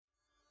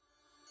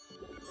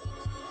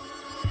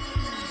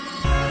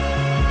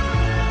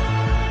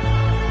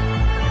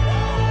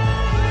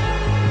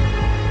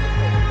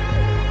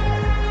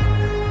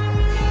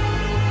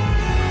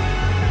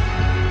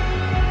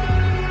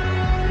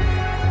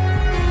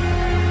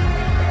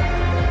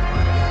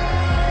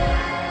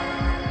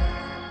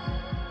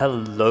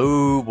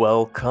Hello,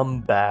 welcome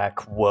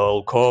back.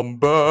 Okay.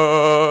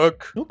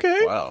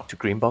 Wow. To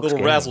Greenbox Little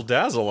Gaming. razzle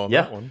dazzle on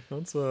Yeah. that one.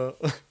 That's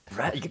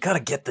Right, you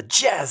gotta get the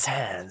jazz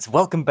hands.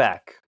 Welcome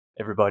back,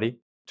 everybody,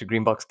 to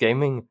Greenbox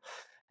Gaming.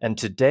 And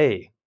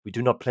today, we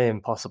do not play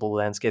Impossible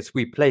Landscapes.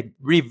 We play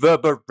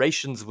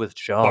Reverberations with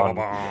Ch1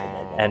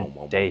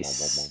 and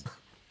Dace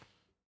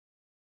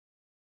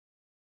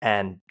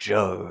and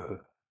Joe,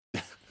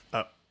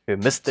 who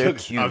missed their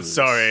cues. I'm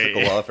sorry.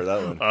 Took a while for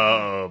that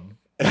one.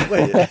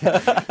 Wait,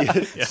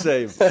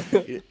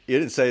 You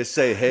didn't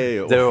say hey.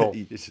 They're all-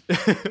 You just-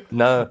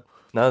 No,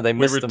 they we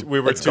missed were them. we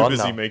were It's too gone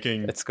busy now.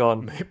 making It's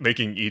gone.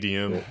 making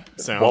EDM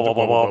sound. Wah, wah,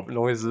 wah, wah,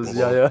 noises.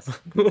 Yeah.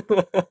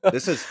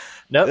 This is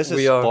No, this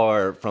we is are.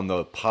 far from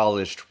the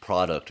polished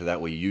product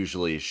that we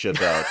usually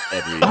ship out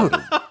every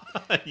other.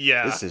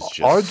 Yeah. This is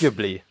just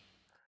Arguably.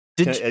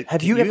 Have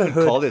can you ever even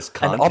heard call this an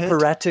content?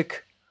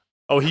 operatic?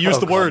 Oh, he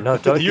used the God, word. No,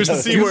 don't. He used the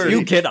C you, word.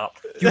 You get up.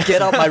 You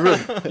get out my room.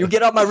 You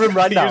get out my room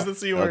right He now. used the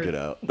C I'll word. get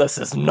out. This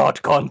is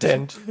not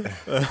content.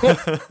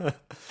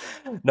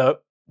 No,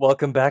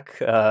 welcome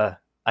back.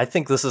 I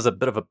think this is a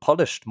bit of a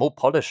more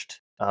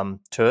polished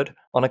turd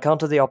on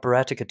account of the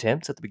operatic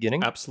attempts at the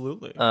beginning.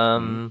 Absolutely.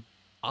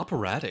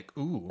 Operatic.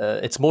 Ooh.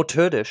 It's more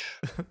turdish.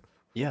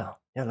 Yeah,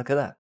 look at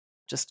that.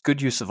 Just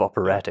good use of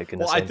operatic in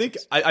a Well,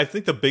 sentence. I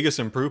think the biggest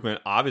improvement,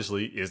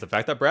 obviously, is the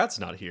fact that Brad's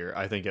not here.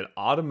 I think it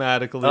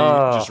automatically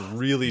just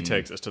really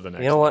takes us to the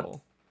next know what?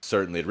 level.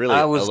 Certainly, it really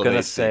I was gonna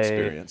elevates the say-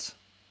 experience.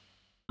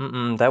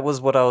 That was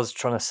what I was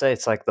trying to say.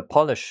 It's like the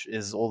polish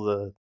is all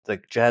the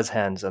jazz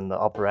hands and the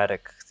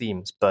operatic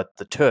themes, but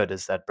the turd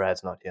is that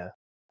Brad's not here.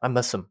 I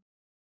miss him.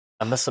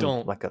 I miss him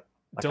like a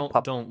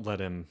pup. Don't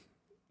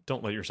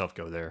let yourself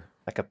go there.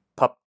 Like a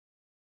pup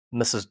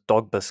misses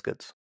dog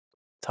biscuits.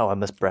 That's how I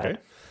miss Brad. Okay.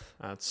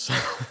 That's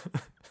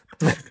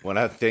When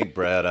I think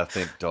Brad, I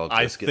think dog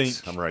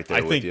biscuits. I'm right there I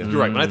with think you. you're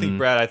right. When I think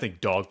Brad, I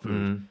think dog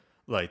food.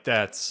 Like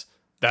that's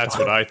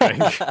what I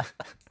think.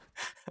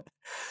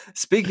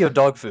 Speaking of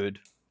dog food,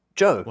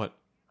 Joe, What?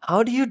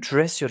 how do you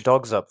dress your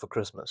dogs up for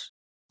Christmas?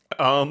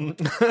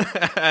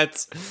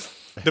 It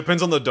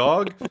depends on the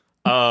dog.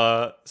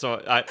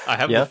 So I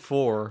have Yeah. the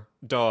 4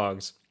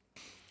 dogs.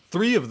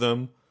 3 of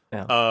them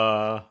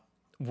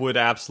would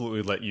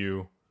absolutely let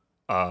you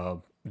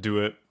do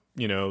it.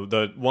 You know,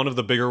 the one of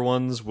the bigger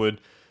ones would,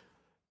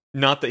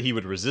 not that he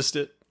would resist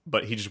it,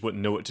 but he just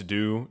wouldn't know what to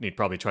do, and he'd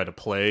probably try to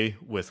play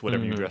with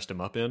whatever you dressed him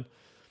up in.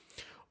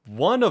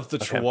 One of the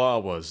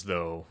Chihuahuas,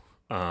 though,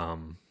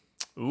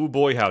 ooh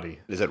boy howdy.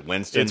 Is it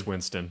Winston? It's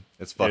Winston.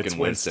 It's fucking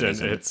Winston,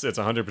 isn't it? It's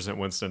 100%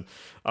 Winston.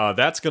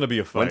 That's gonna be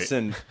a fight.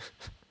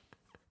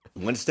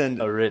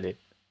 Winston. Oh, really?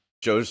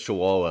 Joe's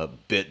Chihuahua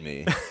bit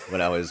me when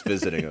I was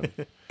visiting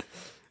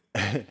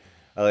him.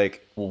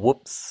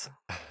 Whoops.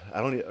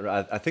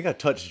 I think I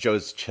touched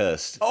Joe's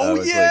chest. Oh, I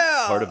was, yeah!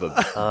 like, part of a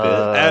bit.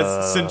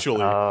 As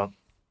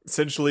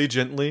sensually,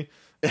 gently,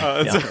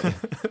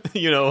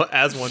 you know,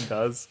 as one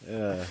does.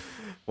 Yeah.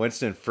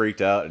 Winston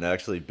freaked out and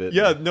actually bit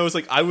Yeah, me. no, it's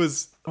like I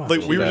was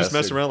like we were just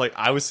messing around. Like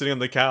I was sitting on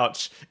the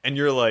couch, and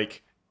you're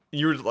like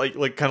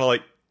kind of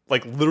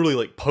like literally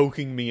like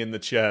poking me in the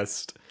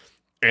chest.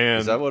 And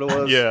Is that what it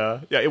was?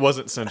 Yeah, it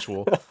wasn't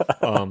sensual.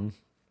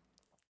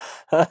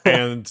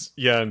 And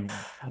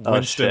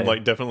Winston shame.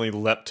 like definitely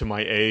leapt to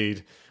my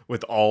aid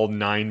with all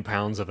 9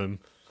 pounds of him.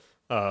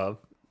 Oh,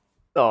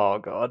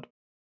 God.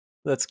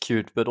 That's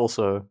cute, but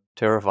also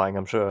terrifying,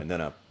 I'm sure. And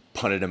then I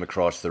punted him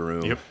across the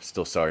room. Yep.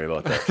 Still sorry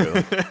about that,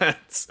 Joe.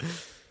 it's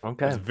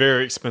Okay.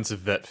 very expensive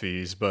vet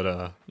fees,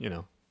 but you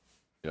know.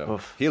 Yeah.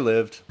 Oof. He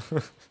lived.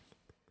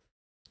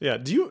 Yeah,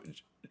 do you,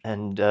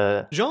 And,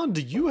 John,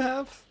 do you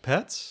have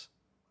pets?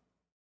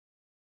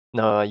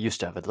 no, I used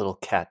to have a little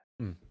cat.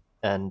 Mm.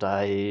 And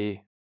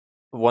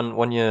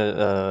one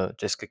year,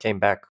 Jessica came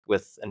back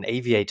with an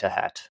aviator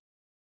hat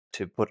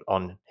to put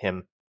on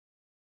him.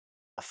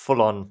 A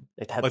full-on,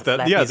 it had Like the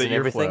that, yeah, flappies the and ear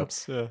everything.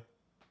 flaps, yeah.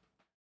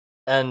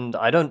 And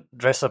I didn't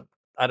dress up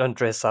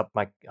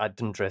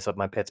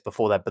my pets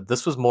before that, but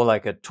this was more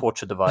like a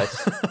torture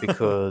device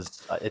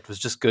because it was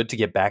just good to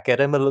get back at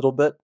him a little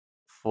bit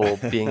for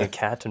being a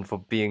cat and for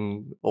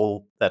being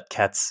all that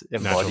cats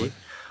embody.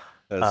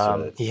 That's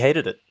right. He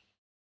hated it.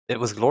 It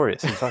was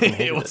glorious. He fucking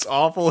hated It was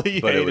awful.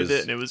 He But it hated was-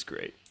 it, and it was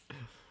great.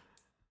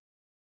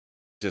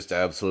 Just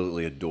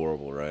absolutely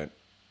adorable, right?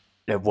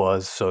 It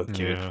was so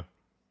cute. Yeah.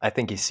 I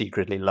think he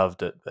secretly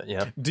loved it, but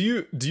yeah. Do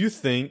you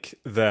think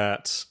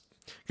that,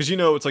 because you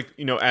know it's like,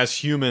 you know, as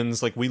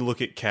humans, like we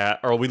look at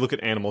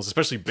animals,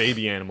 especially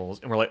baby animals,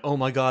 and we're like, oh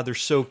my god, they're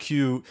so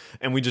cute,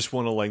 and we just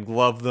want to like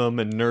love them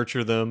and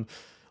nurture them.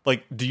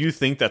 Like, do you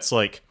think that's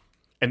like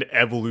an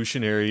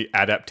evolutionary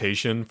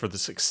adaptation for the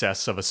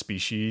success of a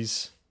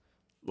species?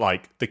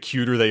 Like, the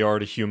cuter they are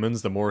to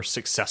humans, the more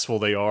successful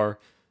they are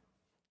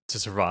to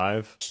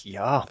survive.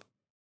 Yeah,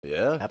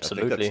 Yeah,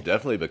 Absolutely. I think that's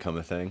definitely become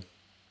a thing.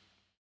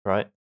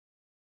 right.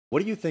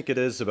 What do you think it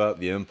is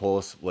about the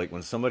impulse? Like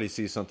when somebody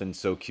sees something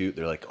so cute,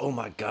 they're like, "Oh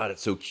my god,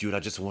 it's so cute!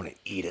 I just want to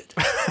eat it."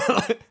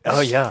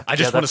 Oh yeah. I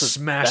just Yeah, want to that's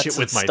smash it that's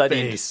with my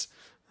studied. face.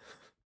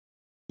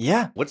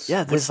 Yeah, What's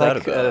there's that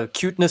like about?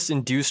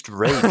 cuteness-induced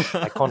rage.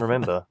 I can't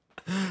remember.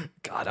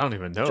 God, I don't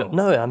even know.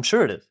 No, I'm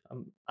sure it is.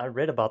 I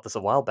read about this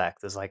a while back.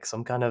 There's like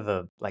some kind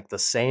of like the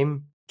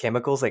same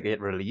chemicals that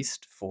get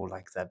released for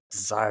like that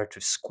desire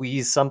to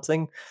squeeze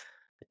something.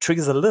 It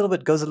triggers a little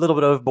bit, goes a little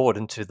bit overboard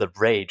into the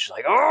rage.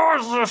 Like,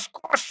 oh,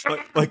 it's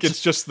Like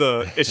it's just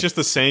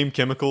the same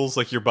chemicals.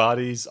 Like your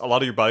body's a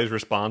lot of your body's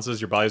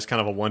responses. Your body's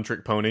kind of a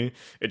one-trick pony.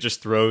 It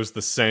just throws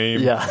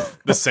yeah.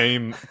 the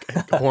same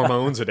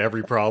hormones at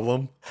every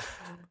problem.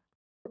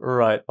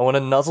 Right. I want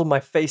to nuzzle my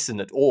face in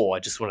it, or I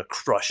just want to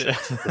crush it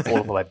with all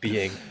of my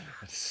being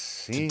to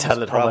Seems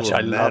tell it how much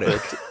I love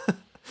problematic. it.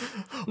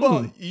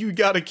 Well, you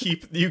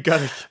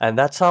gotta. And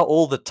that's how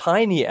all the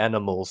tiny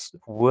animals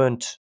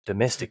weren't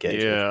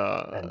domesticated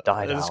Yeah, and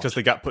died it's out. because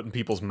they got put in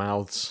people's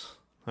mouths.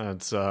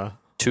 That's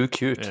Too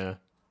cute. yeah.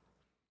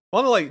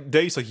 Well, like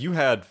days like you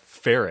had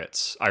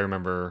ferrets. I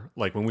remember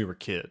like when we were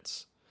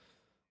kids.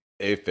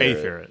 A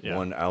ferret, ferret, yeah.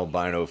 one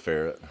albino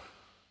ferret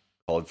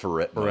called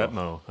Ferretmo.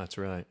 Ferretmo, that's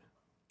right.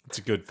 It's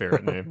a good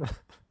ferret name.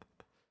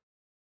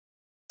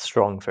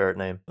 Strong ferret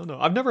name. Oh no,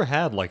 I've never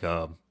had like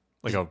a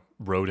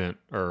rodent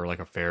or like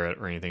a ferret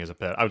or anything as a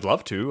pet. I would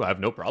love to. I have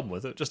no problem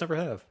with it. Just never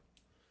have.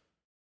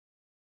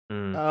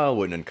 Mm, I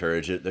wouldn't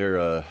encourage it.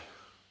 They're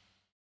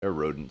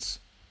rodents.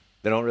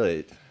 They don't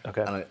really.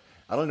 okay.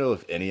 I don't know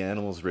if any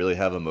animals really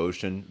have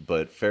emotion,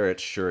 but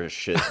ferrets sure as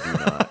shit do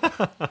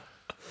not.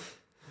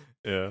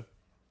 Yeah,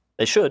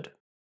 They should.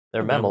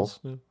 They're They're mammals.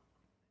 Yeah.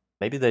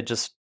 Maybe they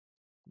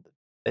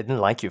didn't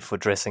like you for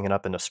dressing it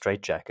up in a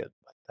straitjacket.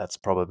 That's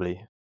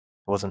probably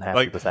wasn't happy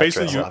Like, with that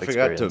basically dress you- up I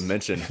forgot to experience.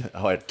 mention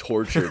how I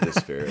tortured this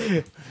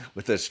ferret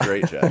with a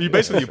straitjacket.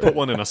 You put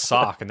one in a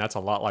sock, and that's a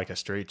lot like a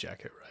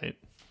straitjacket, right?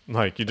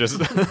 Like you just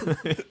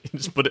you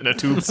just put it in a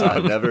tube I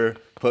sock. never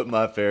put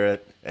my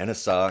ferret in a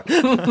sock.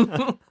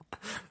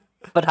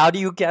 But how do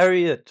you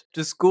carry it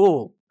to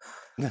school?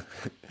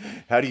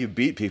 How do you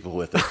beat people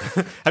with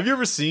it? Have you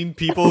ever seen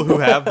people who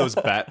have those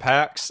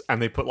backpacks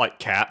and they put like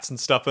cats and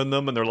stuff in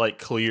them, and they're like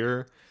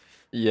clear?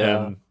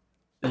 Yeah.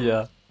 And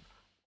Yeah.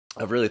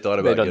 I've really thought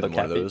They about don't getting look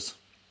one of happy. those.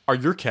 are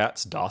your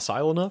cats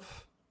docile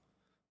enough?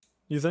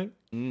 You think?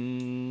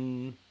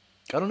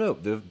 I don't know.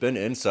 They've been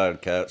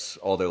inside cats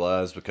all their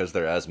lives because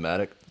they're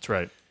asthmatic, That's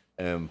right.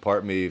 and part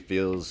of me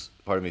feels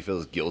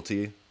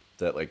guilty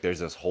that like there's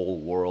this whole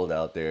world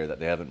out there that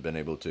they haven't been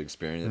able to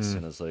experience,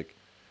 and it's like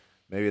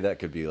maybe that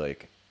could be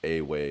like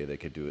a way they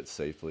could do it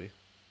safely.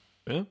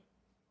 Yeah.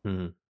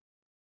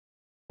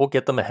 Or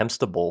get them a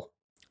hamster ball.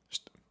 It's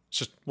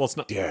just it's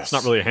not Yes.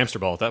 really a hamster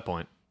ball at that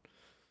point.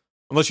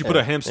 Unless you put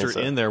Yeah, a hamster it's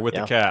a- in there with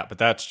yeah. the cat, but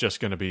that's just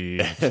going to be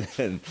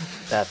And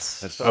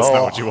That's not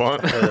what you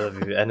want.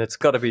 And it's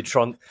got to be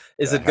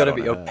Is it going to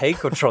be hell no.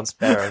 opaque or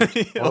transparent?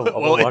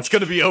 well, it's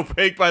going to be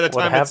opaque by the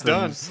what time it's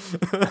done.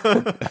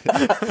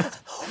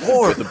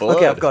 Or With the blood.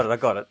 okay, I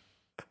got it.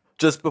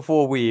 Just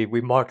before we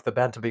mark the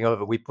banter being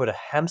over, we put a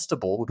hamster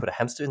ball. We put a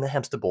hamster in the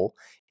hamster ball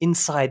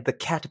inside the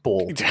cat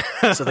ball,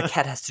 so the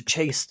cat has to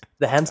chase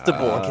the hamster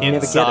ball and can never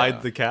get Inside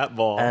it. the cat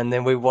ball. And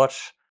then we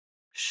watch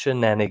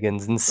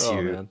shenanigans ensue.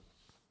 oh man.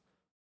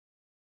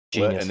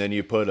 Genius. and then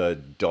you put a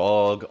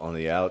dog on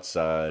the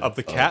outside Of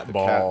the cat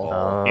ball.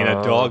 Oh, In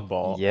a dog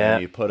ball. Yeah.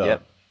 and you put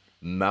yep.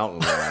 a mountain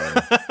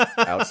lion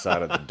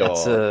outside of the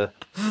dog.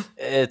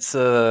 It's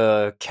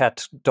a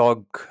cat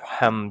dog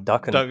ham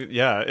duckin.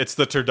 Yeah, it's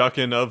the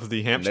turducken of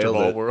the hamster Nailed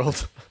ball it.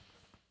 world.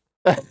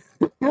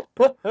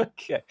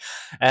 Okay.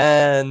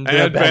 And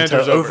And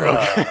banter's over. over.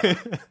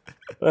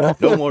 Okay.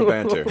 No more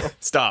banter.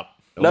 Stop.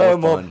 No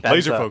more fun. banter.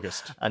 Laser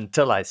focused.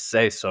 Until I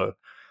say so.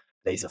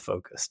 Laser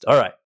focused. All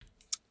right.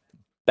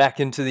 Back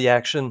into the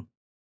action.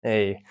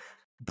 A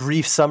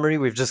brief summary.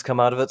 We've just come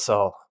out of it,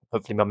 so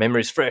hopefully my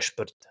memory's fresh,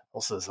 but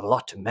also there's a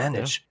lot to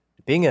manage.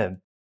 Being a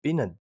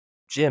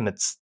gym,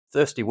 it's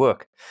thirsty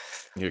work.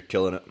 You're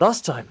killing it.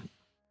 Last time,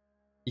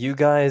 you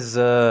guys,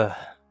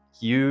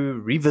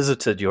 you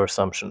revisited your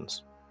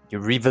assumptions. You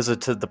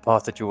revisited the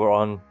path that you were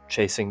on,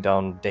 chasing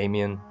down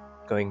Damien,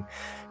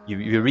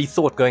 you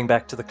rethought going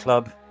back to the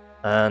club,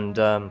 and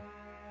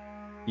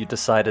you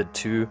decided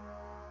to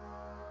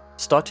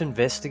start to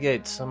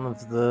investigate some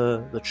of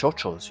the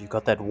Ch1s. You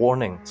got that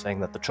warning saying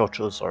that the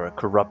Ch1s are a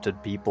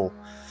corrupted people.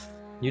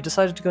 You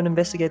decided to go and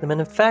investigate them, and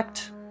in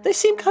fact, they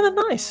seem kind of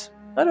nice.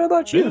 I don't know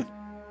about you. Yeah.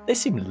 They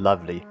seem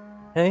lovely.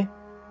 Hey?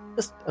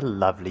 Just a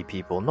lovely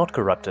people, not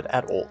corrupted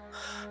at all.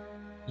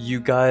 You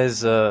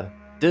guys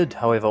did,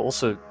 however,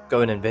 also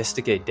go and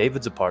investigate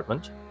David's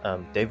apartment.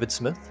 David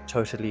Smith,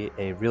 totally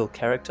a real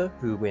character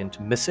who went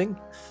missing.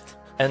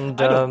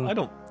 And I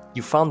don't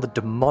you found the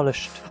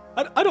demolished...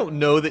 I don't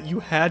know that you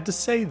had to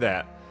say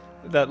that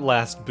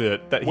last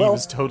bit that he Well,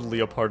 was totally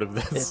a part of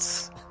this.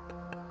 It's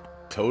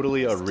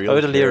Totally a real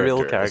totally character. a real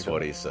That's character.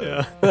 what he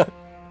said. Yeah.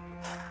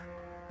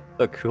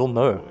 Look, who'll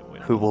know?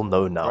 Who will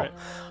know now? Right.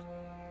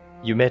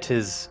 You met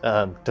his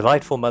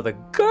delightful mother,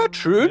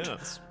 Gertrude,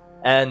 Yes.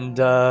 and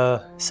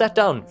sat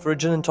down for a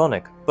gin and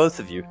tonic, both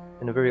of you,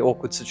 in a very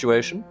awkward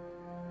situation.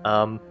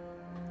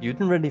 you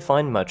didn't really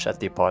find much at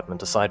the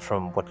apartment aside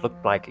from what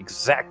looked like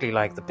exactly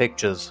like the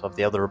pictures of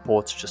the other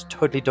reports, just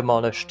totally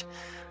demolished,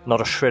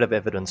 not a shred of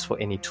evidence for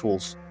any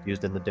tools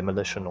used in the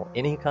demolition or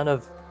any kind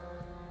of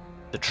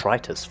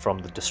detritus from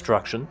the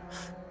destruction.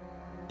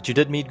 But you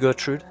did meet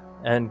Gertrude,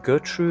 and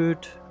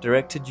Gertrude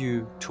directed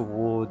you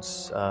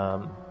towards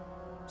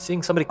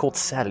seeing somebody called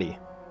Sally.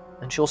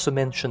 And she also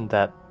mentioned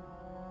that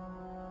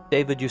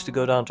David used to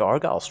go down to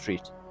Argyle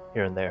Street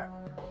here and there.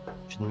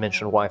 She didn't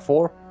mention why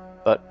for,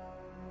 but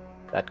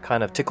that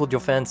kind of tickled your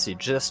fancy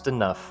just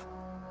enough.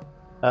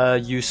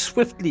 You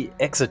swiftly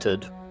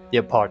exited the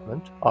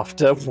apartment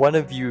after one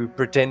of you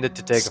pretended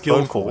to take a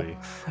phone call,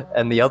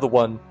 and the other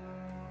one,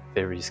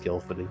 very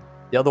skillfully,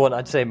 the other one,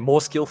 I'd say more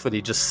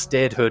skillfully, just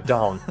stared her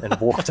down and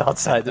walked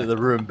outside of the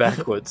room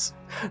backwards.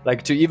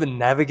 Like, to even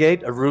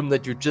navigate a room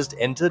that you just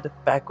entered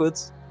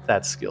backwards,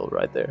 that's skill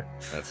right there.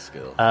 That's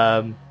skill.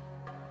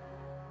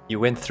 You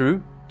went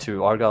through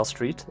to Argyle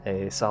Street,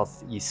 a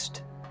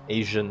Southeast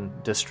Asian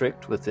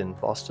district within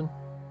Boston.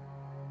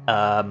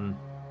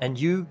 And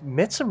you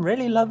met some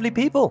really lovely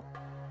people.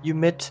 You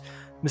met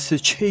Mr.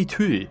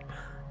 Ch1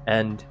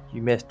 and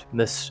you met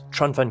Miss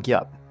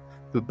Ch1,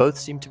 who both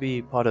seem to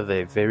be part of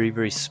a very,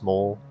 very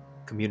small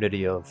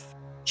community of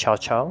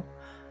Ch1.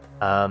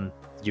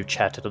 You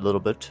chatted a little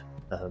bit.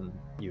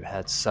 You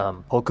had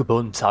some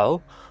Pokebon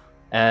Tao,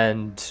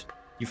 and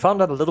you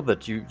found out a little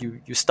bit.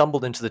 You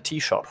stumbled into the tea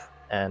shop,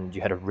 and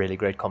you had a really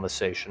great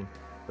conversation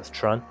with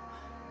Ch1.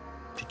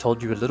 She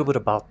told you a little bit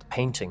about the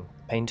painting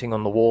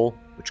on the wall,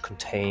 which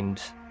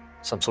contained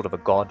some sort of a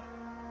god,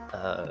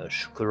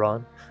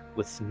 Shukuran,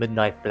 with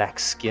midnight black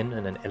skin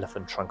and an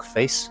elephant trunk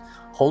face,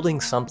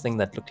 holding something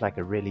that looked like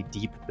a really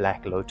deep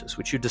black lotus,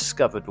 which you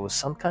discovered was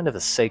some kind of a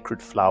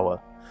sacred flower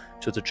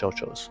to the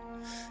Chochos.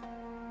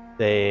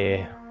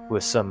 There were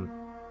some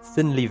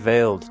thinly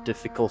veiled,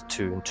 difficult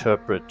to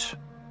interpret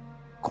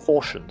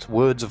cautions,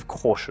 words of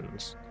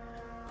cautions,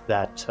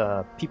 that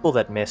people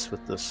that mess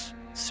with this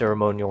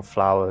ceremonial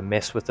flower,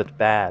 mess with it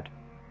bad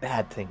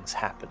things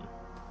happen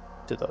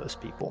to those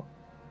people.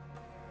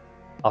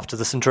 After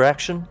this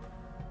interaction,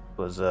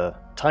 it was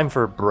time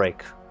for a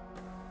break,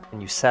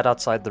 and you sat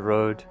outside the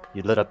road,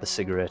 you lit up a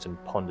cigarette,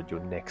 and pondered your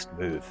next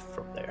move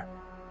from there.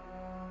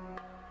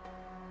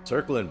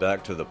 Circling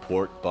back to the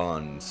pork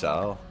bon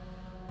sao,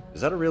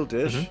 is that a real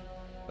dish?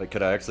 Mm-hmm. Like,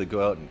 could I actually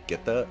go out and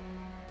get that?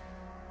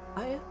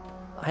 I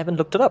haven't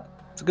looked it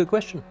up. It's a good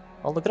question.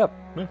 I'll look it up.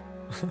 Yeah.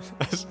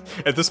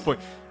 At this point,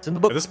 It's in the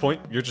book. At this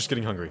point, you're just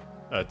getting hungry.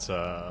 That's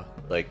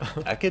Like,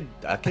 I could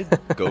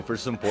go for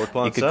some pork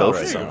bon You could sao go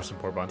right for now. Go some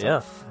pork bon.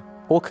 Yeah.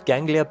 Pork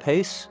ganglia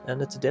paste,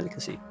 and it's a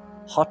delicacy.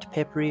 Hot,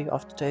 peppery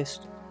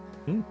aftertaste.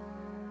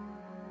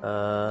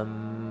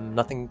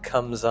 Nothing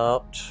comes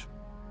out.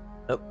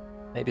 Nope.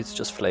 Maybe it's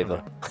just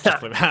flavor.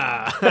 Flavor.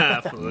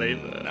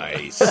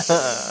 Nice.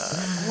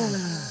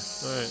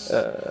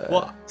 Alright.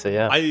 Well, So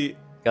yeah, I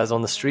guys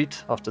on the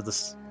street after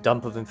this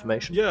dump of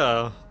information.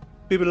 yeah.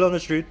 People on the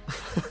street.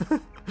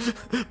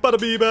 Bada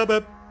bee ba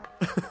ba.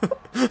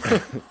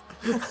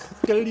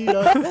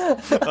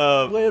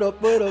 Wait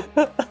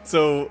up.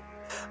 So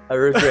I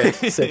regret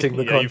setting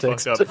the yeah,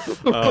 context. you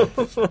fucked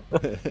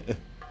up.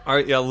 All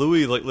right, yeah.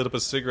 Louis lit up a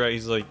cigarette.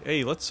 He's like,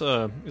 "Hey, let's."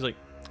 He's like,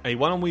 "Hey,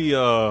 why don't we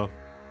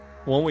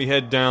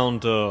head down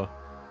to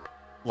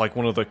like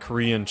one of the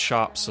Korean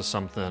shops or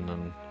something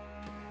and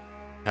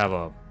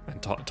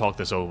talk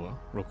this over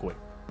real quick."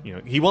 You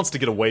know, he wants to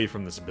get away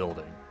from this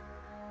building.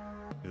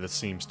 This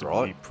seems to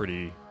be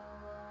pretty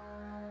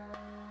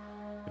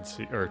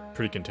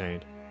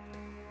contained.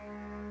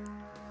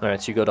 All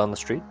right, so you go down the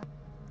street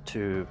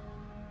to.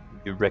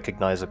 You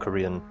recognize a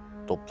Korean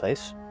little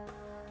place.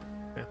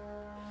 Yeah.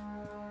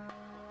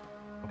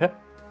 Okay.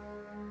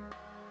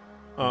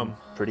 Um.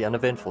 Pretty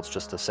uneventful. It's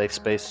just a safe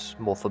space,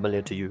 more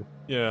familiar to you.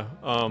 Yeah.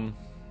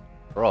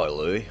 Right,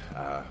 Louis.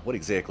 What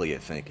exactly are you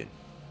thinking?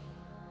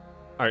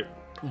 All right.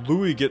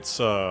 Louis gets.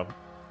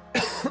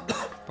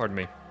 Pardon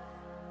me.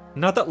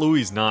 Not that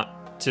Louis is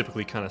not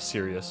typically kind of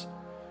serious.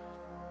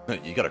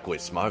 You gotta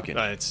quit smoking.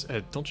 It's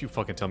don't you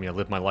fucking tell me I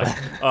live my life.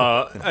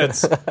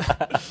 It's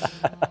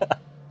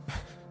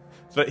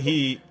but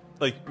he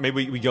like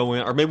maybe we go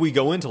in, or maybe we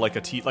go into like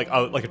a tea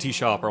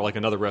shop or like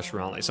another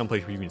restaurant, like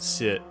someplace where you can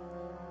sit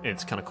and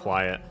it's kind of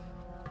quiet.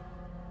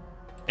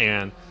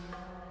 And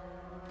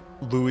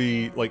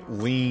Louis like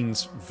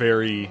leans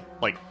very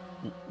like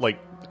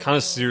kind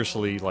of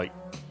seriously, like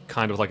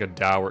kind of like a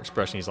dour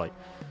expression. He's like,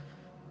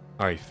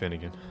 "All right,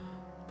 Finnegan.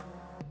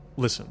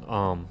 Listen,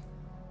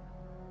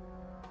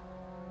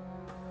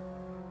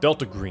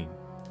 Delta Green,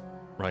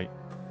 right?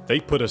 They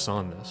put us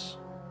on this.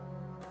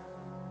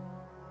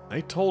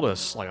 They told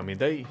us,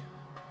 they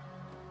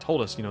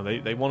told us,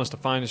 they want us to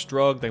find this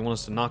drug, they want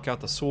us to knock out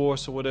the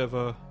source or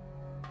whatever,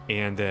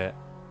 and that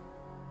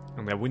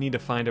we need to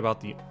find about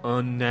the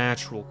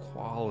unnatural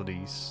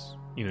qualities."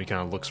 He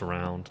kind of looks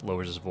around,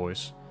 lowers his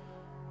voice,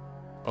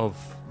 of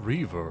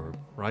reverb,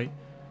 right?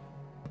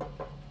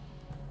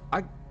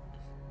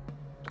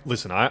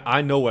 Listen,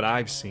 I know what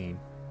I've seen.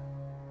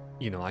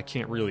 I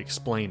can't really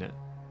explain it,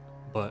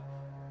 but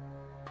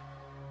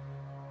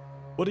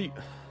What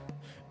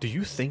do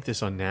you think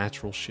this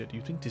unnatural shit? Do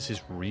you think this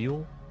is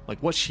real?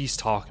 Like what she's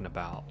talking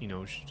about, you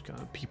know, she's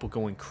got people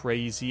going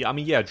crazy. I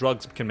mean, yeah,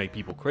 drugs can make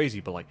people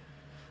crazy, but like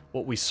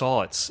what we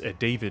saw at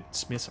David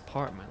Smith's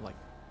apartment, like,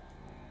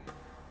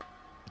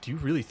 do you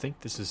really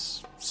think this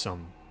is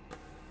some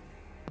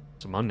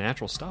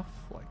unnatural stuff?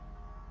 Like,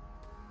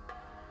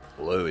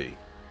 Louis,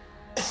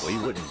 we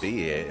wouldn't be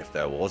here if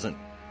there wasn't.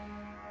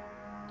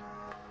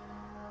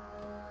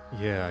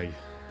 yeah,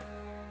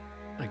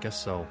 I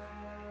guess so.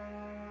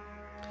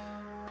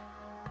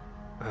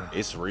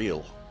 It's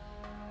real.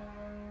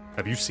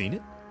 Have you seen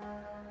it?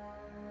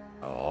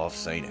 Oh, I've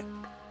seen it.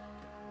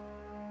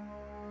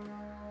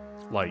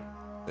 Like,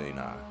 Seen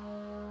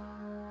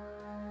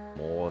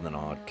more than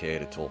I'd care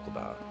to talk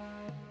about.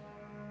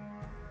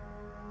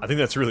 I think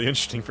that's really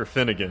interesting for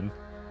Finnegan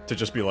to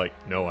just be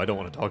like, no, I don't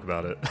want to talk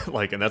about it.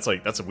 Like, and that's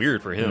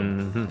weird for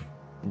him.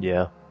 Mm-hmm.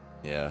 Yeah.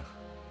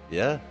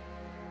 Yeah.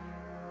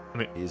 I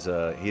mean,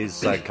 he's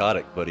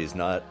psychotic, but he's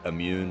not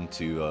immune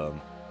to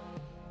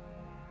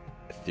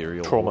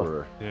ethereal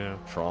Trauma.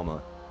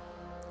 trauma.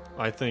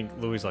 I think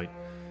Louis like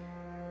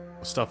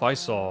stuff I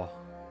saw.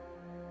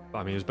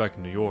 I mean, it was back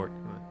in New York.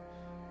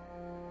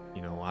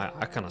 You know,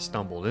 I kind of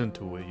stumbled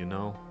into it. You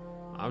know,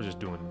 I was just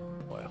doing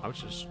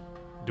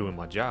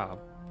my job.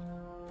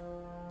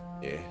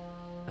 Yeah.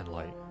 And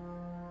like,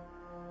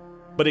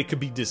 but it could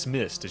be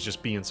dismissed as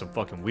just being some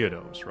fucking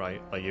weirdos,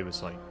 right? Like it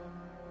was like,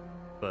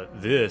 but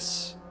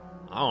this,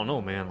 I don't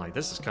know, man. Like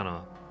this is kind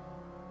of,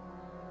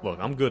 look,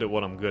 I'm good at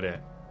what I'm good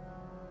at.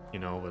 You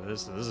know, but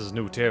this is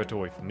new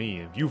territory for me.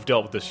 And you've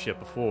dealt with this shit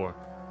before.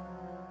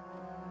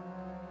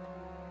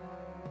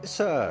 It's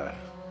and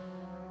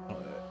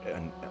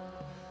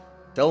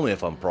tell me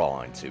if I'm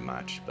prying too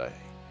much, but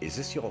is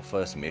this your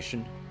first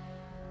mission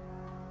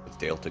with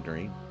Delta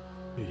Green?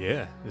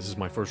 Yeah, this is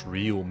my first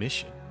real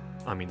mission.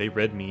 I mean, they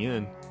read me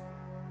in.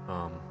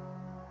 I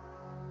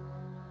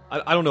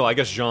don't know. I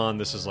guess Jean,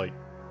 this is like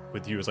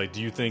with you. Is like,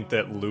 do you think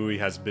that Louis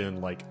has been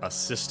like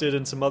assisted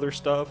in some other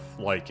stuff,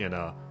 like in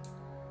a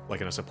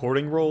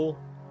supporting role,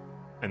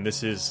 and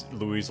this is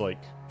Louis' like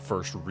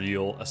first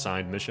real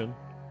assigned mission?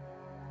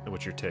 And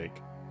what's your take?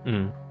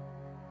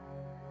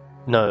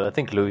 No, I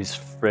think Louis is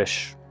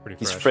fresh. Pretty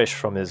He's fresh. fresh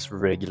from his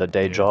regular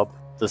day job.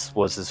 This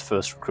was his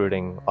first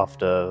recruiting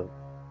after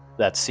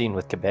that scene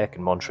with Quebec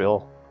and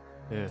Montreal.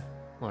 Yeah,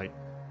 like,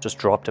 Just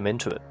dropped him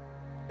into it.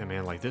 yeah,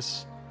 man, like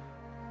this.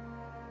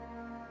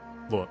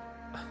 Look,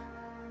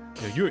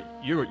 you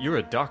know, you're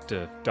a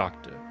doctor.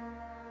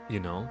 You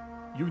know,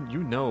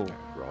 you know,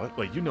 Right.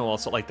 like you know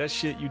also like that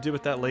shit you did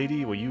with that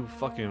lady where you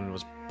fucking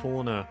was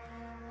pulling her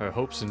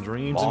hopes and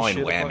dreams Mind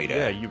and shit. whammy, Yeah,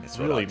 Dad. you That's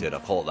really what I did. I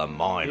call it the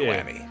mind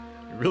Yeah. whammy.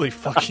 You really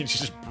fucking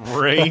just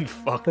brain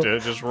fucked her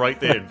just right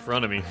there in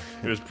front of me.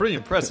 It was pretty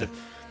impressive.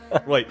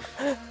 Like,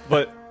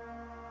 but,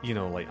 you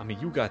know, like, I mean,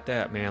 you got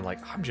that, man. Like,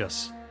 I'm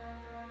just,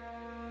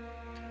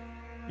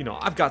 you know,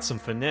 I've got some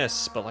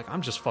finesse, but, like,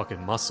 I'm just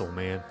fucking muscle,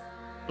 man.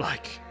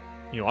 Like,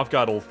 you know, I've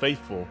got Old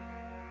Faithful,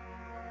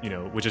 you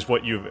know, which is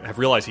what you have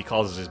realized he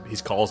calls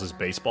his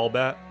baseball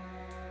bat.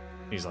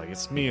 He's like,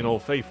 it's me and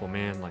Old Faithful,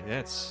 man. Like,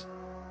 that's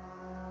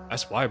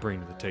why I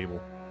bring to the table.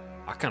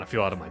 I kind of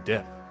feel out of my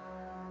depth.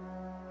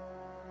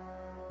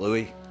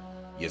 Louis,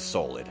 you're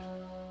solid.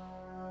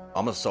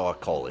 I'm a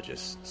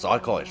psychiatrist,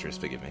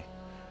 forgive me.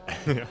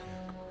 Yeah.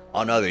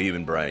 I know the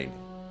human brain.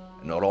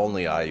 Not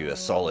only are you a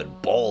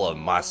solid ball of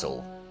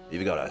muscle,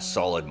 you've got a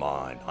solid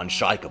mind,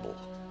 unshakable.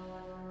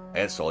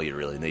 That's all you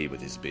really need with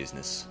this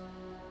business.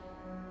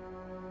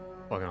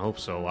 Fucking hope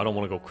so. I don't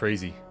want to go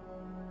crazy.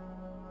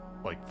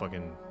 Like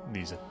fucking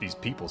these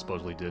people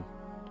supposedly did.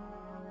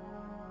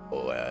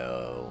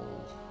 Well,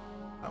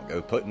 I'm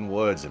go putting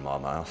words in my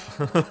mouth.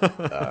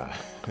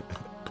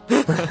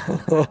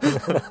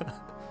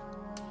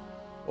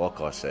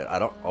 Like I said, I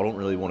don't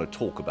really want to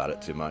talk about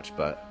it too much,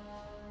 but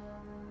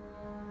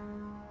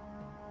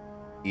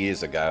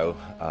years ago,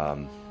 I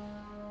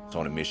was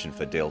on a mission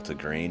for Delta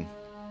Green.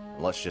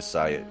 Let's just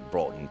say it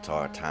brought an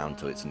entire town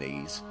to its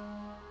knees.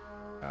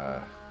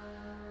 An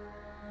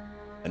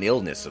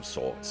illness of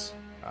sorts.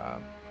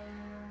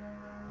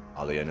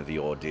 At the end of the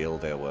ordeal,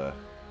 there were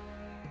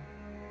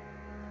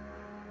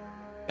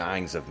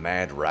gangs of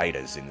mad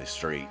raiders in the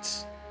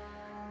streets.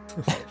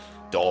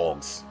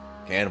 Dogs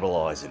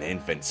cannibalizing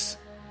infants.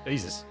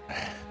 Jesus.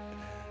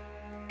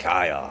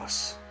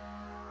 Chaos.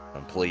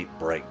 Complete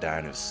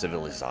breakdown of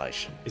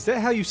civilization. Is that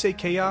how you say It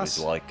was chaos?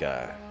 like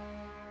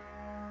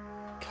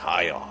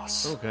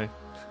chaos. Okay.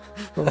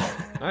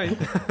 Alright.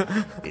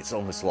 It's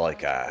almost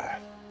like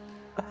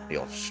the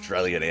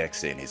Australian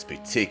accent is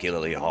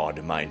particularly hard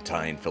to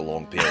maintain for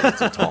long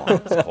periods of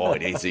time. It's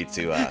quite easy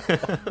to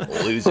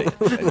lose it,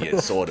 and you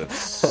sort of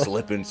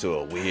slip into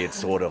a weird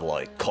sort of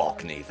like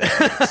Cockney thing.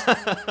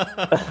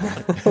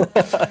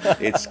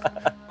 It's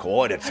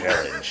quite a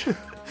challenge.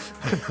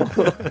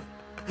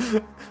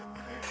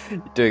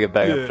 You're doing a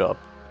bang-up job.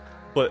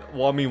 But,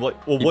 well, I mean,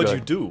 like, well, Keep what'd going.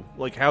 you do?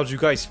 Like, how'd you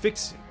guys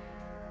fix it?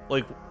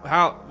 Like,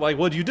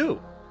 what'd you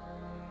do?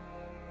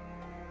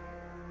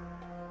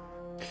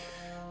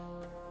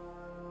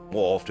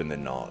 More often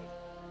than not,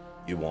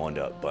 you wind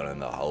up burning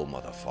the whole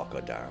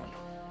motherfucker down.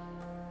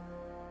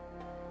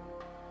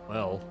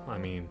 Well, I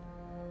mean,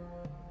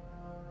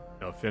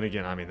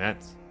 Finnegan, I mean, now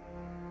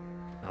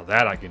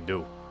that I can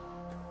do.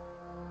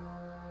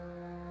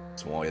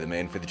 That's why you're the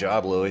man for the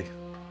job, Louis.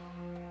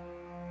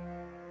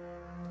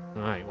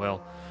 All right,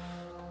 well,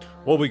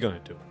 what are we gonna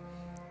do?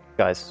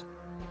 Guys,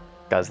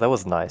 that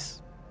was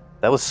nice.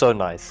 That was so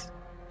nice.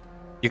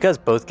 You guys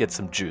both get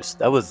some juice.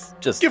 That was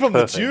just Give him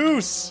perfect. the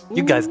juice.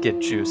 You guys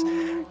get juice.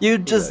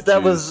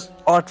 That was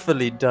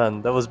artfully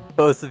done. That was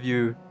both of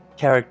you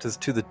characters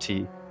to the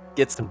T.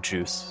 Get some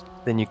juice.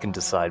 Then you can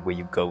decide where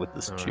you go with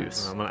this All right,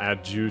 juice. I'm gonna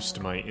add juice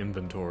to my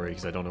inventory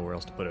because I don't know where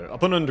else to put it. I'll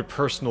put it under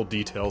personal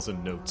details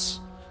and notes.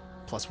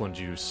 +1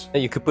 juice.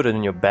 You could put it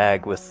in your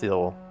bag with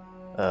your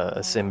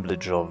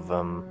assemblage of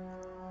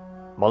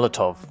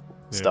Molotov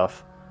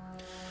stuff.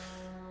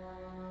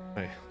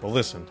 Hey, well,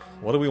 listen.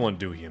 What do we want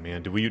to do here,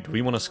 man? Do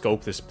we want to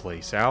scope this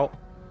place out?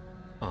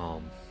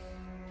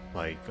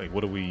 Like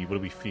what are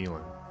we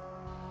feeling?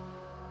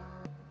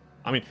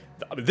 I mean,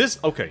 this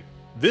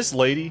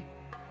lady,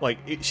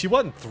 she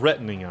wasn't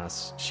threatening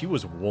us. She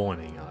was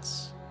warning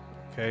us.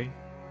 Okay,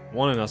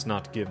 wanting us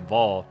not to get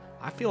involved.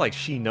 I feel like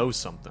she knows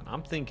something.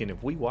 I'm thinking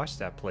if we watch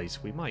that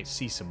place, we might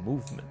see some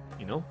movement.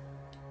 You know?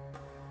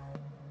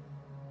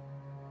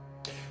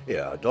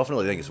 Yeah, I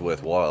definitely think it's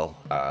worthwhile.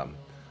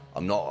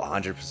 I'm not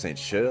 100%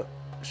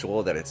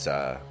 sure that it's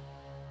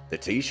the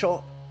tea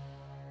shop,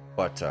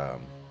 but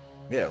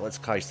yeah, let's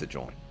case the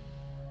joint.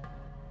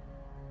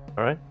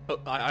 All right.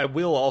 I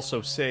will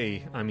also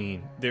say, I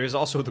mean, there's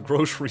also the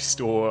grocery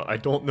store. I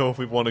don't know if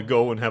we want to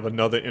go and have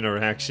another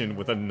interaction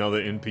with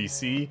another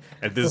NPC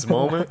at this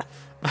moment.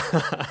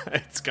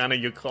 It's kind of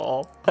your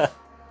call.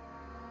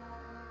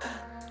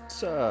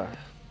 So,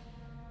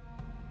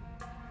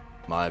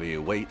 maybe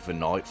wait for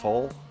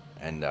nightfall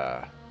and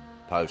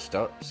post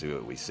up, see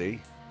what we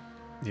see.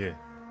 Yeah.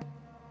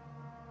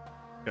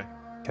 Okay.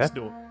 Let's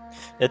do it.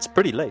 It's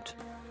pretty late.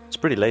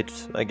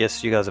 I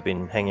guess you guys have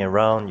been hanging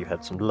around. You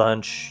had some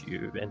lunch.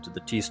 You entered the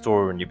tea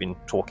store, and you've been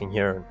talking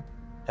here and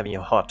having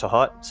your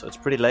heart-to-heart. So it's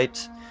pretty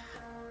late.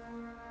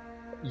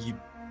 You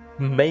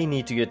may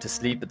need to get to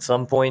sleep at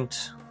some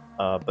point,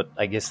 but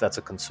I guess that's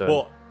a concern.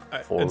 Well,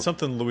 and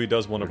something Louis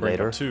does want to bring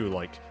later. up too,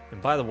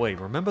 and by the way,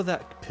 remember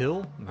that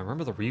pill?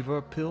 Remember the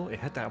reverb pill? It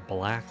had that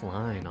black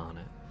line on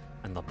it.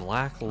 And the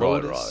Black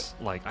Lotus,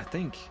 right. I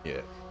think,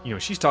 Yeah.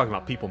 She's talking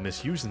about people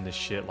misusing this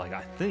shit.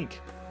 I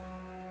think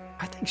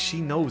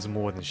she knows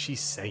more than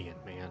she's saying,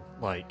 man.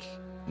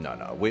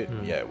 No,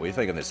 we're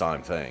thinking the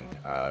same thing.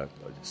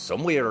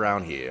 Somewhere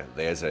around here,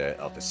 there's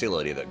a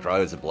facility that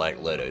grows a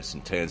black lettuce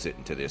and turns it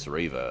into this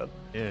reverb.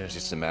 Yeah. It's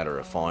just a matter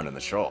of finding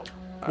the shop.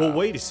 Well,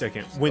 wait a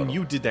second. When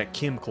you did that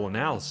chemical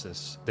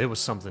analysis, there was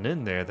something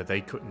in there that they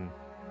couldn't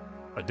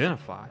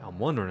identify. I'm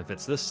wondering if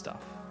it's this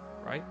stuff,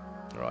 right?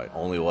 Right.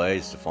 Only way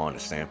is to find a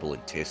sample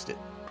and test it.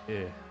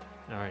 Yeah.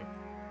 All right.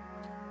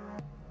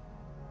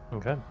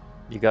 Okay.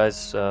 You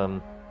guys,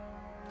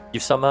 you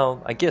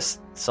somehow, I guess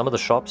some of the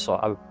shops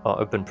are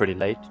open pretty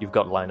late. You've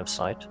got line of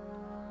sight.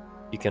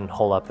 You can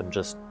hole up and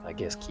just, I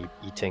guess, keep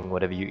eating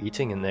whatever you're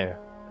eating in there.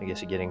 I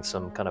guess you're getting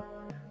some kind of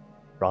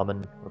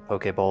ramen or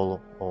poke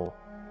bowl or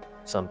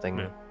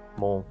something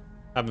more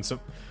Having some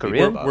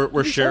Korean.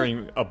 We're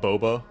sharing a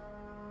boba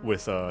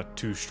with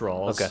 2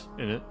 straws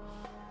in it.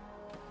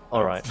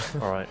 All right.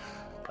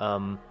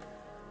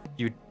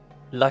 You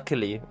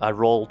luckily, I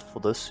rolled for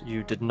this.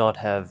 You did not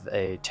have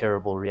a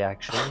terrible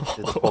reaction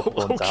to the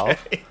popcorn's out.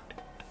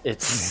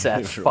 It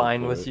sat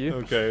fine with you.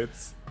 Okay,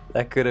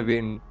 That could have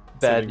been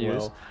bad sitting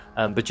news,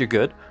 well. but you're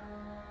good.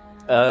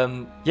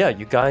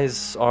 You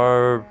guys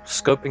are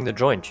scoping the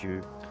joint.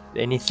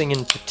 Anything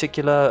in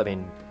particular? I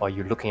mean, are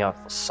you looking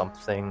out for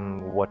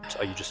something? What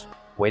are you just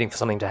waiting for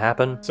something to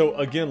happen? So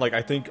again,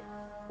 I think.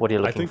 What are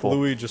you looking for?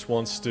 Louis just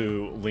wants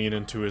to lean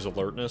into his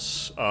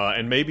alertness,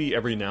 and maybe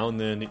every now and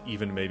then,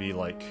 even maybe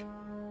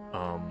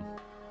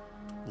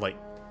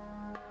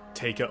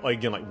take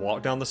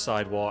walk down the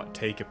sidewalk,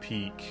 take a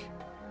peek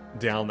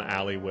down the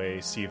alleyway,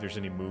 see if there's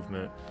any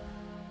movement.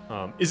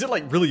 Is it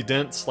really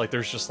dense?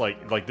 There's just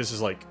this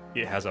is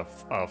it has a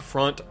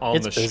front on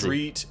It's the busy.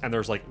 street, and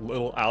there's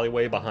little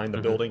alleyway behind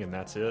the building, and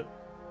that's it.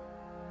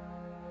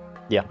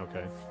 Yeah.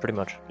 Okay. Pretty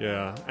much.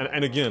 Yeah,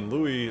 and again,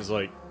 Louis is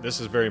this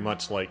is very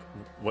much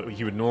what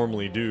he would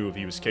normally do if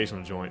he was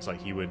casing the joints.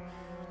 He would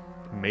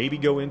maybe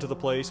go into the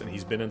place, and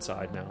he's been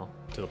inside now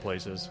to the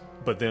places,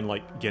 but then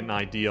get an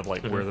idea of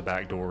where the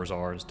back doors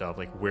are and stuff,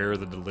 where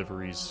the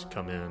deliveries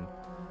come in,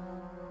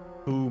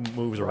 who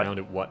moves around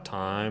at what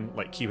time,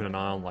 keeping an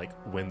eye on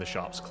when the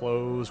shops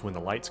close, when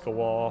the lights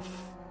go off,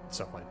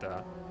 stuff like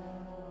that.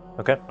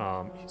 Okay.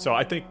 So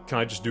I think, can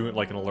I just do it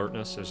an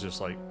alertness? It's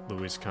just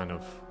Louis kind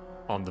of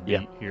on the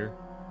beat here.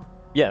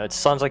 Yeah, it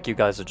sounds like you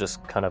guys are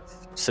just kind of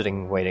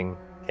sitting, waiting,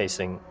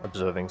 casing,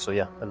 observing. So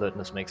yeah,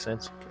 alertness makes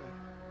sense. Okay.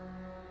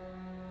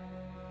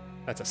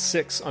 That's a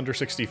 6 under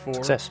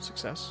 64.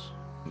 Success.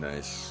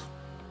 Nice.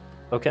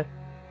 Okay.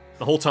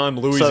 The whole time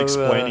Louis So,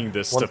 explaining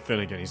this to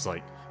Finnegan, he's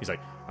like,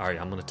 all right,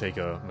 I'm gonna take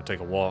a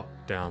walk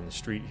down the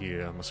street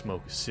here. I'm gonna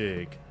smoke a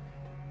cig,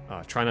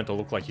 try not to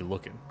look like you're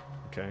looking.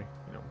 Okay,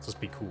 you know, let's just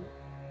be cool.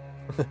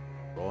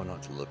 Try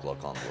not to look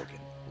like I'm looking.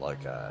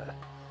 Like,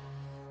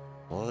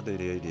 like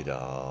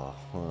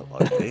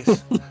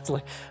this? It's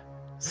like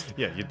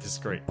Yeah, this is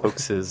great.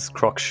 pokes his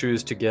Croc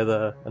shoes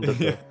together under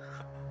the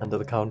under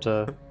the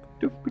counter.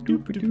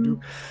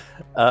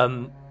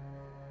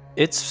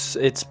 It's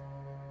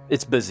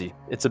busy.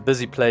 It's a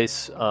busy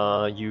place.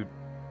 You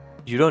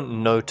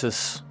don't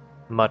notice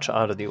much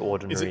out of the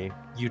ordinary.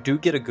 You do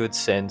get a good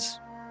sense.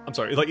 I'm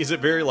sorry. Like, is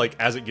it very like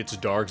as it gets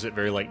dark? Is it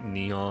very like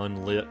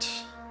neon lit?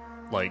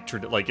 Like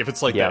if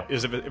it's like Yeah. that,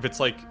 if it's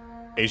like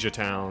Asia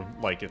Town,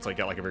 like it's like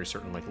got like a very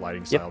certain like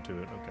lighting style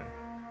to it. Okay,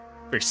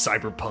 very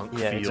cyberpunk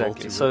Yeah, feel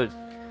exactly. to So it.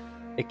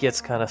 it gets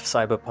kind of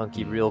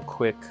cyberpunky real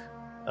quick.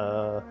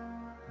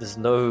 There's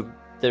no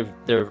there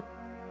are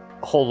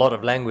a whole lot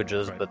of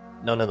languages, Right. but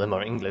none of them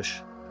are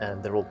English,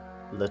 and they're all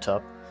lit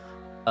up.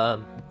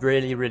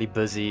 Really, really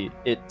busy.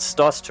 It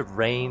starts to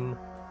rain.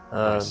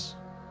 Nice.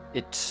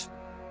 It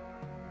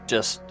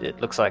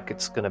looks like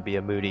it's going to be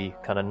a moody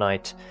kind of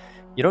night.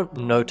 You don't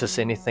notice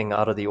anything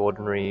out of the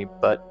ordinary,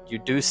 but you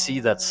do see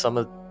that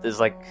there's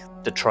like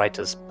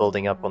detritus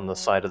building up on the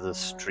side of the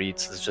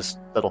streets. There's just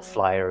little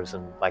flyers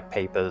and like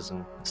papers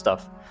and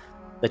stuff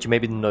that you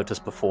maybe didn't notice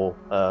before,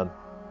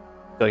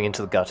 going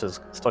into the gutters,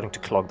 starting to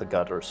clog the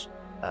gutters.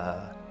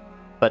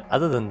 But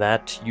other than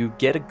that, you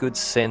get a good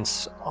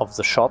sense of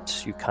the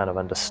shops. You kind of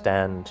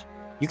understand.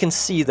 You can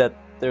see that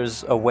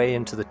there's a way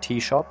into the tea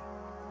shop,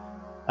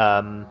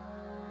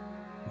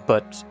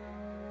 but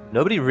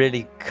nobody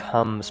really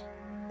comes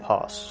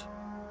past.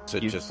 Is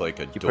it just like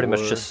a door? you pretty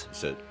much just-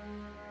 Is it...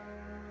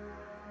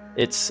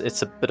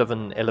 It's a bit of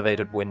an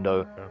elevated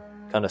window Yeah.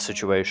 kind of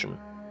situation.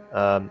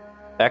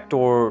 Back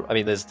door. I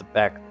mean, there's the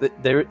back.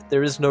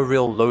 There is no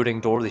real loading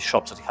door. These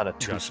shops are kind of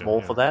too Gotcha, small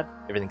yeah. for that.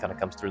 Everything kind of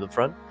comes through the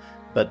front.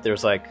 But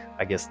there's like,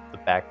 I guess, the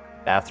back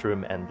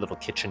bathroom and little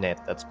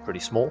kitchenette that's pretty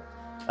small.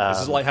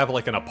 Does it like have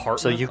like an apartment?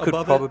 So you could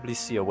above probably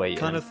see a way it,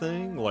 kind in. of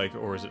thing, like,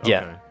 or is it?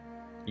 Yeah. Okay.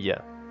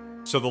 Yeah.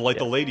 So the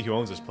Yeah. lady who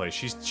owns this place,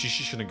 she's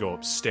gonna go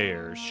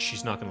upstairs.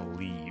 She's not gonna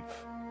leave.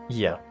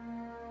 Yeah.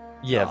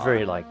 Yeah,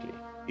 very likely.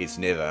 It's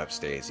never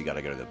upstairs. You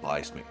gotta go to the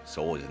basement. It's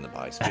always in the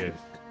basement.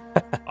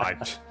 Yeah. I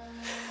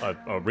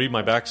read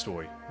my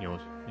backstory. You'll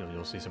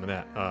see some of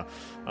that.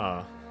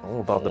 All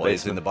about the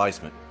Always in basement. the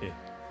basement.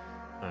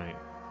 All right.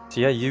 So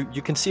yeah, you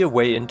can see a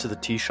way into the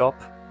tea shop,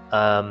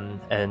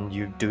 and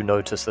you do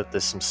notice that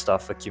there's some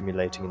stuff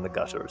accumulating in the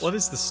gutters. What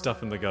is the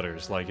stuff in the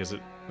gutters? Like, is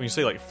it when you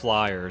say like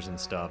flyers and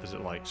stuff? Is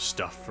it like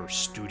stuff for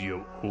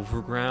Studio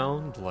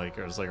Overground? Like,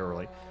 or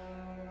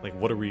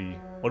what are we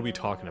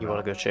talking about? You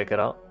want to go check it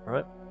out? All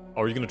right.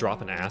 Are you gonna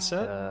drop an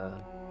asset?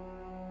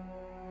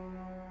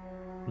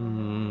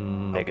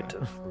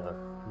 Negative.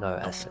 No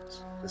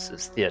assets. This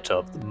is theater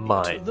of the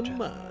mind. To the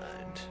mind.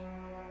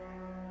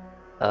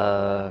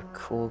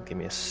 Cool. Give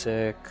me a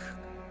sec.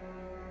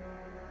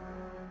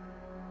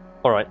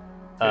 All right.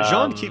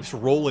 Jean keeps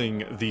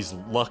rolling these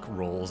luck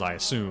rolls. I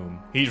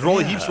assume he's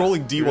rolling. He keeps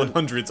rolling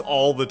D100s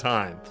all the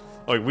time.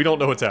 Like, we don't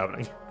know what's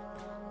happening.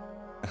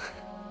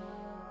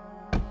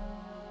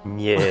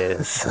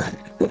 Yes.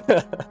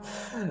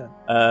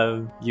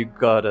 You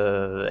got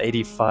a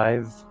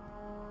 85.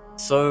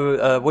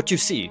 So, what you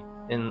see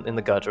in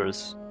the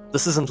gutters,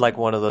 this isn't like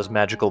one of those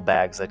magical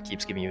bags that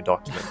keeps giving you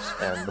documents,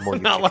 and the more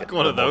you Not kick like it,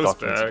 one the of more those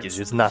documents it bags. gives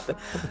you. It's nothing.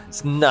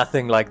 It's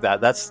nothing like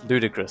that. That's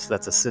ludicrous.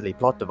 That's a silly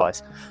plot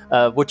device.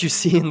 What you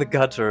see in the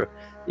gutter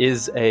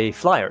is a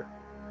flyer.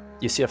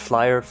 You see a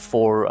flyer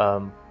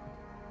for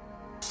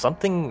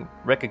something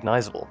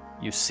recognizable.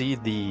 You see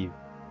the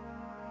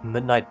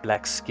midnight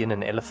black skin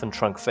and elephant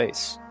trunk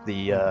face,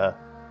 the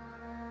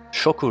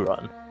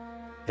Shokuran.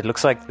 It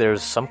looks like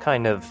there's some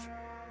kind of...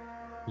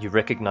 You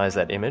recognize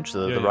that image.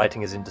 The Yeah.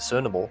 writing is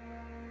indiscernible,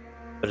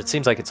 but it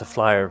seems like it's a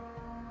flyer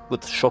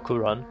with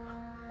Shokuran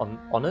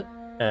on it,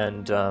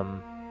 and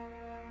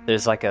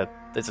there's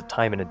a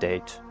time and a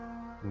date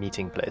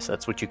meeting place.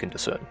 That's what you can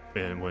discern.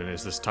 And when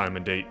is this time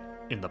and date?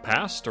 In the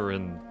past or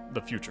in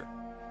the future?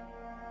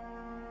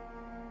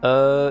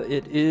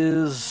 It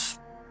is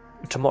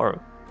tomorrow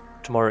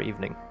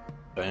evening.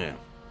 Damn.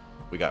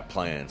 We got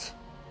plans.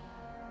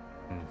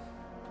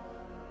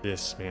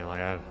 This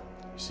man,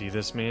 you see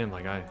this man,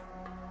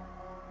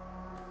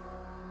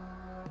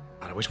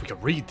 I wish we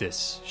could read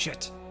this.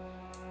 Shit.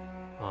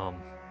 God,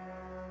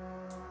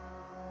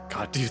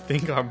 do you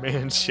think our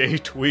man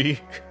Ch1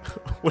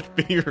 would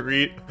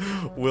be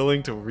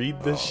willing to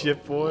read this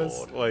shit for us?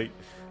 Lord. Like,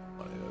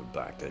 I go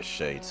back to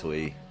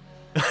Ch1.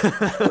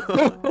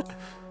 I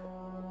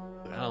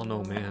don't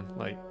know, man.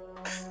 Like,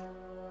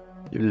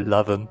 You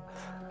love him.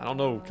 I don't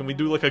know. Can we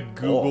do like a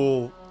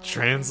Google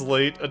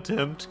Translate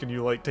attempt? Can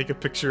you like take a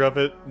picture of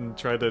it and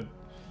try to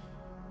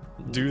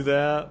do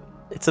that?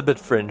 It's a bit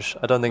French.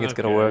 I don't think it's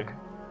gonna Okay. work.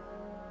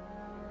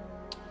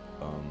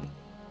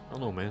 I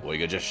don't know, man. We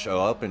could just show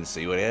up and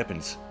see what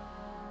happens.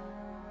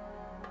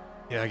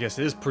 Yeah, I guess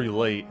it is pretty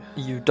late.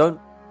 You don't.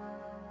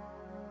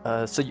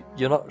 So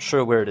you're not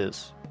sure where it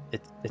is.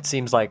 It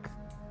seems like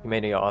you may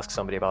need to ask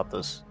somebody about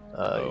this.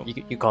 Oh.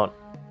 You can't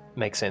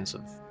make sense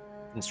of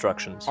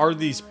instructions. Are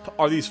these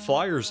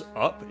flyers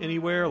up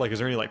anywhere? Like, is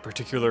there any like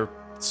particular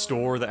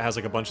store that has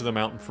like a bunch of them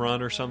out in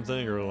front or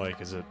something, or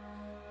like is it?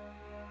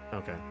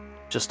 Okay.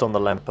 Just on the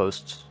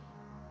lampposts.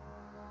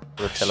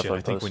 The telephone Shit,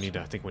 I think post. we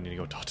need to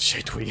go talk to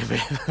Ch1,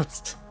 man.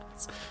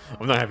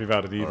 I'm not happy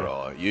about it either.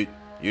 All right, you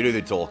do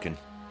the talking.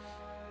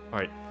 All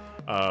right.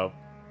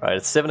 Right,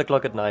 it's 7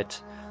 o'clock at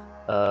night.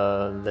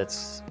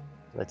 Let's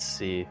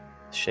see.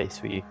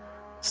 Ch1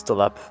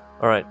 still up.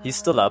 All right, he's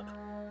still up.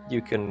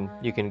 You can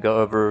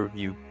go over.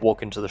 You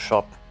walk into the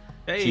shop.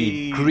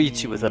 He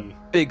greets you with a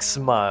big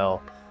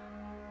smile.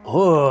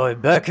 Oh,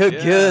 back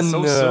again.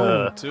 so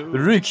soon, too.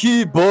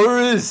 Ricky,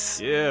 Boris.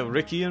 Yeah,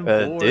 Ricky and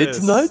Boris.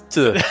 Date night.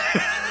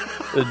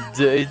 A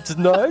date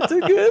night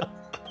again.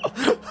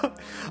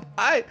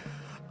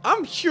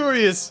 I'm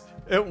curious.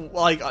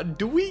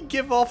 Do we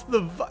give off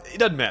the? It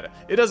doesn't matter.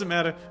 It doesn't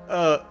matter.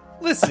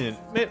 Listen,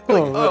 man.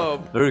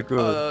 Very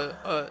good.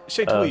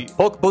 Ch1.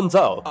 Pork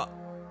bonzao.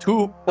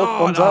 2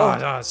 pork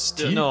bonzao.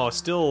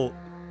 Still.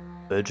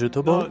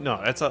 Vegetable. No,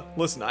 that's a.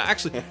 Listen,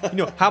 actually,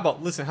 how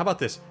about this?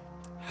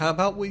 How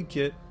about we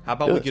get a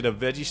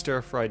veggie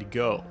stir fry to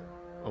go?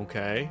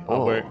 Okay.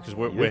 Because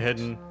we're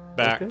heading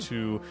back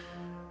to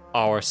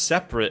our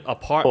separate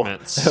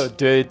apartments.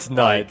 Date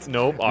night.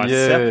 Our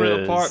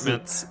separate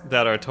apartments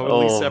that are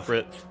totally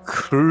separate.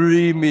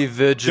 Creamy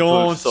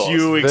vegetable Don't sauce.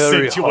 you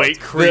Very accentuate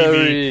hot.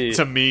 creamy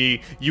to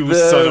me, you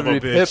son of a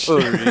bitch.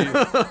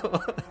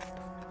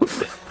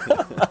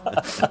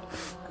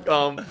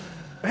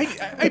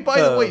 Hey,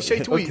 by the way,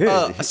 Ch1,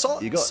 okay. I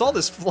saw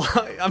this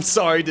fly. I'm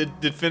sorry,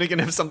 did Finnegan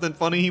have something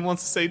funny he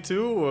wants to say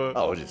too? Or?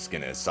 I was just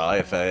gonna say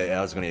if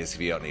I was gonna ask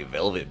if you got any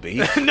velvet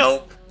beef.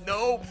 Nope.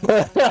 Nope,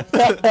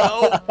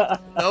 that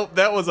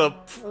was a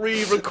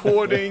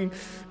pre-recording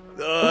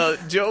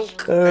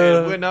joke,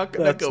 and we're not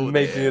gonna go there.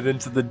 Making it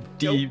into the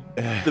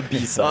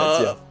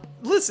B-sides,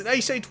 Listen, hey,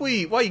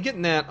 Ch1, why are you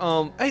getting that?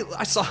 Hey,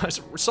 I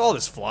saw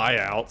this fly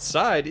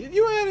outside.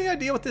 You have any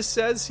idea what this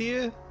says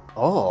here?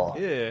 Oh.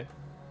 Yeah.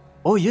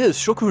 Oh, yes,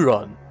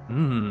 Shokuran. Yeah,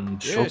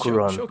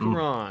 Shokuran.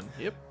 Shokuran.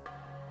 Yep.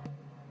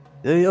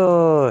 They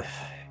are...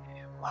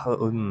 how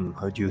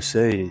do you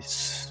say...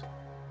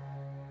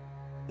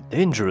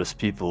 dangerous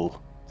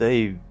people.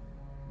 They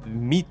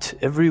meet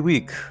every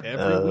week.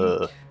 Every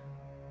week?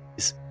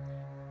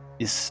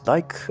 It's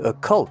like a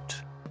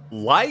cult.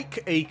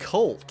 Like a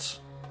cult?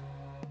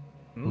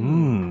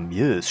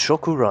 Yes,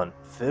 Shokuran.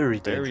 Very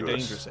dangerous. Very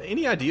dangerous.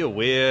 Any idea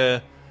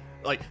where...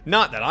 Like,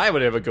 not that I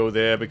would ever go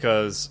there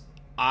because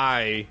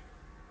I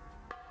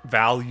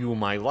value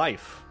my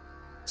life.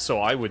 So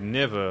I would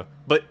never...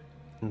 But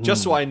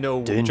just so I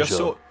know... Danger.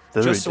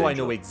 Just so I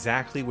know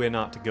exactly where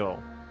not to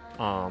go.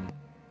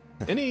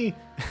 Any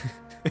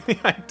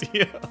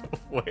idea of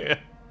where?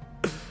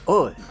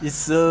 Oh,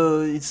 it's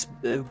a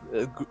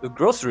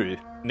grocery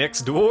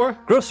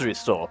Grocery store?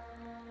 store.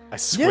 I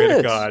swear to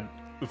Yes. God,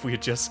 if we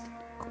had just...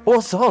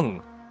 Oh,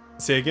 song.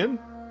 Say again?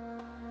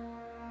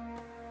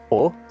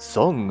 Oh,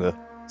 song.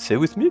 Say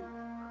with me.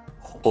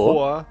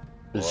 Oh,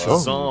 Or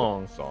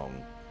song.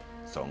 Song.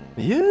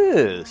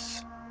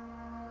 Yes.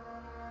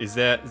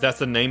 That's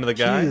the name of the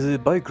guy? He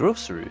buy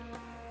grocery.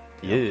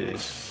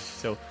 Yes.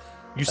 So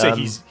you say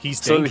he's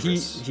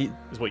dangerous, So he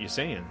is what you're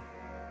saying.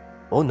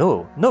 Oh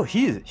no,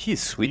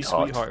 he's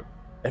sweetheart. Sweetheart.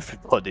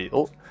 Everybody,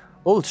 old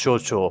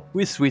Chocho,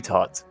 we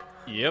sweetheart.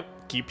 Yep,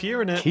 keep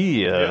hearing it.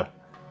 Yep.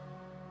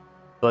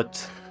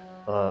 But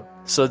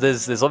so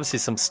there's obviously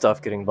some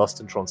stuff getting lost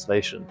in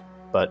translation,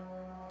 but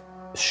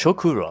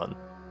Shokuran,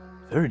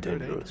 very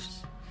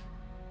dangerous.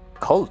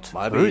 Cult,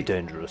 Maybe very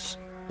dangerous.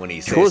 When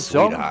he says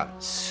sweetheart,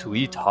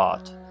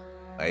 sweetheart.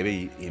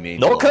 maybe he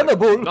means No like,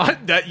 cannibal.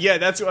 Not that. Yeah,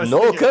 that's what I was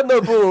No thinking.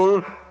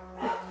 cannibal.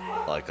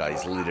 like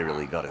he's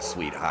literally got a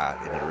sweetheart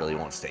and he really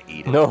wants to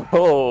eat it.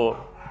 No.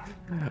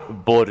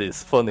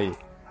 Boris, funny.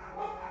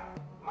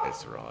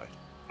 That's right.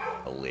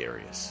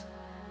 Hilarious.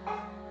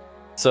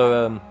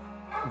 So,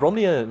 roll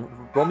me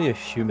a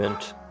human,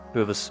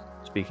 whoever's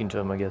speaking to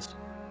him, I guess.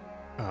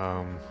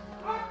 I'm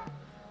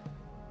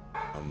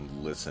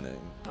listening.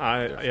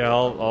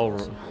 I'll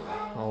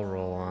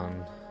roll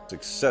on.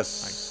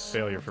 Success.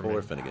 Failure for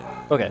me. Finnegan.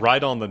 Okay.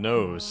 Right on the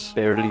nose.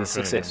 Barely for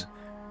success.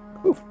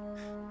 Finnegan. Oof.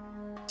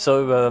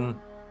 So,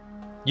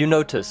 you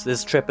notice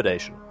there's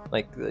trepidation.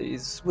 Like,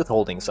 he's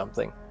withholding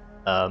something.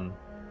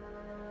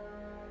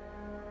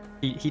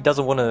 He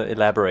doesn't want to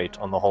elaborate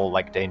on the whole,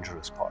 like,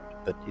 dangerous part,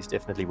 but he's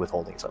definitely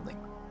withholding something.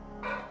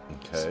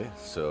 Okay,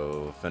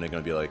 so Finnegan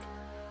will be like,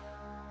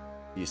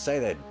 you say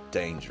they're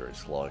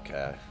dangerous, like,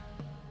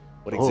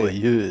 what Oh, exact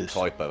yes.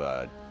 type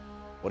of,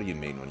 what do you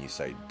mean when you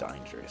say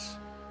dangerous?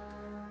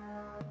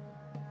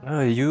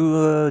 Do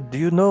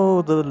you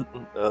know the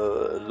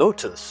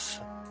Lotus?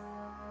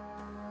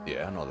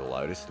 Yeah, I know the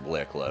Lotus, the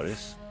Black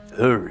Lotus.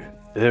 Very,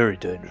 very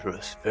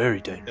dangerous. Very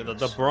Yeah, dangerous.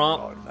 the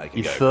Brahma, God, make it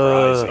If,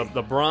 go crazy.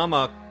 the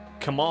Brahma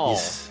Kamal,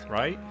 Yes.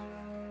 right?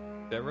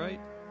 Is that right?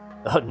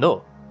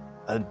 No,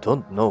 I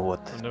don't know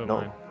what. Oh, never No,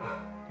 mind.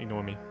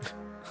 Ignore me.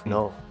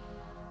 no.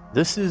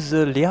 This is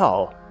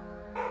Liao.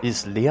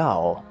 Is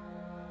Liao.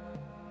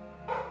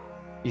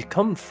 You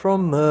come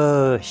from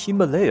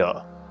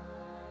Himalaya.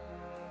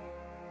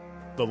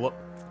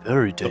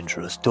 Very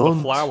dangerous. The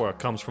Don't flower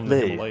comes from the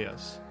play.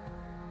 Himalayas.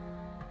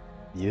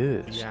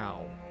 Yes.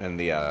 Yow. And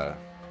the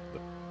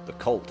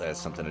cult has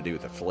something to do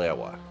with the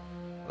flower.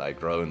 They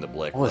grow in the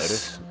Black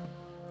Lotus.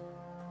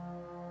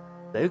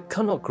 They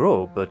cannot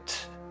grow,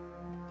 but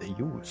they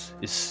use.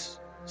 It's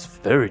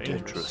very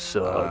dangerous.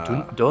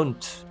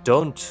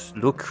 Don't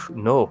look.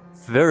 No,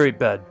 very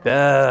bad.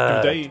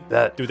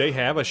 Bad. Do they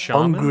have a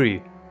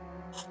shaman?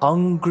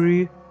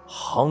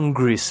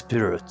 Hungry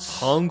spirits.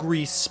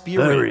 Hungry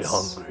spirits. Very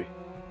hungry.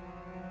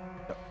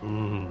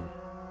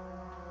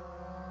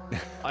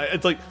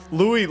 It's like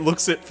Louis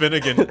looks at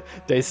Finnegan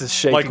Dace is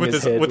shaking like with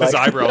his head, his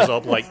eyebrows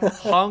up, like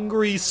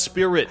hungry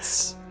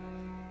spirits.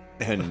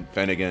 And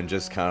Finnegan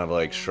just kind of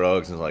like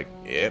shrugs and is like,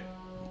 "Yep,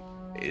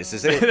 this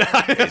is it.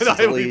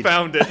 We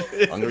found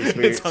it. Hungry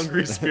spirits. It's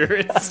hungry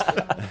spirits."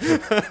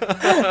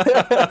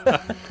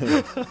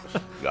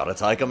 Gotta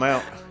take them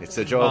out. It's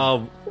a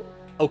job."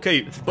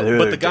 Okay,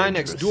 but the guy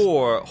next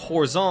door,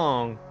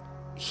 Horzong,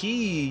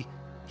 he's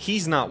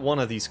not one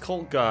of these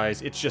cult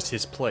guys. It's just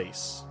his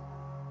place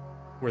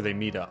where they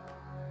meet up.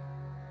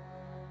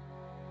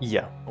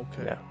 Yeah.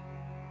 Okay.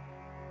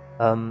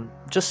 Yeah.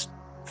 Just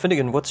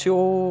Finnegan, what's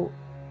your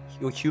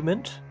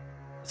human?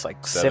 It's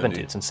like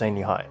 70. It's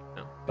insanely high.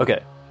 No.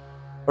 Okay.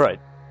 All right.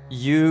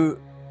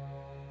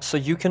 So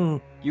you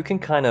can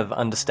kind of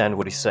understand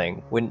what he's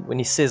saying when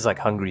he says like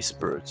hungry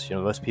spirits. You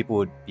know, most people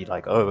would be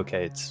like, oh,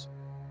 okay, it's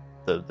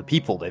the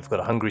people, they've got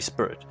a hungry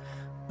spirit,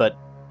 but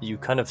you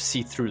kind of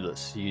see through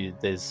this. He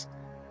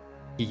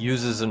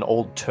uses an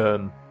old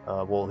term.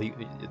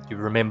 You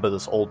remember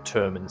this old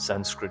term in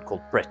Sanskrit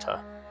called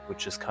preta,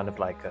 which is kind of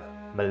like a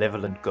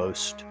malevolent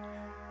ghost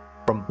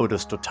from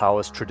Buddhist or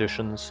Taoist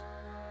traditions.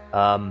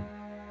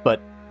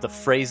 But the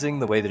phrasing,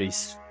 the way that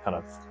he's kind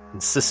of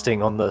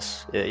insisting on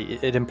this,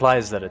 it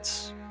implies that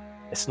it's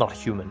not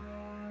human.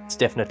 It's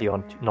definitely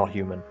not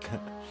human.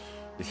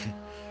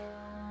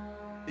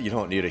 You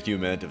don't need a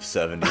human of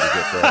 70 to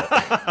get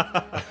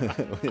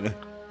that.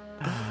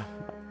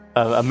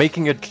 I'm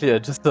making it clear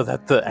just so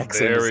that the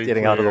accent is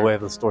getting out of the way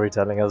of the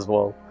storytelling as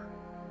well.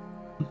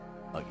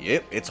 Like,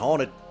 yep, it's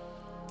haunted.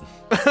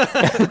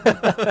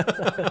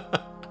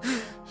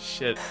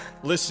 Shit.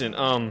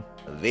 Listen,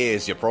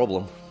 There's your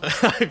problem.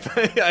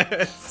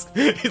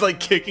 he's like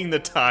kicking the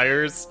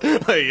tires.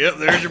 Like, yep,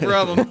 there's your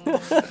problem.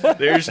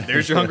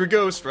 There's your hungry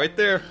ghost right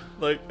there.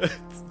 Like,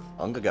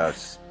 Hunger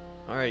ghosts.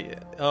 all right.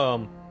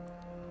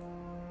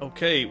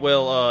 Okay.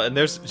 Well, and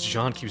there's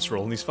John keeps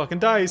rolling these fucking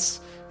dice.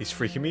 He's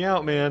freaking me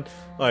out, man.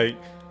 Like,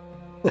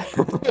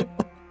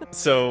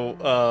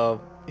 so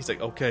he's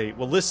like, okay.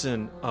 Well,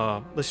 listen,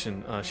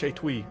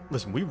 Ch1,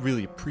 listen. We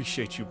really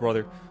appreciate you,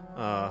 brother.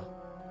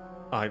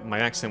 My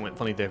accent went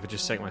funny there for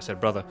just a second when I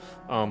said brother.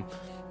 And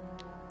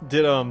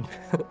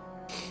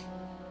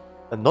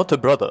not a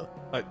brother.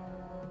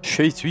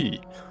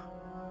 Ch1.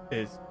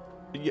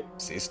 Yeah,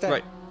 Sister?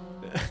 right.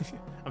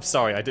 I'm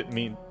sorry, I didn't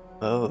mean.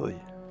 Oh,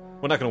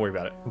 We're not gonna worry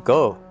about it.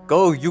 go,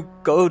 you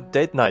go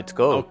date night.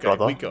 Go, Okay,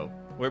 brother. we go.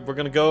 We're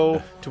gonna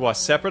go to our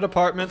separate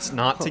apartments,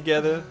 not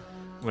together.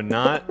 We're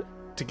not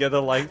together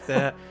like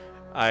that.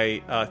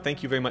 I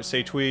thank you very much,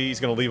 Ch1. He's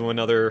gonna leave him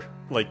another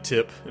like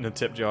tip in a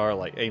tip jar.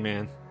 Like, hey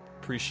man,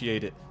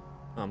 appreciate it.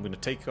 I'm gonna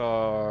take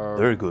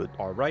Very good.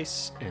 our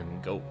rice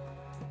and go.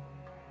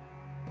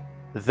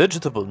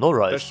 Vegetable, no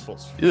rice.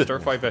 Vegetables, Yeah.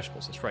 stir-fried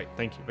vegetables. That's right.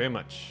 Thank you very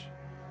much.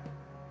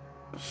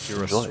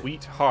 You're Enjoy. a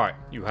sweet heart.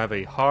 You have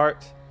a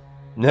heart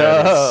No,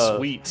 that is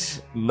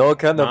sweet. no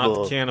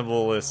cannibal. Not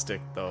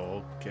cannibalistic,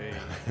 though. Okay,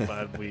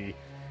 glad we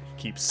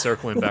keep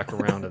circling back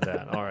around to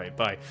that. All right,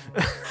 bye.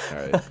 All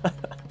right.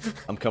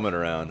 I'm coming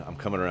around. I'm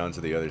coming around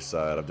to the other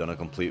side. I've done a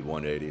complete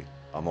 180.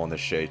 I'm on the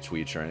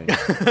Ch1 train.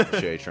 The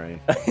Shay train.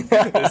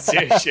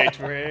 Shade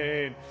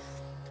train.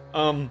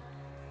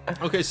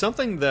 Okay,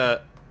 something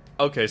that.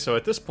 Okay, so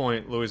at this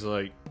point, Louis is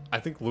like, I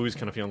think Louis is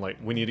kind of feeling like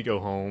we need to go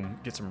home,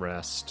 get some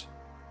rest.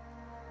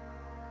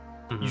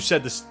 Mhm. You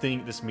said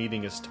this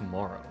meeting is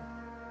tomorrow.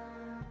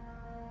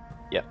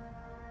 Yeah.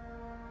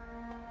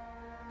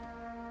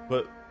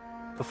 But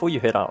Before you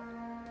head out,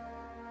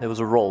 there was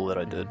a roll that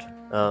I did.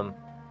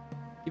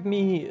 Give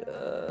me,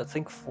 I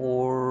think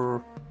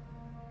for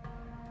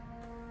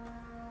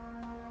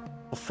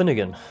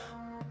Finnegan.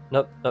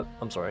 No,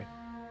 I'm sorry.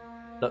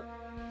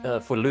 No,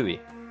 for Louis.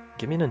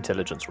 Give me an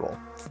intelligence roll.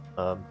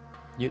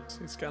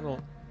 he's got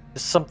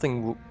There's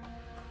something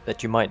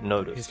that you might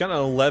notice. He's got an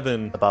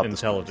 11 About this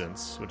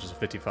intelligence, which is a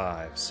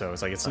 55. So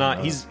it's like it's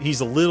not.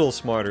 He's a little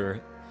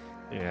smarter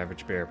than the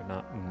average bear, but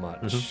not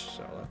much.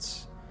 So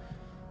let's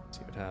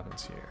see what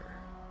happens here.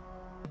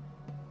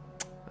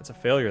 That's a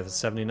failure. That's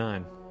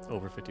 79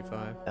 over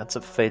 55. That's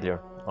a failure.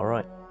 All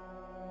right.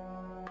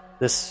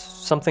 There's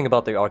something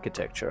about the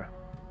architecture,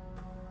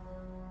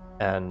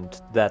 and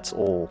that's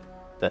all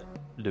that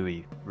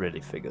Louis really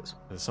figures.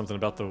 There's something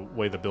about the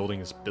way the building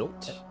is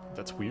built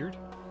that's weird.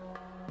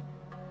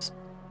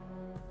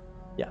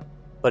 Yeah,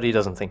 but he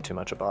doesn't think too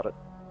much about it.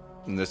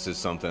 And this is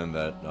something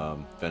that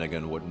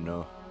Finnegan wouldn't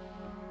know.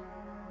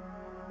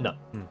 No.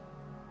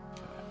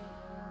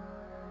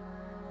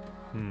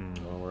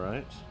 All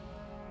right.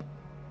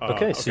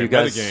 Okay, so you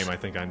guys metagame. I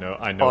think I know.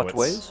 part it's.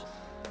 ways.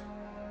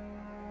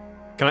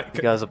 Can I?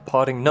 You guys are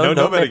parting. No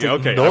metagame.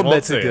 Okay, no I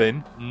won't say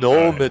metagame.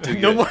 No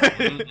metagame. No more.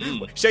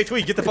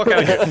 Ch1, get the fuck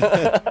out of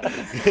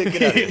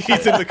here.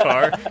 He's in the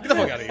car. Get the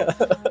fuck out of here.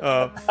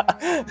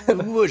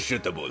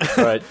 Worshipable.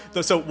 Right.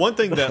 So one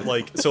thing that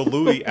so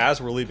Louis,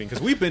 as we're leaving,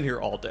 because we've been here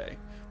all day.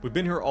 We've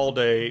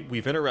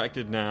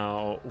interacted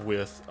now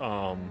with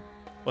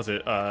what's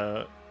it?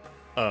 Tran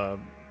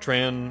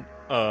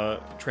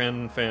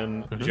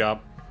Fan Jop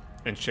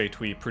and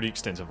Ch1 pretty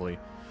extensively.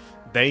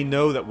 They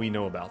know that we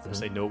know about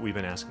this. They know we've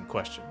been asking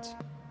questions,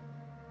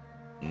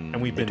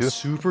 and we've been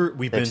super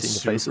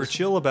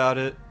chill about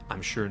it.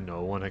 I'm sure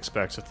no one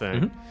expects a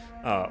thing,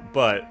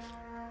 but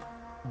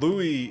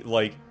Louis,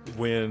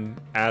 when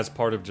as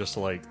part of just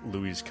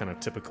Louis' kind of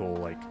typical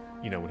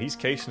when he's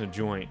casing a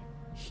joint,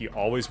 he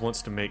always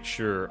wants to make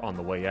sure on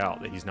the way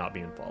out that he's not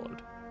being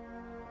followed.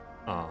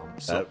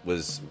 So that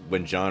was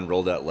when John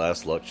rolled that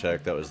last luck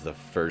check. That was the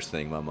first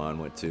thing my mind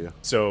went to.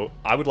 So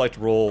I would like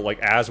to roll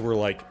as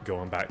we're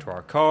going back to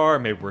our car.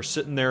 Maybe we're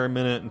sitting there a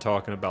minute and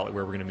talking about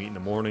where we're going to meet in the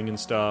morning and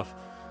stuff.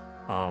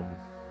 I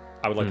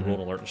would like to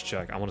roll an alertness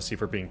check. I want to see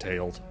if we're being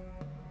tailed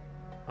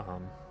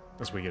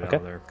as we get out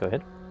of there. Go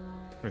ahead.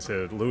 I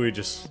said, Louis,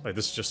 just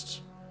this is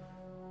just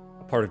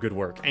a part of good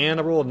work. And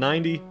I rolled a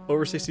 90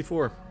 over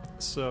 64.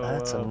 So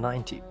that's a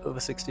 90 over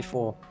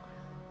 64.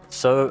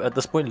 So at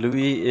this point,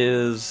 Louis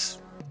is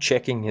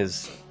checking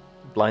his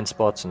blind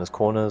spots and his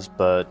corners,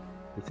 but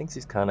he thinks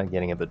he's kind of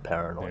getting a bit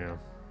paranoid. Yeah.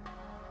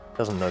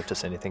 Doesn't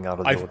notice anything out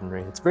of the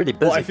ordinary. It's really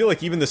busy. Well, I feel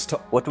like even this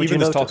talk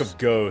notice? of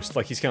ghosts,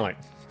 he's kind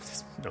of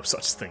there's no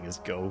such thing as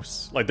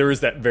ghosts. There is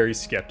that very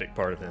skeptic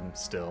part of him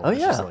still. Oh, it's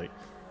yeah. Just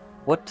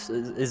what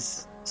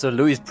is... So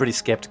Louis is pretty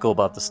skeptical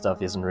about the stuff.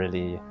 He isn't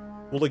really...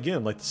 Well,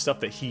 again, the stuff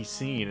that he's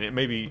seen, and it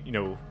maybe,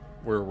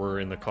 where we're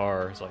in the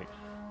car, it's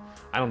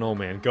I don't know,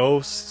 man.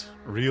 Ghost?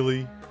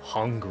 Really?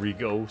 Hungry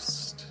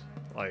ghost?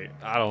 I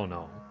don't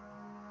know.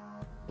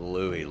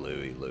 Louis.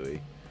 You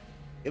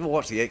ever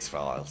watch the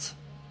X-Files?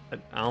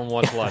 I don't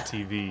watch a lot of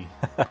TV.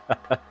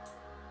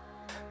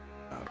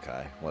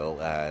 Okay. Well,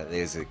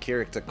 there's a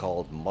character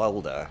called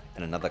Mulder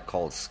and another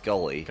called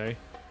Scully. Okay.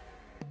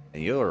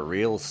 And you're a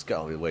real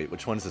Scully. Wait,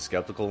 which one's the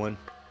skeptical one?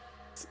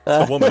 It's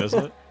the woman,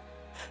 isn't it?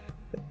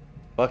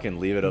 Fucking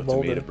leave it up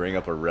to me to bring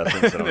up a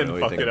reference I don't know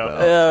anything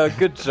about. Yeah,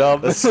 good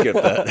job. Let's skip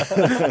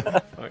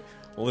that. Right,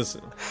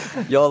 listen.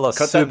 Y'all are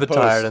Cut that super in post.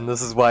 tired, and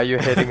this is why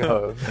you're heading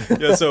home.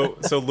 Yeah, so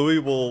Louis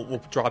will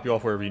drop you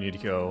off wherever you need to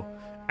go,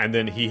 and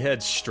then he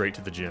heads straight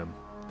to the gym.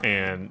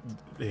 And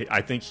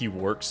I think he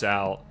works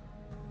out,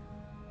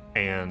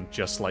 and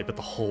but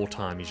the whole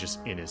time he's just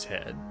in his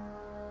head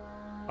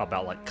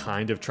about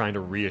kind of trying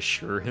to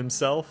reassure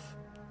himself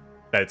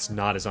that it's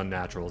not as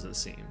unnatural as it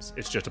seems.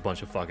 It's just a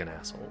bunch of fucking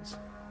assholes.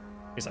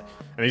 He's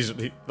he's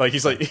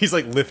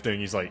lifting.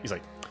 He's like,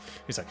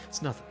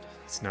 it's nothing.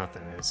 It's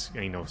nothing.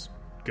 Ain't no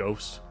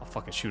ghost. I'll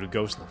fucking shoot a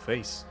ghost in the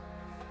face.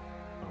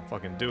 I'll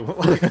fucking do it.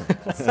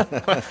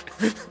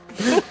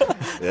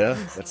 Yeah,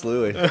 that's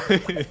Louis.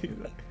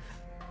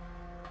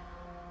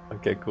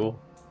 Okay, cool.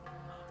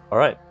 All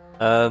right.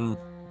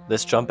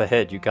 Let's jump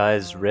ahead. You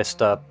guys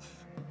rest up.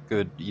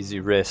 Good, easy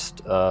rest.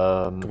 Is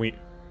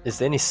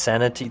there any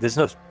sanity? There's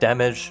no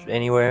damage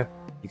anywhere.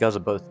 You guys are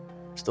both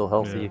still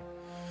healthy. Yeah.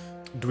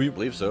 Do we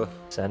believe so?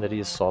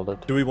 Sanity is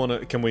solid. Do we want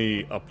to? Can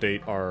we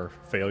update our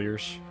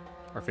failures,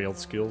 our failed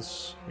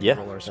skills? Yeah,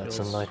 roll our that's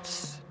skills? a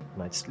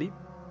night's sleep.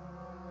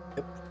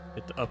 Yep.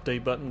 Hit the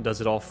update button. Does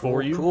it all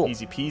for you? Cool.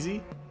 Easy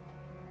peasy.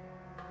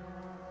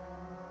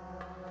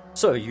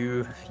 So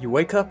you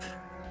wake up,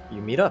 you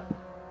meet up,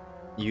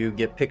 you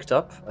get picked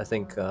up. I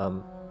think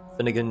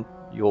Finnegan,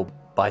 your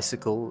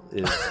bicycle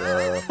is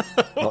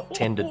not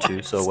tended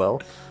to so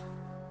well.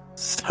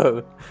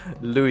 So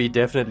Louis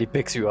definitely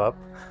picks you up.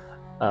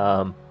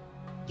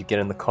 You get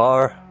in the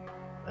car,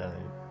 you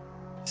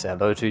say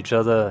hello to each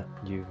other,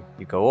 you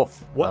go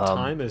off. What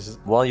time is?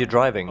 While you're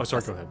driving? Oh,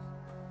 sorry. Go ahead.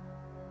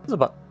 It's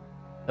about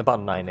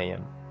 9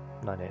 a.m.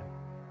 9 a.m.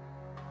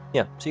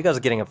 Yeah, so you guys are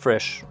getting up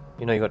fresh.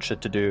 You know you got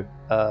shit to do.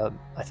 I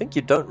think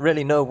you don't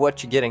really know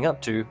what you're getting up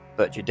to,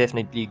 but you're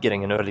definitely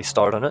getting an early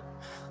start on it.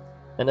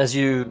 And as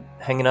you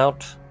hanging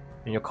out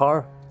in your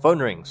car, phone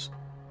rings.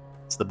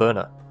 It's the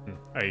burner.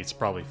 Hey, it's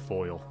probably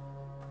foil.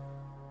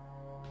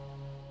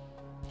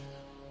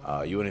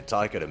 You want to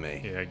talk to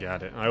me? Yeah, I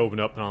got it. I open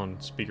up on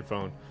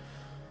speakerphone.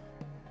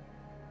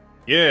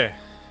 Yeah,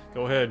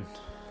 go ahead.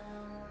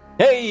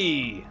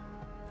 Hey,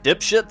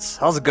 dipshits,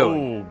 how's it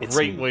going? Oh,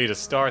 great way to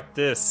start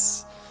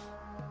this.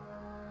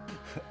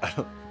 I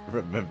don't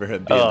remember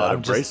him being that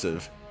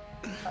abrasive.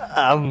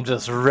 I'm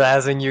just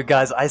razzing you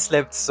guys. I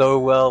slept so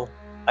well.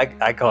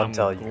 I can't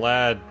tell you. I'm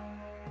glad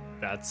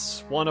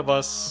that's one of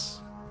us.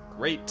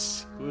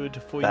 Great.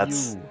 Good for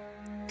That's you.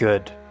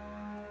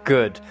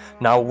 Good.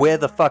 Now, where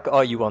the fuck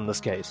are you on this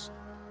case?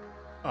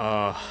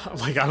 I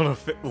don't know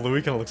if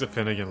Louis kind of looks at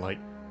Finnegan like,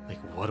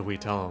 what do we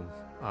tell him?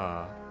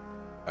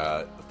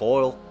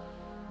 Foil,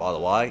 by the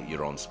way,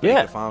 you're on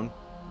speakerphone.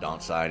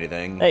 Don't say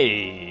anything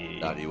Hey.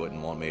 that you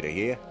wouldn't want me to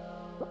hear.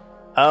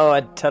 Oh,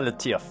 I'd tell it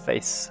to your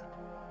face.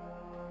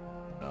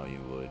 No, you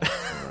would.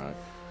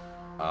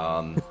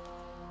 All right.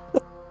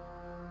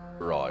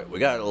 Right. We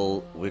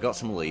got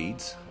some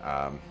leads.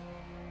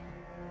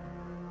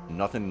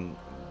 Nothing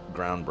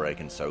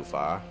groundbreaking so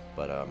far,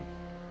 but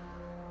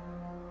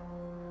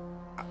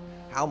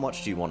how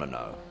much do you want to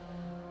know?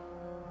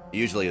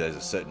 Usually, there's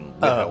a certain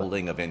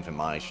withholding of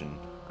information.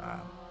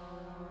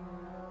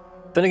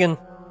 Finnegan,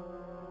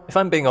 if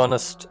I'm being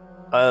honest,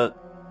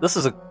 this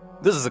is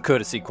a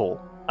courtesy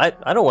call.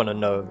 I don't want to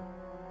know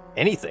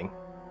anything.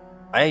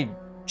 I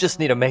just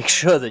need to make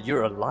sure that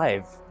you're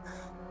alive.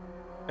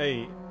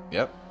 Hey.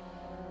 Yep.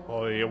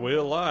 Oh yeah, we're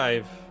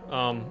alive.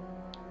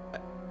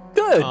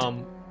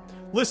 Good.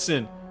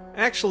 Listen,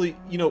 actually,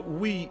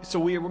 we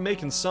were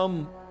making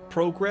some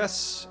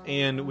progress,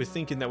 and we're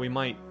thinking that we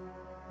might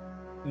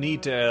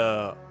need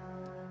to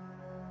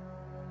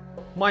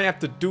might have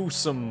to do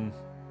some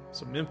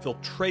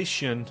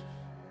infiltration.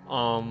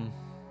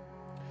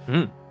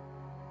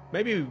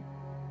 Maybe,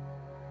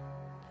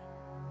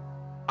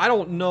 I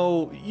don't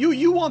know.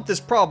 You want this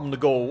problem to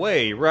go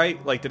away,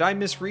 right? Like, did I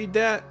misread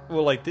that?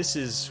 Or like, we're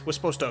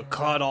supposed to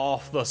cut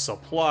off the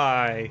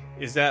supply.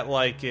 Is that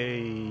like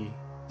a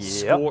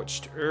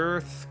scorched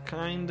earth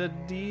kind of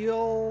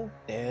deal?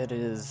 It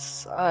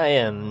is. I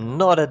am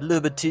not at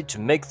liberty to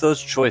make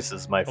those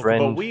choices, my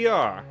friend. But we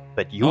are.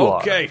 But you are.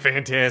 Okay,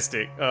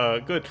 fantastic.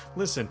 Good.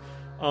 Listen,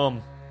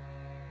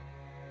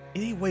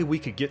 any way we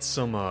could get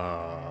some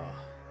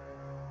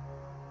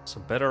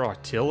better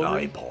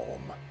artillery?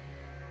 Napalm.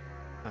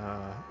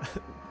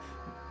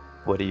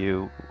 What do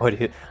you? I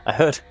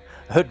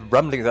heard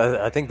rumblings.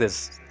 I think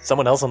there's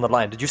someone else on the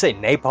line. Did you say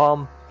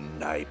napalm?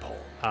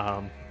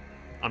 Napalm.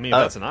 I mean,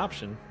 that's an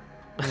option.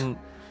 Mm,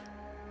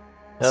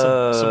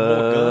 some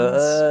more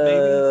guns,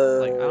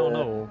 maybe? Like, I don't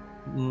know.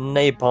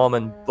 Napalm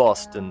in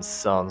Boston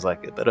sounds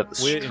like a bit of a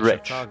We're stretch.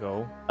 in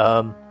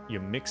Chicago.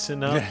 You're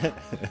mixing up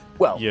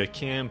Well, your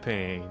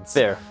campaigns.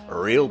 fair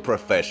Real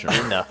professional.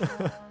 enough.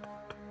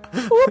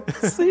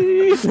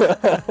 Whoopsie.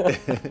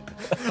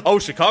 Oh,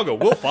 Chicago.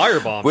 We'll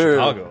firebomb We're-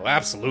 Chicago.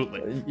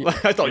 Absolutely.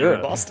 I thought you were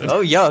in Boston.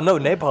 Oh yeah, no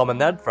napalm on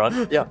that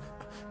front. Yeah.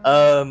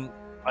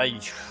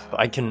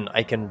 I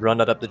can run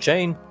it up the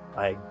chain,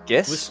 I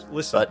guess.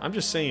 Listen, but I'm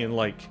just saying,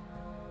 like,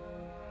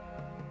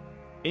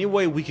 any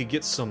way we could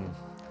get some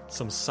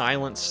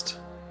silenced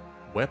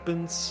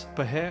weapons,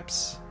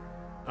 perhaps?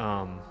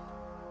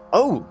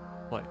 oh,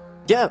 What?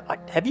 yeah.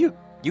 Have you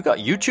got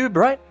YouTube,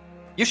 right?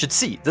 You should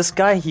see this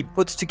guy. He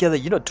puts together,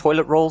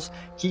 toilet rolls.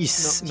 He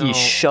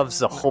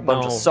shoves a whole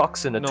bunch of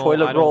socks in a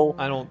toilet roll.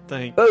 I don't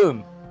think.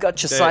 Boom!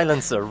 Got your That-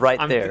 silencer right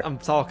there. I'm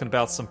talking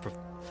about some.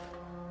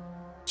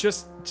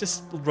 Just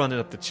run it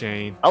up the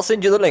chain. I'll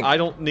send you the link. I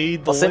don't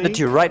need the I'll send it link.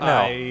 to you right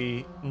now.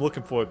 I'm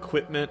looking for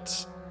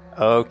equipment.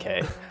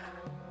 Okay,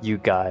 you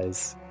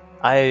guys.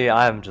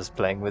 I'm just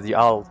playing with you.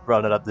 I'll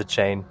run it up the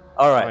chain.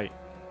 All right.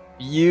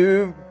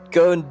 You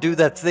go and do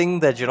that thing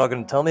that you're not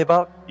going to tell me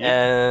about,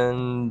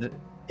 and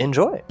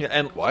enjoy. Yeah,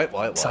 and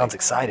Wait. Sounds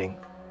exciting.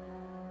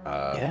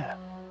 Yeah. Yeah.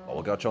 Well,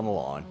 we got you on the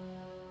line.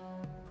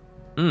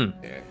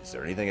 Yeah. Is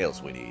there anything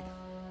else we need?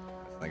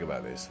 Let's think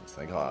about this. Let's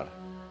think hard.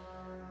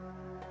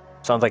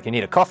 Sounds like you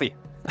need a coffee.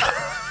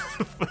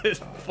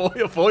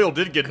 Foil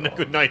did get a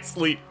good night's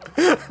sleep.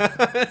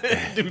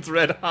 Dude's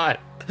red hot.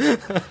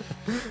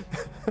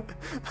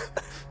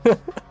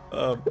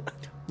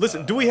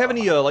 Listen, do we have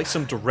any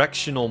some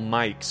directional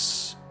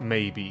mics,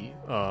 maybe,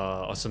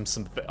 or some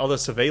other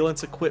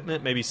surveillance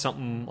equipment? Maybe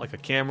something like a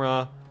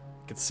camera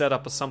could set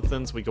up or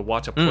something so we could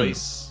watch a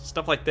place,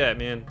 stuff like that,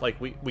 man. Like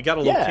we got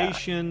a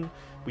location.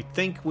 We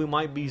think we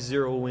might be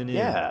zeroing in.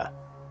 Yeah.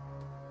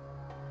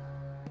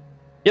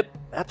 Yep,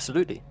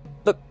 absolutely.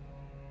 Look,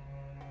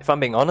 if I'm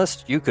being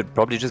honest, you could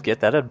probably just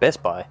get that at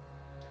Best Buy.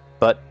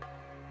 But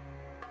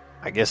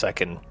I guess I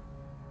can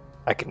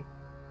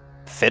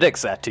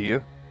FedEx that to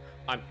you.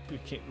 We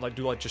can't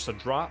do just a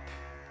drop.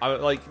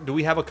 Do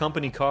we have a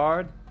company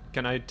card?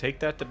 Can I take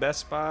that to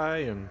Best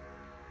Buy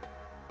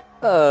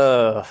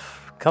and?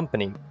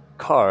 Company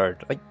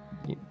card.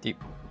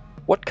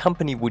 What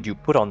company would you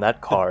put on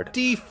that card?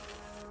 The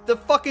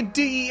fucking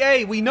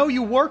DEA. We know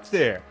you work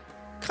there.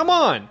 Come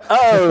on.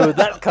 Oh,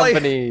 that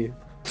company.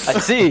 I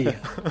see.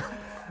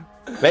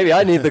 Maybe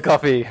I need the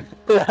coffee.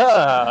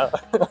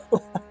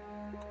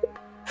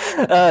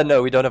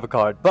 No, we don't have a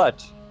card,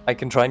 but I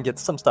can try and get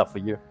some stuff for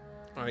you.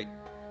 All right.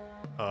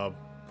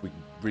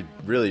 We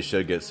really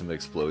should get some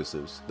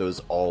explosives. Those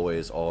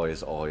always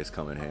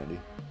come in handy.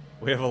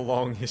 We have a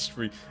long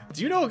history.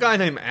 Do you know a guy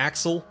named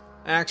Axel?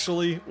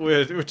 Actually,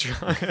 we're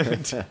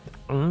trying to...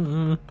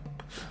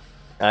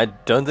 I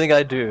don't think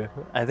I do.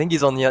 I think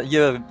he's on the.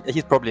 Yeah,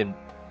 he's probably in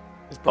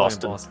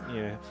Boston.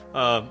 Yeah.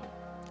 All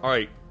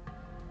right.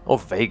 Or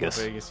Vegas.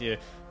 Vegas. Yeah.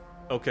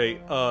 Okay.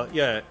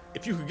 Yeah.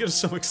 If you could get us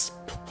some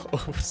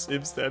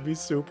explosives, that'd be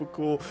super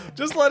cool.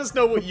 Just let us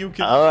know what you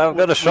can. Oh, I've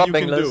got a shopping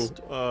what you can list.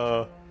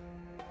 Do.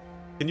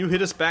 Can you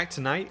hit us back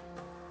tonight?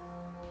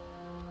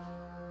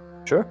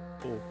 Sure.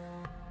 Cool.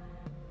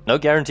 No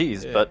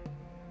guarantees, Yeah. but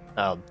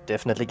I'll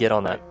definitely get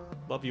on that.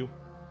 Love you.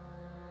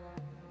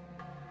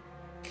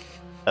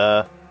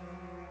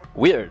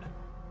 Weird.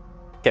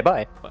 Okay,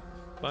 bye.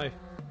 Bye.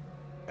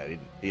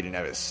 He didn't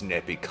have a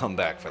snappy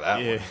comeback for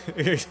that Yeah.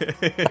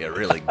 one. You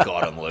really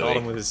got him, Louis. Got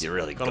him with his, you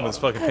really got him with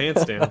his fucking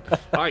pants down.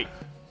 All right.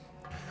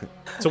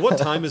 So what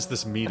time is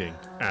this meeting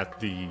at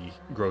the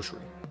grocery?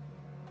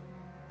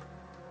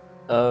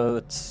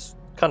 It's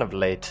kind of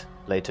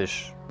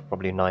late-ish,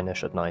 probably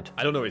 9ish at night.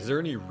 I don't know. Is there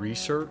any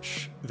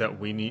research that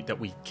we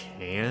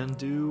can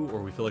do,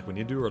 or we feel like we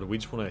need to do, or do we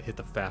just want to hit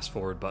the fast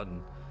forward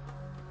button?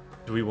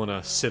 Do we want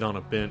to sit on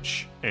a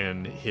bench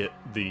and hit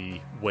the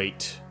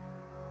wait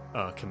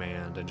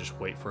command and just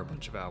wait for a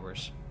bunch of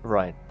hours?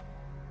 Right.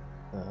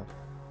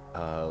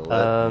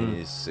 Let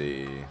me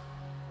see.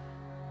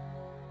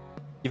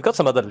 You've got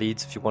some other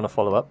leads if you want to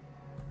follow up.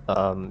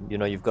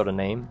 You've got a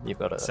name. You've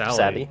got a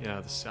Sally.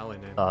 Yeah, the Sally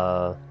name.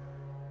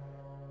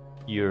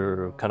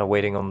 You're kind of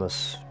waiting on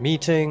this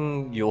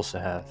meeting. You also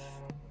have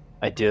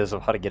ideas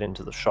of how to get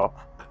into the shop.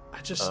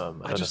 I just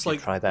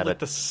like try that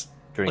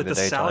during the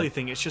daytime. Sally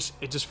thing. It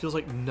just feels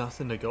like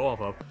nothing to go off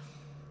of.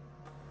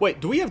 Wait,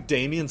 do we have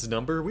Damien's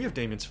number? We have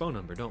Damien's phone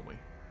number, don't we?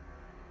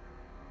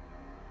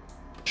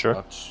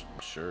 Sure.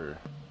 Sure.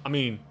 I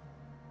mean,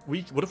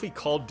 what if we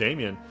called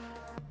Damien?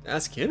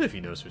 Ask him if he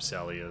knows who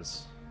Sally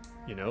is.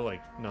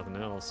 Like nothing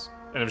else.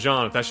 And if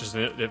that's just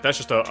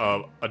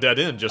a dead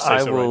end, just say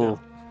so right now.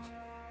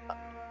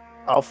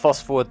 I'll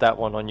fast forward that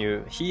one on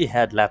you. He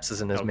had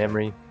lapses in his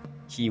memory.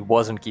 He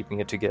wasn't keeping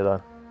it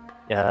together.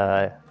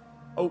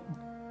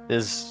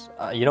 There's.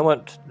 You know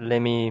what? Let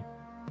me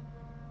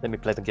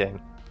play the game.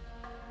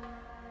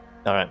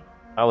 All right.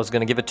 I was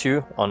gonna give it to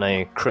you on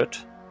a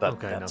crit, but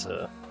that's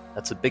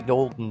a big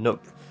old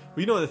nope.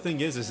 Well, the thing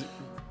is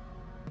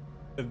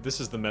this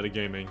is the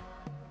metagaming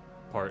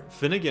part.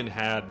 Finnegan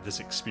had this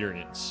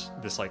experience,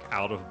 this like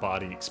out of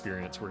body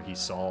experience where he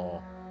saw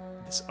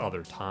this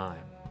other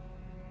time.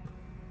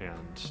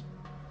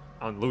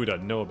 And Louis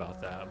doesn't know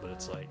about that, but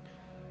it's like,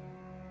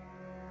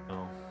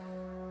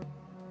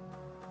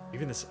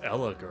 even this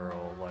Ella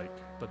girl,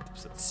 but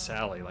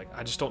Sally,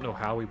 I just don't know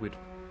how we would.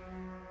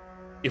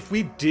 If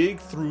we dig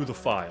through the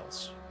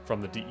files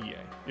from the DEA,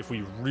 if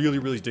we really,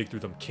 really dig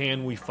through them,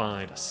 can we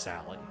find a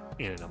Sally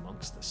in and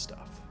amongst this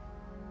stuff?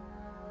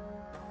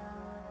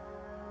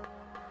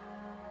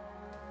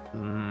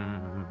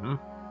 Mm-hmm.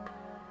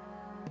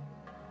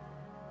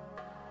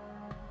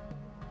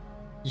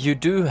 You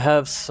do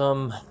have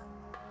some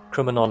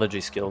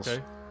criminology skills,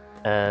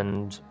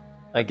 and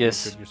I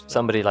guess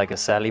somebody like a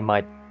Sally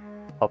might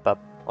pop up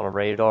on a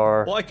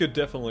radar. Well, I could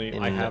definitely.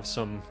 I have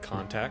some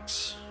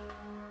contacts.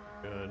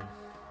 Good.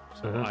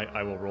 So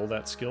I will roll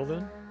that skill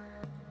then.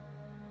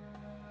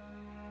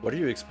 What are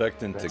you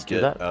expecting to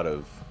get out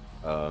of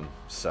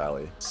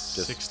Sally?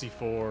 Just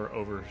 64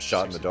 over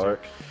shot 62. In the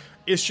dark?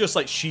 It's just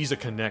like she's a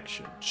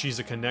connection. She's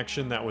a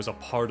connection that was a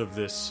part of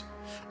this.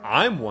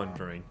 I'm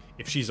wondering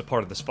if she's a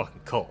part of this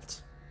fucking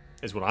cult,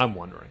 is what I'm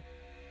wondering.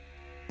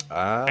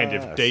 And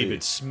if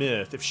David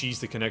Smith, if she's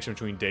the connection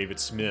between David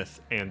Smith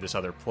and this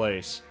other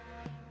place.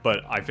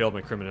 But I failed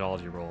my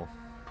criminology roll.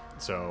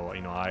 So,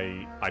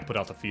 I put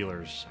out the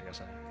feelers, I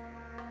guess.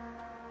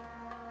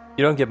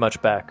 You don't get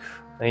much back.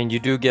 I mean, you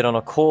do get on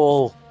a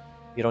call.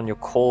 Get on your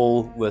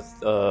call with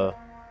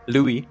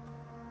Louis.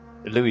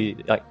 Louis,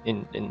 like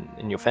in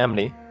your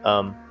family.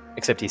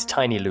 Except he's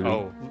tiny Louis.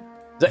 Oh.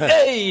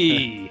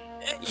 Hey,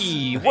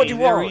 what do you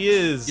want? There he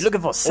is. You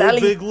looking for Sally?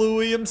 Old Big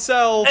Louis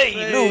himself.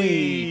 Hey,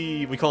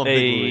 Louis. We call him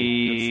Big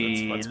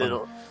Louis. That's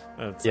little.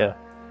 Yeah.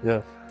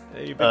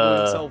 Hey, Big Louis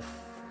himself.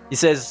 He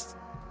says,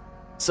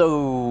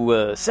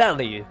 "So,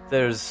 Sally,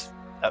 there's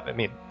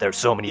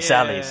so many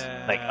Sallys.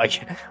 Like,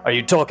 are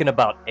you talking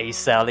about a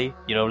Sally?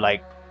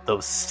 Like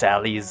those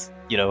Sallys.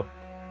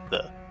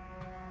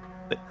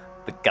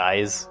 The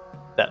guys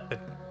that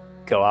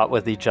go out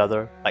with each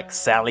other, like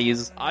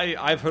Sallys."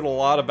 I've heard a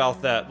lot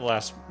about that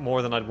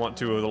more than I'd want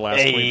to over the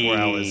last 24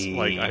 hours.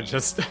 Like, I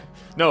just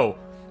no.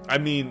 I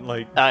mean,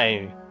 like,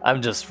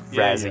 I'm just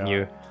razzing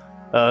you.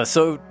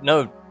 So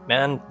no,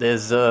 man.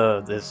 There's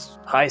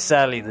High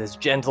Sally, there's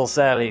Gentle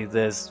Sally,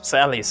 there's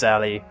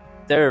Sally.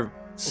 There are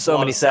so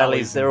many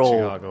Sallys. They're all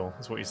Chicago.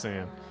 That's what you're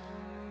saying.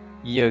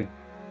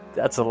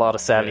 That's a lot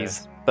of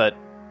Sallys. Yeah. But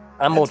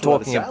I'm more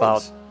talking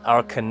about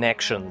our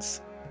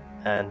connections,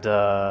 and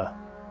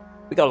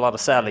we got a lot of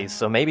Sallys.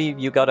 So maybe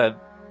you gotta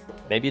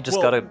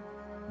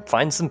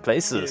find some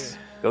places.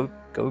 Yeah.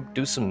 Go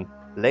do some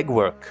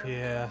legwork.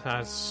 Yeah,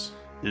 that's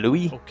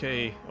Louis.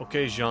 Okay,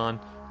 Jean.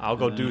 I'll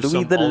go do Louis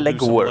some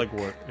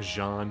legwork,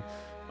 Jean.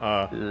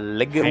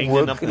 Legwork.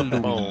 Hanging up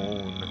the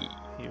phone.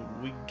 Here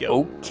we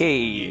go. Okay.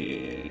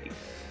 Yeah.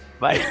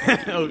 Bye.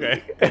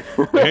 Okay.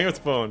 Hang up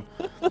the phone.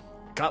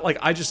 God,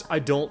 I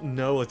don't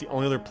know. Like, the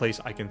only other place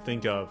I can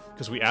think of,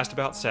 because we asked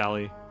about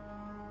Sally.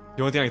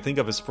 The only thing I can think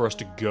of is for us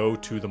to go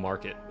to the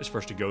market, is for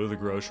us to go to the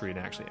grocery and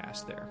actually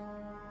ask there.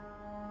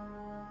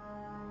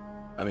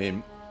 I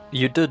mean,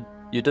 you did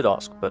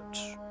ask, but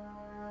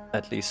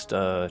at least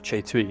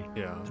Ch1.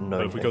 Yeah,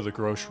 but if we go to the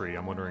grocery,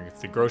 I'm wondering if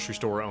the grocery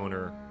store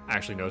owner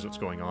actually knows what's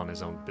going on in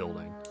his own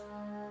building.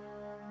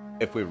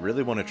 If we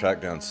really want to track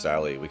down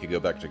Sally, we could go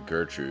back to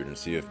Gertrude and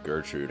see if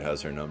Gertrude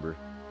has her number.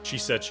 She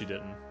said she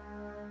didn't.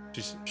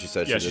 She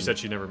said yeah, she said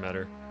she never met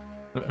her.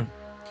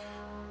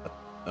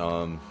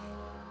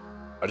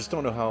 I just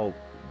don't know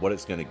what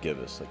it's going to give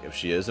us. Like, if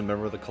she is a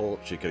member of the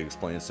cult, she could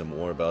explain some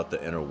more about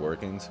the inner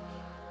workings.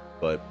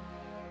 But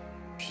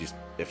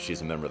if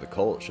she's a member of the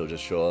cult, she'll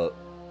just show up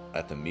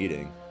at the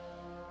meeting,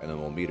 and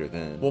then we'll meet her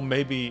then. Well,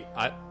 maybe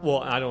I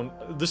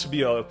don't. This would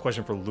be a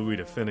question for Louis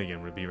to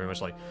Finnegan. Would be very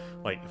much like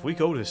if we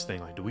go to this thing,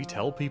 like, do we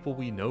tell people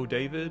we know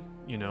David,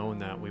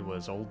 and that we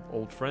was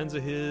old friends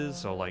of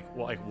his, or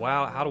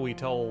wow, how do we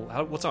tell?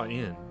 What's our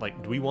end?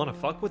 Like, do we want to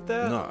fuck with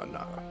that?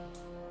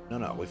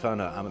 No. We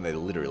found out. I mean, they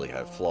literally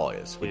have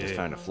flyers. We just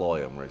found a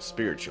flyer, and we're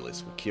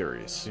spiritualists. We're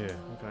curious. Yeah.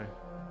 Okay.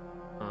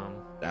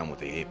 Down with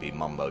the hippie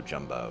mumbo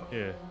jumbo.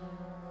 Yeah.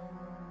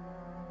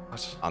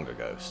 Hunger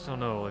Ghost. I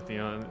don't know. Like the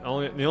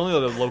only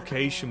other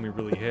location we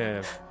really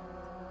have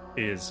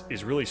is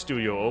really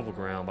Studio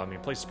Overground. But I mean,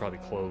 place is probably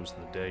closed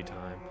in the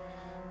daytime.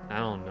 I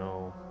don't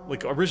know.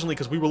 Like originally,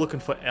 because we were looking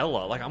for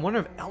Ella. Like I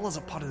wonder if Ella's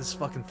a part of this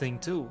fucking thing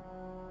too.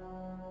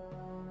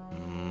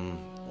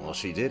 Well,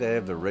 she did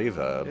have the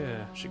reverb.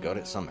 Yeah. She got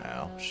it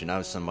somehow. She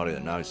knows somebody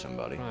that knows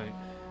somebody. Right.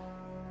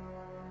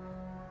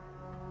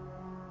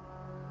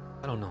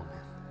 I don't know,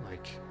 man.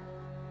 Like.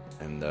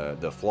 And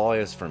the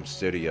flyers from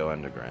Studio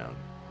Underground.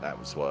 That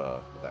was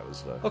the.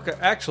 Okay,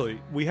 actually,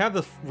 we have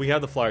the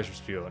flyers for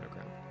Studio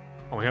Underground,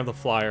 and we have the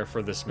flyer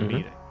for this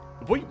meeting.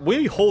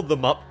 We hold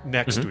them up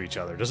next to each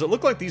other. Does it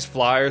look like these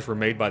flyers were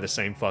made by the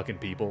same fucking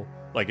people?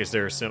 Like, is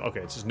there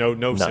okay? It's just no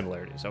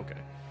similarities. Okay.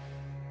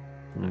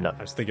 No.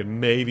 I was thinking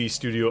maybe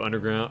Studio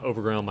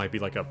Overground might be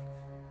like a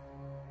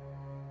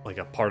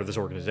part of this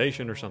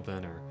organization or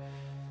something, or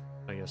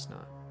I guess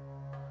not.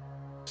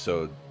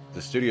 So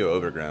the Studio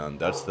Overground,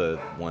 that's the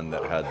one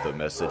that had the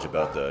message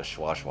about the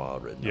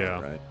Ch1 written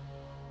on it, right?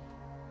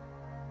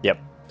 Yep.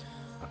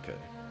 Okay.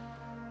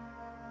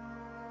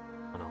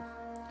 I don't know.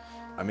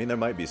 I mean, there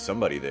might be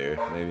somebody there.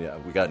 Maybe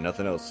we got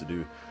nothing else to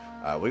do.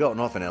 We got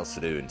nothing else to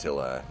do until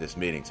this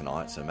meeting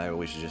tonight, so maybe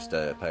we should just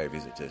pay a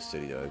visit to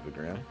Studio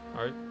Overground.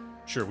 All right.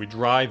 Sure, we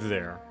drive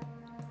there.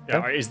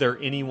 Yeah. Is there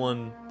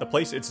anyone? The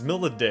place? It's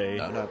middle of the day.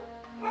 No.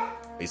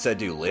 He said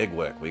do leg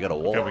work. We gotta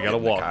walk. Okay, we gotta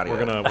walk.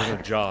 We're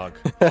gonna jog.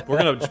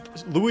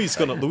 Louis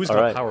gonna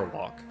right. power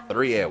walk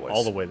 3 hours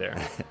all the way there.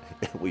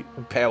 We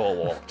power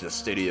walk to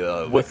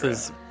Studio With or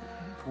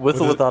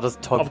without his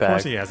talk bag. Of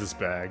course he has his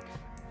bag.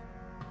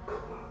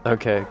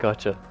 Okay,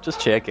 gotcha.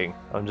 Just checking.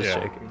 I'm just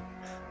checking.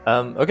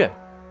 Okay.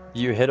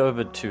 You head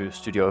over to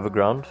Studio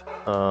Overground.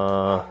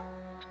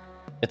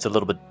 It's a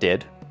little bit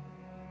dead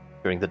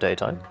during the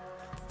daytime.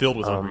 Filled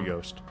with hungry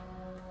ghosts.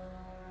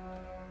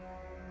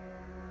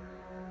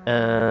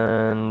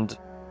 And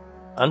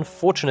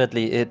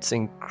unfortunately, it's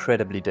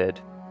incredibly dead.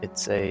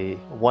 It's a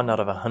 1 out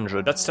of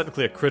 100. That's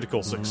technically a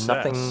critical success.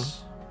 Nothing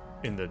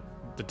in the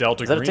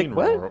Delta Green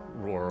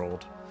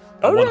world.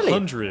 Oh,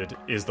 100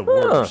 is the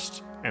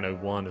worst, and a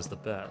 1 is the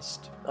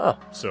best. Oh.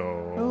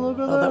 So...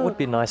 that would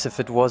be nice if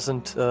it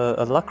wasn't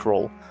a luck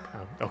roll.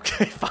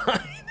 Okay,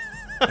 fine.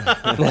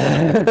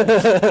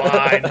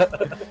 Fine.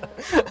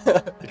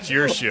 It's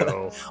your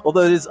show.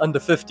 Although it is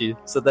under 50,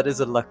 so that is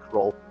a luck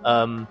roll.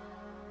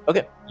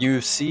 Okay,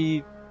 you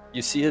see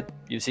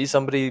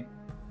somebody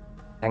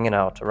hanging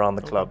out around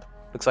the club.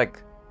 Looks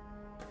like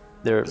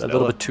they're a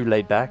little bit too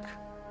laid back.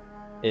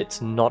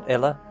 It's not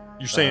Ella.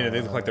 You're saying that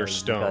they look like they're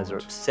stoned. You guys are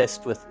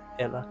obsessed with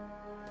Ella.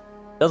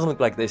 Doesn't look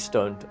like they're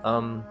stoned.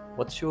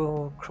 What's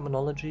your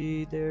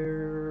criminology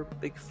there,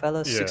 big fella?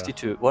 Yeah.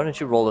 62. Why don't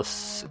you roll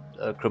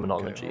a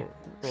criminology? Okay,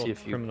 See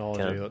if you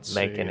let's can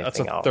make see. anything That's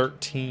a out.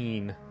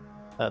 13.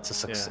 That's a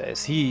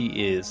success. Yeah.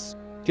 He is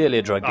clearly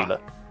a drug dealer.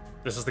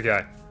 This is the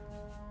guy.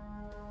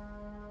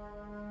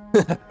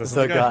 This is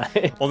the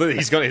guy. Well,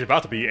 he's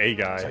about to be a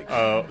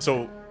guy.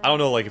 So I don't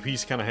know, like if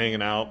he's kind of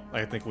hanging out.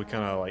 I think we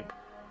kind of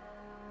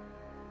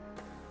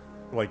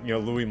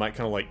Louis might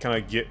kind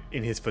of get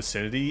in his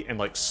vicinity and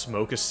like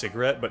smoke a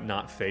cigarette, but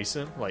not face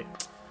him. Like,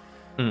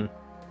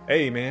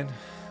 hey man.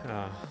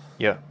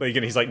 Yeah. But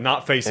again, he's like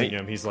not facing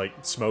him. He's like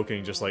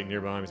smoking just like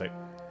nearby him. He's like,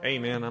 hey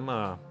man, I'm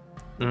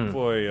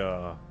for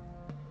a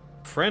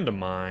friend of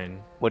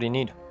mine. What do you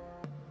need?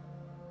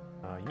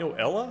 You know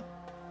Ella?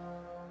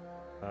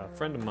 A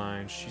friend of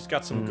mine. She's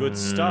got some good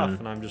stuff,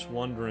 and I'm just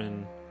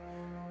wondering,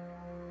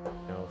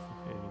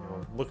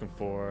 looking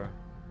for her.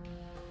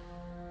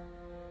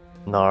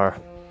 Nar.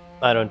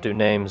 I don't do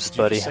names, Did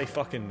buddy. You just say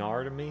fucking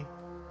Nar to me?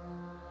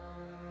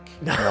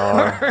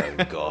 Nar.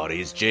 Oh god,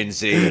 he's Gen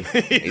Z.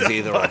 He's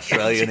either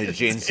Australian or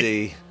Gen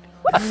Z.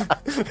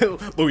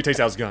 Louis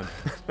takes out his gun.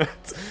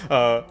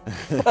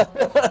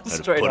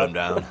 Straight put up. him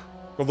down.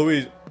 Well,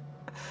 Louis,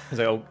 he's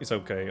like, oh, it's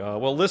okay.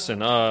 Well,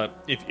 listen,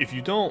 if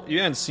you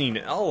hadn't seen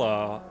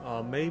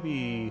Ella,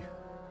 maybe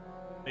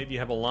you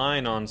have a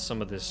line on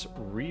some of this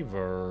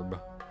reverb.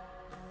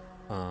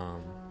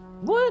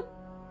 What?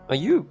 Are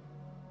you?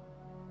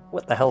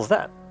 What the hell's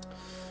that?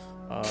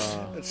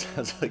 That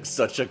sounds like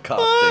such a cop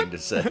thing to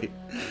say.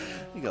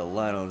 You got a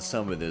line on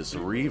some of this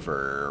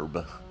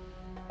reverb.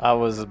 I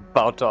was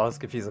about to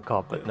ask if he's a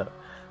cop, but no,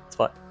 it's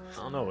fine. I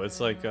don't know. It's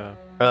like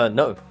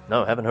No,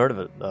 haven't heard of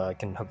it. I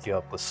can hook you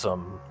up with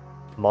some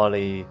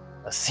Molly.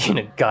 I seen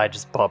a guy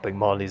just popping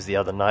Molly's the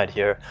other night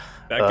here.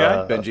 that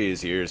guy.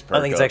 Benji's ears perk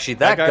I think it's up. actually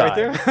that guy. right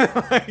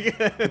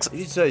there.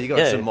 You say you got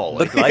Yeah, some Molly.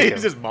 looked like him.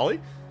 Is this Molly?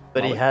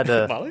 But Molly? he had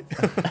a Molly.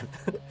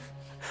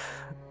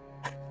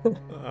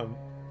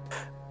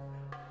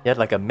 he had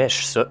like a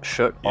mesh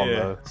shirt on Yeah.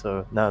 though.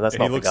 So no, that's He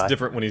not the looks guy.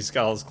 different when he's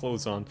got all his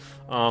clothes on.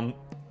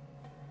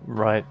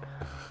 Right.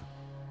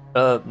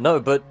 No,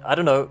 but I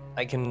don't know.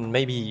 I can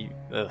maybe.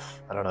 I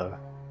don't know.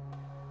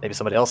 Maybe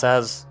somebody else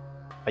has.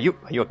 Are you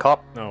a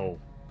cop? No.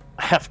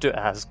 I have to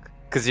ask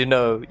because you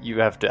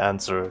have to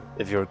answer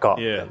if you're a cop.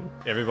 Yeah, and-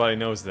 everybody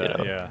knows that. you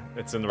know, yeah,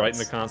 it's in the right in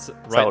the how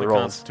right in it the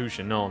rolls.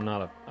 Constitution. No, I'm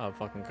not a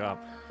fucking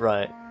cop.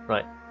 Right.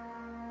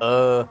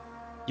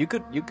 You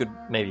could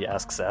maybe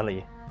ask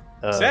Sally.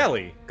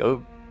 Sally.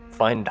 Go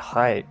find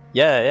Hi.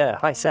 Yeah.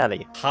 Hi,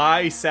 Sally.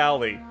 Hi,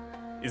 Sally.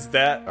 Is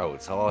that? Oh,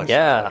 it's all.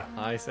 Yeah.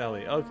 Hi,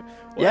 Sally. Okay.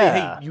 Well,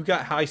 Yeah. Hey, you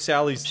got Hi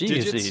Sally's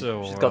digits. She's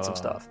Or, got some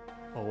stuff.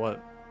 Oh,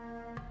 what?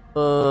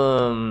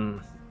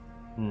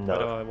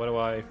 No. What do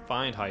I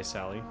find Hi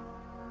Sally?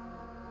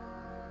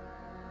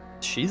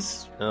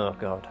 She's. Oh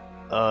God.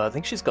 I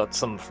think she's got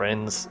some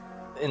friends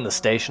in the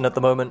station at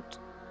the moment,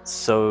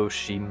 so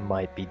she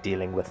might be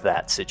dealing with that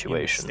In the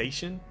situation.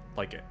 station?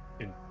 Like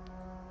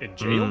in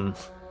jail? Mm.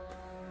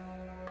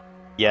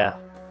 Yeah.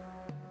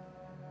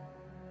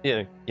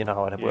 Yeah, you know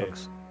how it Yeah.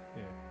 works.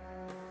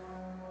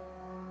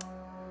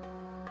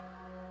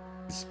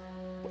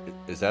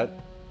 Is that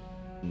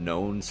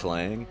known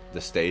slang?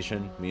 The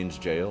station means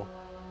jail.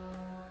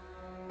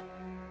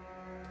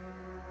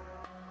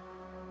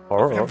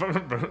 Or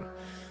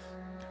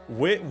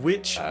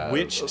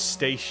Which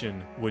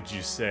station would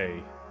you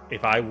say?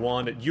 If I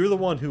wanted, you're the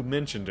one who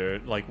mentioned her.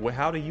 Like,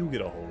 how do you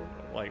get a hold of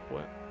her? Like,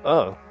 what?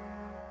 oh,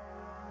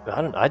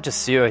 I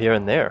just see her here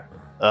and there.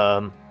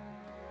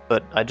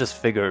 But I just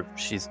figure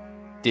she's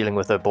dealing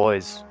with her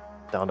boys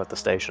down at the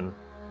station.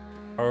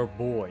 Her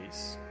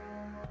boys.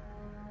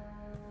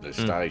 The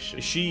station.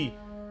 Is she?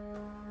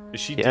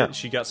 Yeah.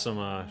 She got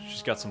some.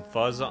 She's got some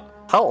fuzz on.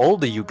 How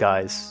old are you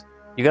guys?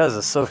 You guys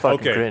are so fucking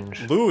Okay,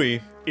 cringe.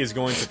 Louis is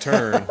going to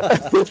turn.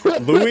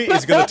 Louis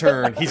is going to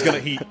turn.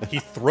 He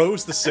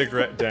throws the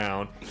cigarette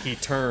down. He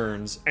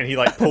turns and he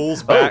like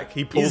pulls back.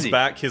 He pulls easy.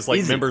 back his like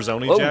Easy. members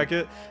only Oh.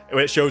 jacket. And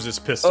it shows his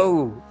pistol.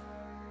 Oh,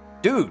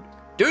 dude,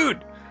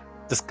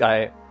 this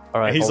guy. All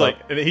right, And he's hold like,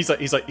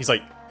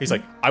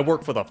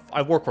 up.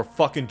 I work for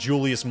fucking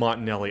Julius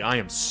Montanelli. I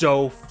am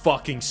so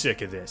fucking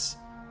sick of this.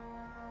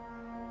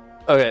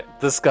 Okay,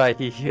 this guy.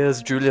 He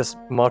hears Julius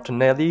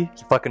Martinelli.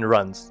 He fucking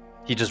runs.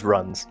 He just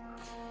runs.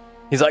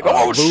 He's like,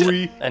 oh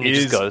Louis shit, and he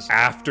is just goes.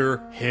 after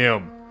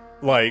him.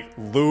 Like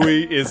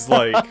Louis is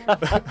like,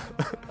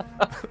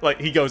 like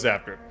he goes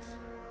after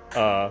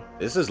him.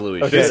 This is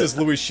Louis. Okay. This shit. is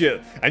Louis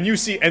shit. And you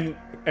see, and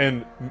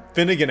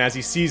Finnegan, as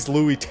he sees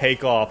Louis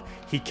take off,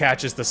 he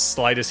catches the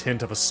slightest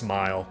hint of a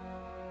smile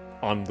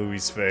on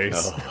Louis'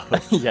 face. Oh,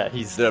 Yeah,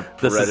 he's the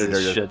this is predator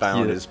his just shit.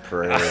 found He- his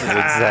prey. This is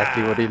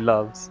exactly what he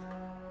loves.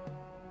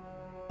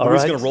 Louis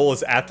Alright, gonna roll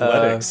his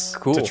athletics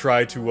cool. to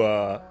try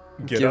to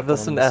get give up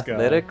us on an this guy.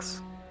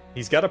 athletics.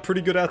 He's got a pretty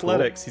good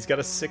athletics. He's got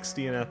a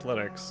 60 in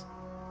athletics.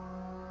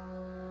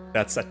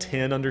 That's a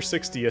 10 under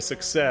 60, a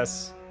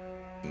success.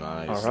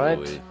 Nice, Alright.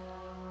 Louis.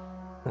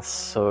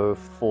 So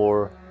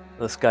for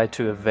this guy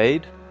to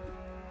evade,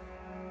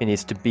 he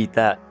needs to beat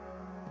that.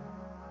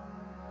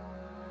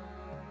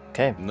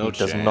 Okay, No he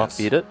does not chance.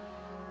 beat it.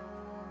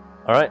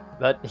 Alright,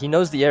 but he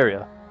knows the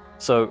area.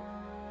 So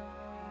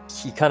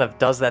he kind of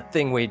does that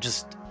thing where he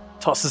just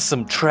tosses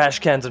some trash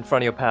cans in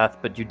front of your path,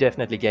 but you're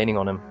definitely gaining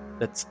on him.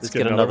 Let's get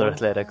get another another one.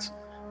 athletics.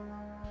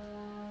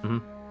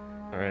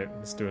 All right,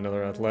 let's do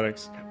another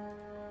athletics.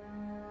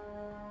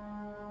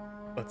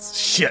 Let's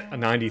shit a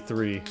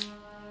 93.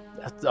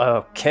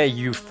 Okay,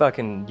 you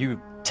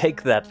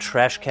take that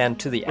trash can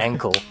to the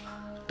ankle.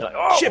 You're like,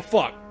 oh Shit,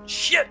 fuck.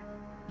 shit.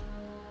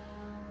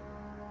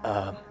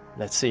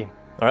 Let's see.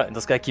 All right,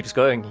 this guy keeps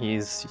going.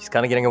 He's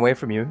kind of getting away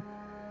from you.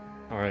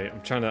 All right,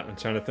 I'm trying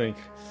to think.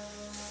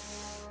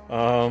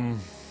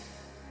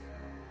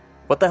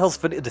 What the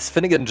hell's is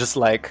Finnegan just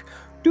like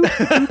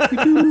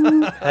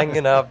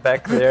hanging out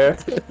back there,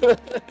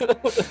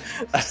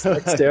 just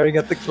like staring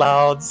at the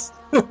clouds?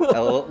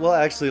 Well,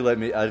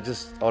 actually, I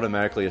just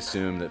automatically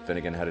assume that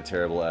Finnegan had a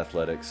terrible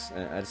athletics.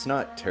 And it's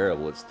not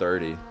terrible, it's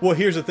 30. Well,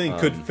 here's the thing.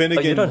 Could But you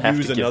Finnegan don't have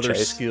use to give another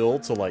chase. skill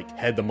to like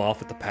head them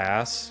off at the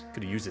pass?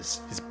 Could he use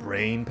his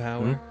brain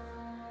power?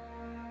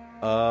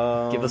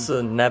 Give us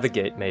a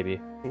navigate,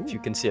 maybe, if you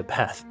can see a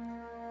path.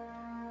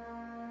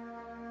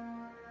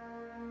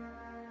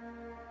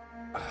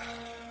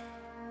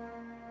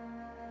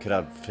 Could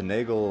I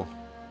finagle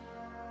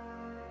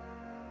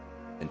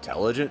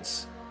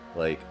intelligence?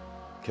 Like,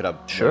 could I...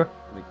 Sure.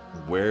 Like,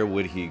 where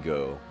would he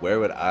go? Where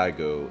would I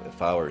go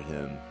if I were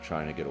him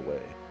trying to get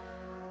away?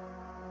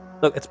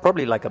 Look, it's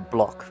probably like a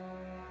block,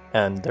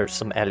 and there's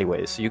some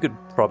alleyways, so you could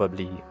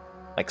probably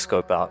like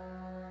scope out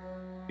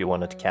if you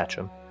wanted to catch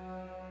him.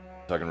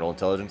 So I can roll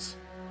intelligence?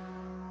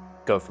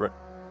 Go for it.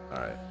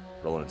 Alright,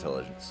 roll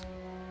intelligence.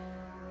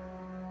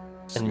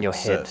 And in your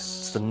head,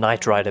 it's the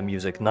Knight Rider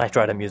music. Knight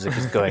Rider music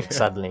is going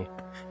suddenly.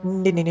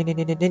 And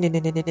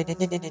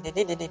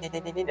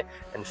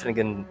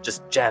Finnegan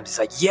just jams. He's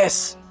like,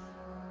 yes!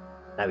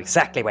 Know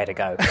exactly where to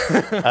go.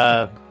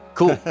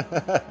 Cool.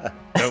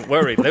 Don't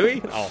worry,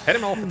 Louis. I'll head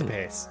him off at the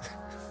pass.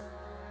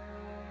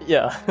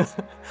 Yeah.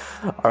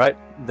 Alright,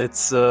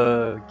 let's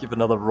give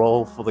another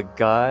roll for the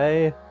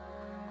guy.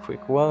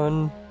 Quick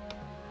one.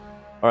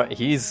 Alright,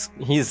 he's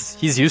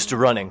used to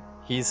running.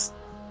 He's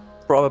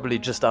probably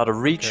just out of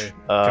reach. Okay.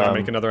 Can I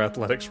make another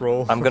athletics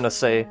roll? I'm gonna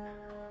say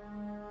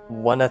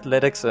 1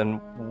 athletics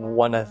and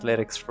 1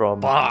 athletics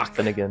from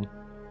Finnegan.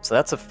 So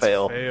that's a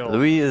fail.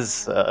 Louis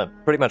is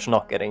pretty much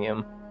not getting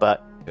him,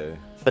 but Okay.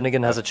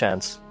 Finnegan has a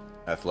chance.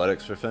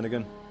 Athletics for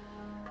Finnegan?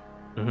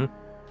 Mm-hmm.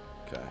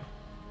 Okay.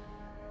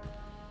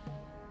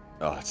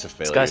 Oh, it's a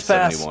failure. guy's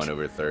fast. 71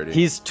 over 30.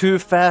 He's too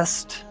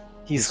fast.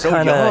 He's so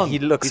kind of. young. He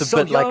looks He's a so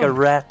bit like a young.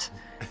 rat.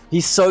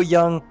 He's so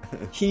young.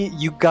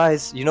 You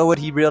guys, you know what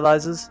he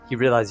realizes? He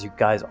realizes you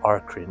guys are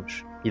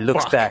cringe. He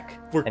looks Fuck, back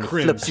we're and he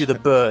cringe. flips you the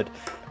bird.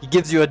 He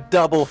gives you a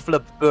double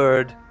flip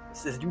bird. He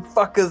says, "You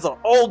fuckers are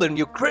old and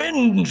you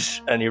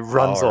cringe," and he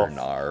runs off.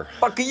 Nar.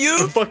 Fuck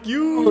you! Fuck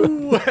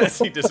you! As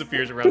he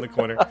disappears around the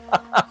corner.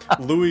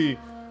 Louis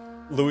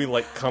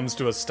like comes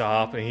to a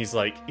stop and he's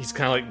kind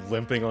of like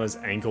limping on his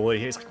ankle.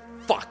 He's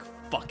like,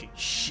 fucking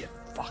shit,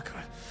 fuck.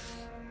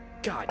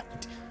 God.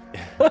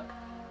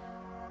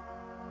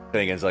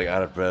 Finnegan's like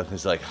out of breath.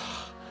 He's like,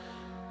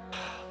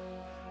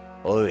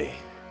 Louis,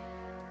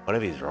 what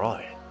if he's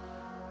right?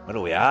 What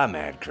do we are,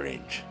 mad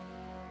cringe?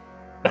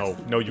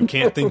 No, you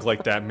can't think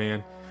like that,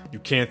 man. You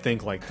can't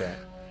think like that.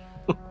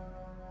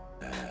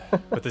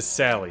 But this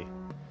Sally,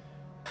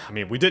 I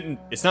mean,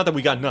 it's not that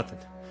we got nothing.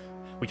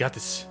 We got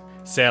this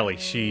Sally.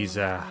 She's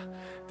down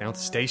at the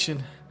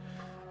station.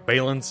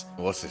 Balin's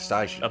What's the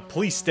station? a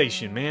police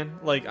station, man.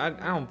 Like,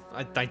 I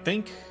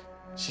think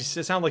it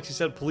sounded like she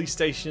said police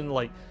station.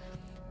 Like,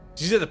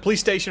 she's at the police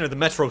station or the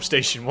metro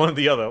station, one or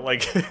the other.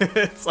 Like,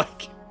 it's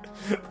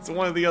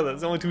one or the other.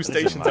 It's the only two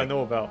stations I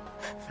know about.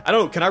 I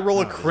don't know. Can I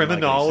roll a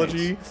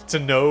criminology to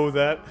know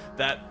that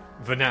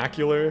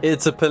vernacular?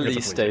 It's a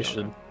police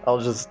station.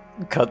 I'll just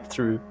cut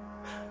through.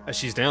 As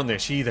she's down there,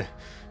 she's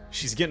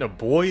getting her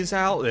boys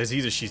out. There's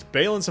either she's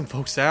bailing some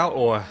folks out,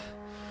 or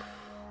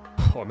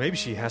maybe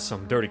she has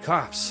some dirty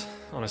cops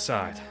on her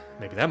side.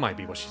 Maybe that might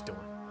be what she's doing.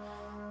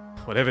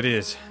 Whatever it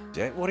is. Is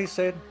that what he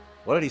said?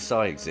 What did he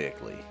say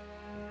exactly?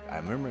 I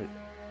remember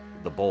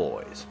the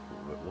boys.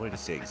 What did he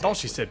say I exactly? thought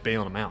she said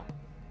bailing them out.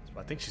 So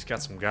I think she's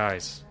got some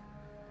guys.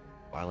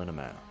 Wiling them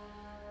out.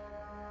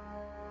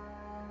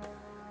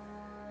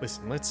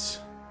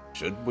 Listen,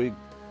 Should we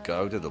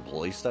go to the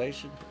police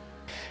station?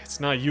 it's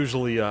not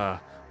usually the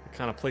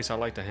kind of place I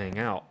like to hang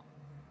out,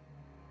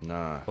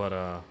 Nah. but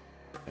I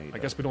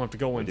guess we don't have to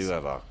go We in. do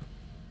have our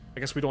I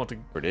guess we don't have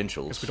to.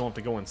 credentials. I guess we don't have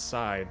to go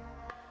inside.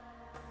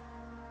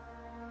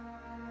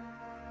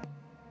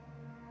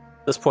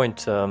 At this point,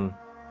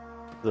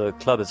 the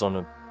club is on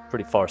a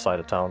pretty far side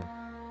of town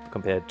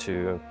compared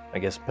to, I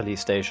guess,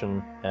 police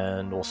station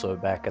and also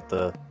back at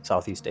the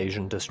Southeast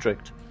Asian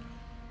district.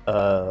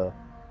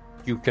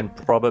 You can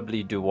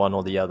probably do one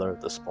or the other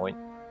at this point.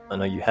 I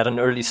know you had an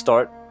early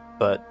start,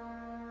 but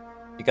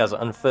you guys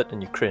are unfit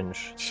and you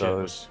cringe,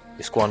 so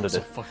you squandered So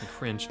it. fucking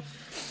cringe.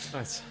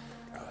 That's.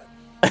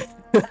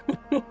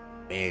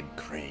 Mad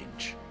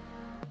cringe.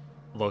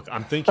 Look,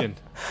 I'm thinking.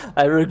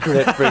 I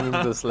regret bringing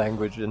this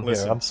language in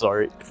Listen. here. I'm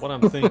sorry. What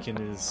I'm thinking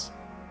is,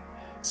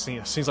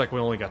 it seems like we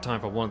only got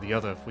time for one or the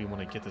other if we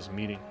want to get this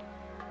meeting.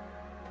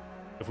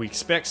 If we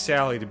expect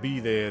Sally to be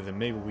there, then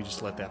maybe we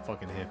just let that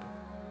fucking happen.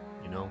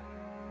 You know?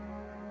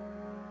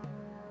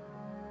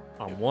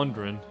 I'm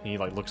wondering, he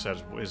like looks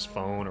at his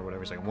phone or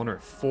whatever, he's like, I wonder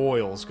if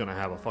Foyle's gonna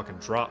have a fucking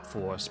drop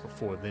for us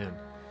before then.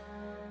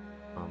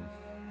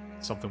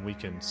 Something we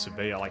can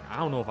survey. Like, I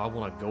don't know if I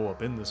want to go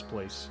up in this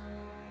place.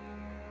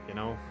 You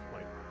know?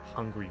 Like,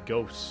 hungry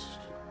ghosts,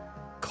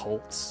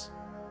 cults.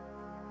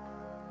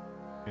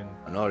 And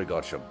I know you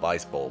got your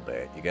baseball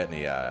bat. You got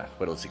any,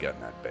 what else you got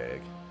in that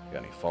bag? You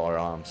got any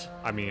firearms?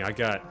 I mean, I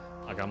got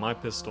my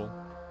pistol.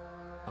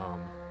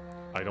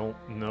 I don't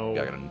know.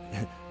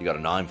 You got a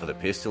 9 for the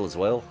pistol as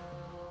well?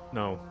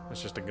 No,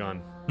 it's just a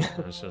gun.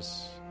 It's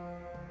just.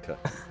 Okay.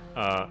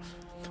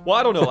 Well,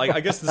 I don't know. Like,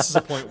 I guess this is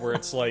a point where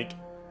it's like,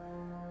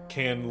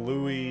 can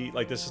Louis,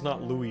 like, this is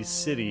not Louis'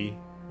 city,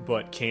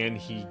 but can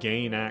he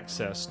gain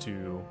access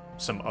to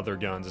some other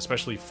guns,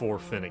 especially for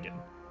Finnegan?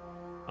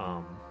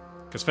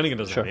 Because Finnegan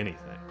doesn't have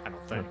anything, I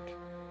don't think.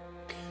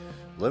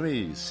 Let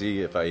me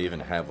see if I even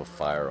have a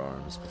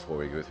firearms before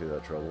we go through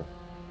that trouble.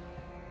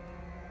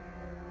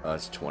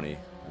 It's 20.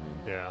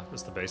 Yeah,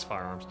 that's the base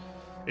firearms.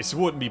 It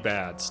wouldn't be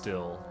bad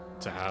still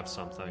to have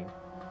something.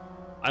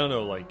 I don't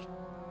know, like,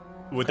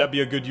 would that be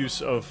a good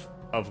use of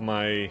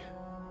my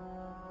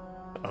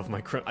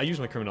I use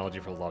my criminology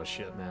for a lot of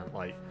shit, man.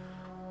 Like,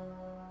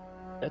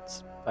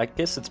 It's I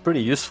guess it's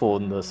pretty useful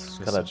in this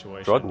kind of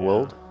situation, drug yeah.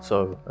 world.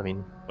 So, I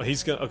mean, Well,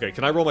 he's gonna. Okay,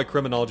 can I roll my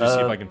criminology to see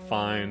if I can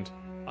find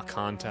a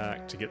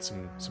contact to get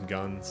some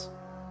guns?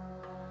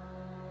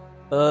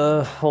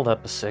 hold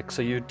up a sec.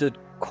 So you did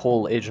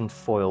call Agent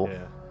Foyle,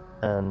 Yeah.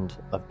 and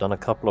I've done a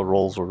couple of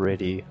rolls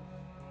already.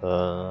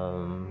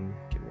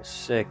 Give me a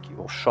sec.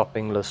 Your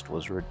shopping list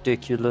was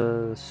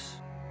ridiculous.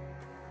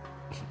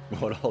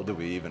 What all do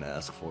we even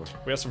ask for?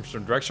 We have some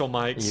directional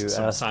mics, You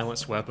some asked-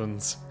 silenced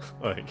weapons,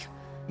 like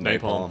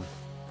Napalm.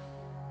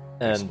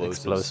 And Explosives.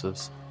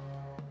 explosives.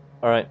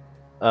 Alright.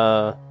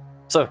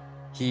 So,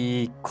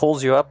 he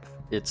calls you up.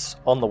 It's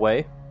on the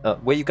way.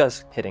 Where you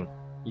guys heading?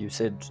 You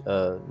said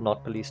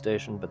not police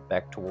station, but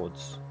back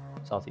towards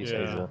Southeast Yeah.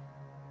 Asia.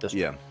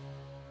 Yeah.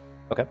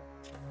 Okay.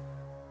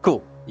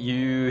 Cool.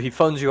 He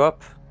phones you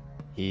up.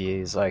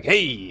 He's like,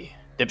 "Hey,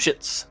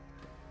 dipshits.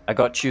 I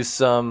got you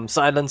some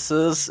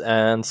silencers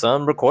and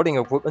some recording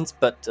equipment,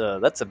 but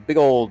that's a big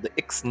old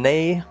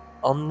ixnay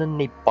on the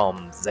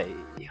napalm zay.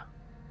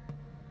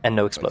 And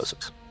no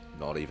explosives.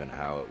 Not even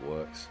how it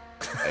works.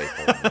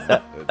 Apalm,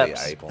 man. It would be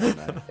Apps. Apalm,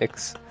 man.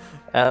 X.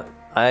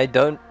 I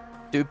don't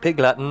do pig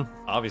Latin.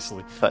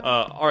 obviously. But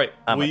All right,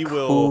 I'm a we cool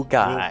will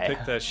guy. we'll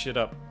pick that shit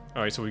up.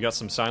 All right, so we got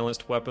some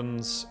silenced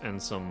weapons and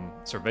some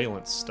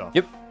surveillance stuff.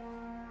 Yep.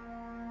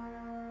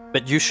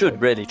 But you should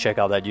really check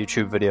out that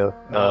YouTube video.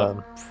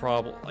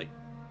 Problem like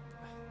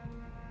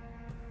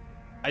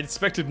I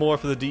expected more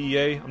for the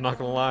DEA. I'm not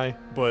gonna lie,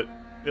 but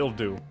it'll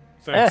do.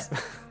 Thanks.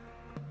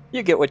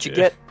 You get what you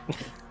get.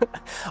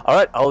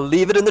 Alright, I'll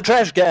leave it in the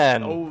trash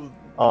can. Oh,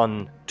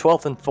 On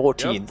 12th and yep,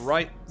 14th.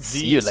 right.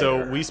 See you So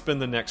later. we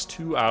spend the next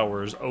 2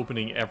 hours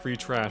opening every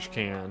trash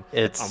can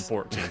It's on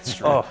 14th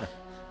Street. oh,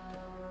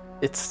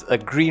 it's a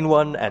green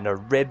one and a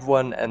red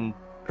one, and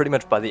pretty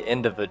much by the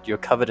end of it, you're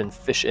covered in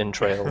fish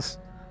entrails.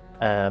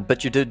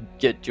 But you did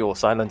get your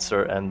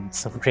silencer and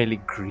some really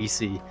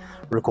greasy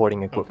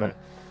recording equipment.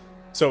 Okay.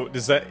 So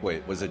does that?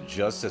 Wait, was it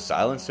just a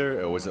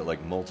silencer, or was it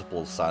like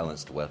multiple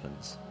silenced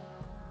weapons?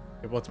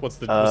 What's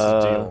the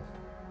deal?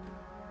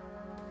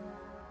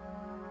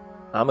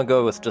 I'm gonna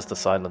go with just a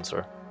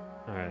silencer.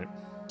 All right.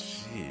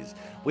 Jeez.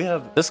 We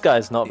have, This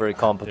guy's not very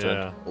competent.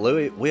 Yeah.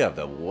 Louis, we have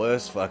the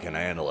worst fucking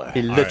handler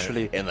He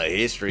literally in the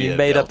history he of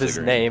made up Delta his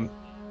Green. name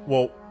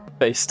Well,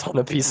 based on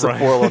a piece of Right.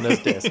 foil on his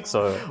desk.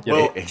 So you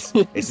Well, know, it's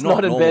he's not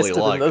not normally invested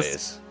in like this.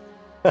 this.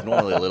 It's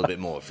normally a little bit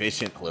more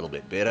efficient, a little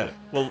bit better.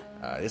 well,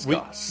 This we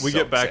guy we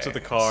get back to sucks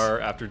the ass. car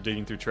after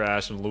digging through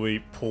trash, and Louis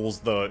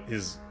pulls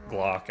his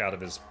Glock out of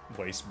his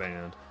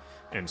waistband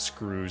and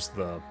screws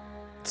the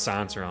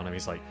silencer on him.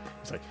 He's like,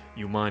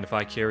 "You mind if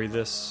I carry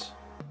this?"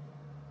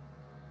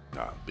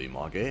 Nah, be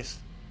my guest.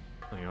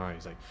 I'm like, all right.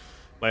 He's like,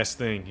 last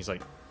thing. He's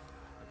like,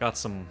 I got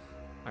some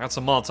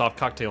Molotov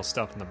cocktail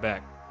stuff in the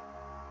back.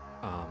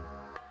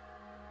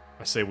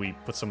 I say we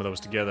put some of those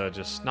together,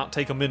 just not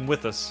take them in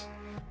with us,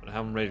 but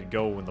have them ready to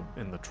go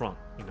in the trunk.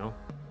 You know.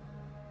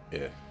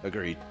 Yeah,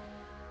 agreed.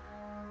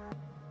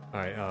 All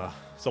right.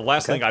 So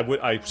last thing,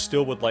 I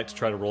still would like to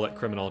try to roll that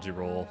criminology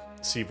roll,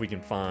 see if we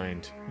can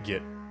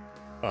get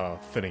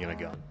Finnegan a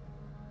gun.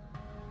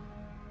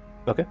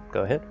 Okay,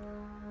 go ahead.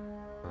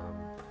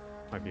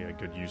 Might be a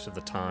good use of the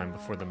time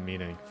before the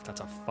meeting. If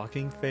that's a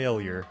fucking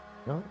failure.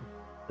 No,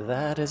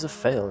 that is a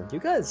fail. You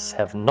guys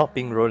have not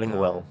been rolling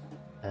well,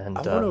 and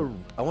I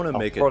wanna our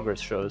make it.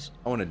 progress shows.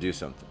 I wanna do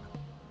something.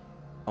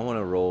 I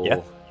wanna roll. Yeah.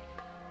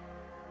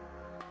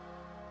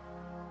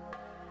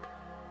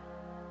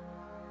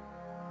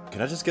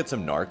 Can I just get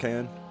some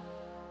Narcan?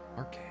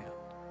 Arcan.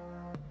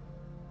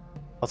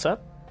 What's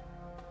that?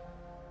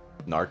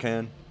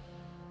 Narcan?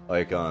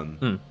 Like,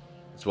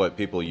 it's what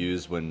people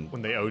use when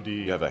When they OD.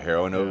 you have a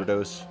heroin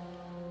overdose.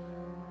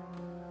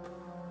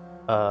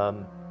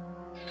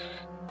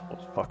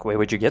 Fuck, where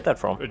would you get that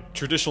from?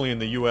 Traditionally in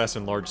the U.S.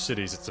 and large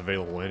cities, it's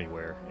available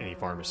anywhere, any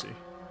pharmacy.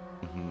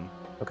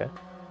 Okay.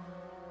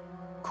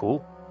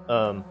 Cool.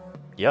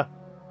 Yeah.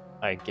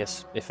 I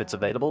guess if it's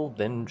available,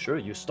 then sure,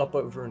 you stop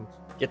over and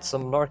get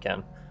some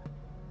Narcan.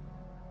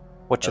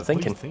 What you What are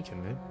thinking? you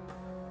thinking, man?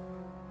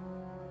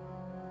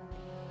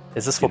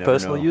 Is this You for never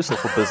personal know. use or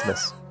for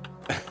business?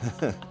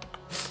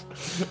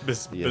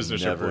 You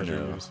Business or never pleasure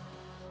know. use.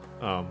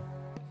 All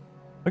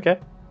Okay.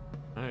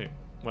 right.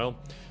 Well,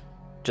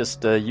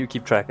 Just you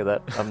keep track of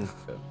that.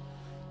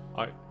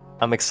 I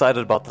I'm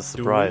excited about the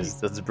surprise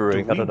that's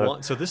brewing. I don't know.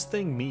 So this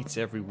thing meets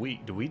every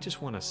week. Do we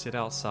just want to sit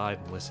outside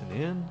and listen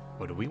in,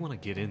 or do we want to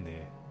get in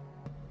there?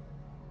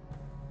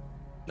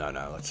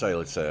 No.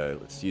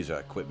 Let's use our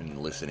equipment and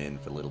listen in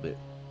for a little bit.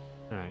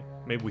 All right.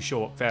 Maybe we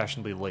show up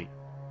fashionably late.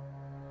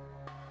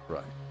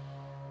 Right.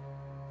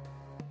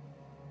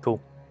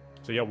 Cool.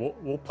 So yeah, we'll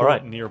pull All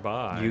right. up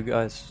nearby You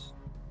guys.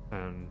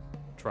 and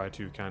try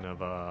to kind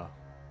of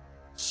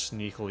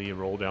sneakily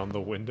roll down the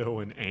window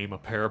and aim a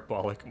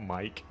parabolic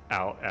mic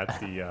out at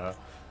the.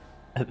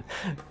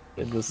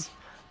 In this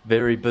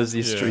very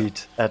busy Yeah.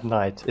 street at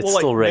night. It's well,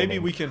 like, still raining. maybe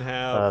we can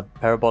have.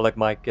 Parabolic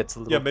mic gets a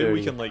little. Yeah, maybe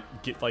we dirty.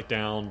 can get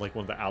down one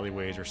of the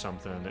alleyways or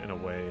something in a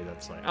way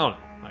that's I don't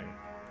know.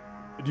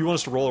 Do you want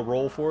us to roll a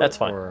roll for it? That's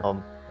fine.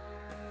 or-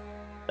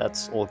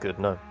 That's all good.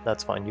 No,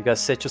 that's fine. You guys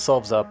set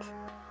yourselves up.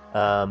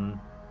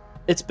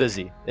 It's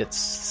busy. It's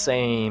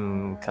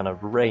same kind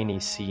of rainy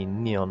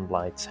scene, neon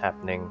lights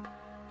happening.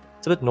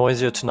 It's a bit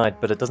noisier tonight,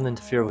 but it doesn't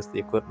interfere with the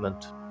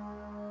equipment.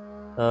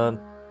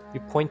 You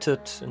point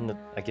it in the,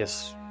 I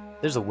guess,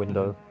 there's a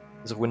window.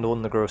 There's a window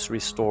in the grocery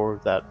store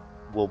that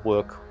will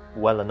work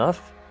well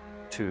enough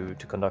to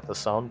conduct the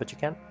sound, but you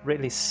can't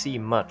really see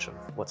much of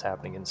what's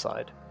happening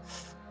inside.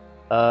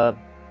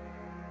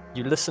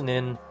 You listen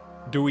in.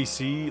 Do we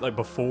see, like,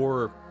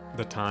 before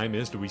the time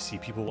is, do we see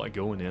people, like,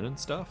 going in and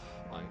stuff?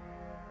 Like,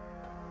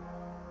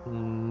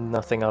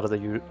 Nothing out of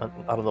the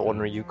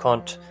ordinary. You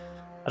can't.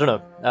 I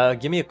don't know.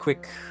 Give me a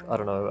quick, I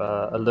don't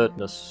know,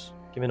 alertness.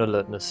 Give me an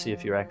alertness. See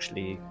if you're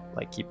actually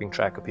like keeping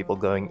track of people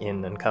going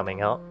in and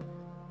coming out.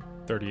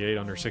 38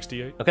 under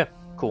 68. Okay,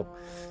 cool.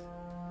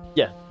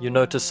 Yeah, you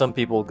notice some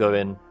people go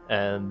in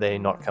and they're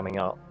not coming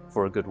out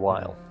for a good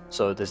while.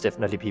 So there's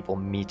definitely people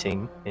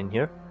meeting in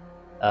here.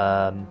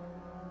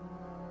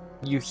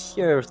 You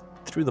hear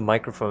through the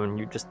microphone.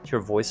 You just hear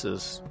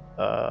voices.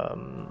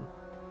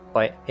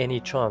 By any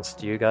chance,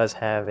 do you guys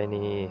have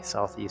any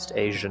Southeast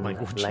Asian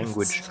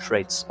language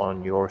traits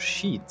on your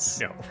sheets?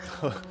 No.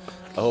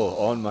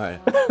 Oh, on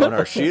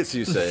our sheets,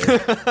 you say?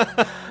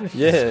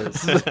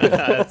 Yes.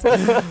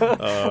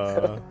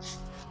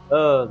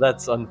 Oh,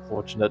 that's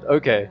unfortunate.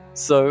 Okay,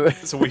 so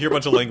So we hear a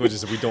bunch of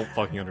languages that we don't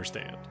fucking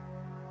understand.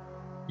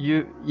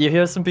 you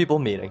hear some people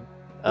meeting.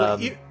 Well,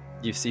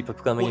 You see people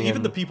coming in.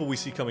 even the people we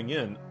see coming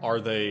in, are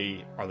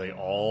they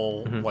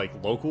all like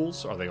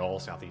locals? Are they all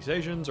Southeast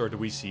Asians, or do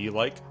we see,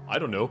 like, I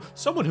don't know,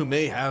 someone who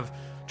may have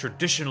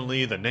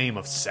traditionally the name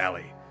of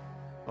Sally,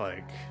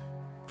 like,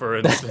 for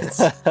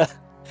instance?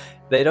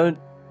 They don't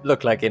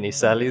look like any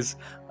Sallys.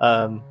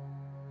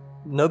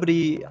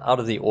 Nobody out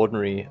of the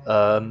ordinary.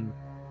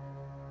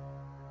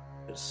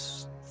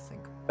 Just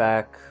think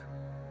back.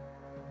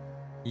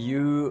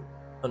 You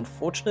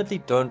unfortunately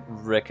don't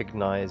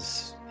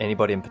recognize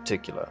anybody in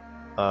particular.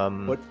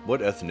 What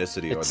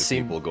ethnicity are the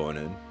people going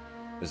in?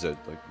 Is it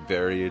like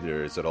varied,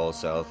 or is it all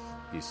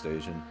Southeast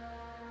Asian?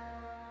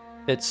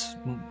 It's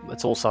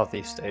all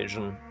Southeast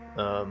Asian.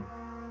 So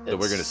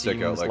we're gonna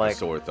stick out like a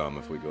sore thumb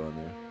if we go in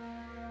there.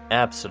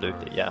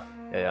 Absolutely, yeah.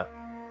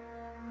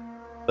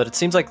 But it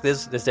seems like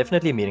there's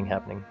definitely a meeting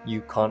happening.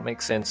 You can't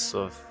make sense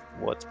of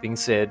what's being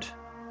said.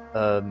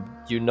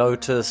 You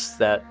notice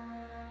that,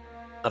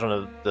 I don't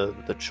know,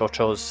 the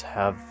Ch1s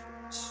have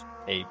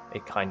a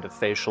kind of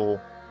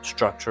facial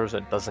structure, so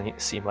it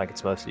doesn't seem like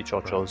it's mostly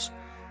Ch1s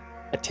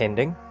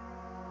attending.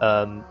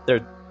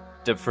 They're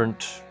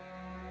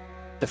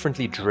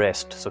differently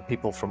dressed, so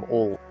people from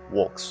all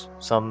walks.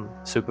 Some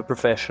super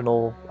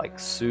professional, like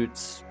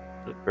suits,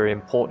 look very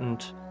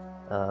important.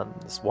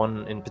 This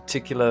one in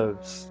particular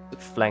is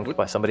flanked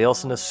by somebody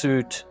else in a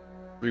suit.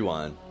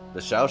 Rewind. The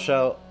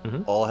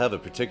Ch1 all have a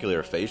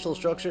particular facial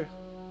structure?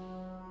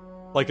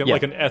 Like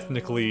an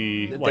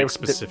ethnically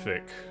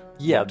specific.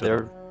 Yeah,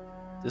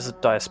 there's a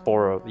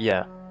diaspora.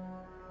 Yeah,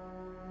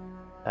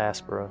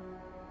 diaspora.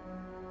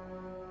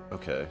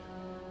 Okay.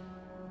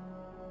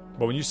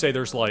 But when you say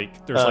there's like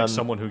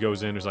someone who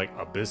goes in who's like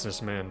a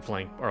businessman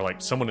flanked, or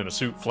like someone in a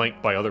suit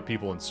flanked by other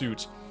people in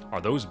suits, are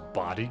those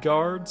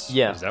bodyguards?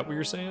 Yeah. Is that what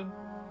you're saying?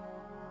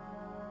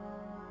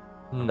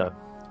 No,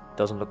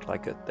 doesn't look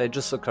like it. They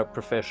just look like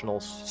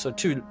professionals. So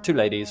two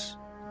ladies,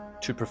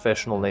 two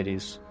professional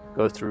ladies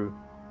go through,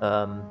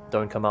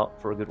 don't come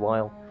out for a good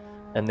while,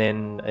 and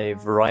then a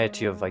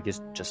variety of, I guess,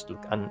 just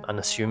look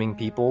unassuming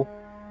people.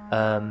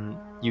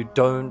 You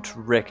don't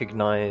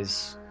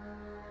recognize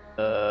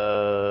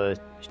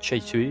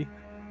Ch1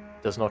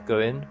 does not go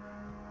in.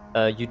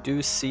 You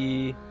do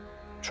see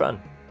Ch1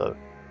 though.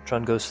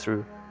 Ch1 goes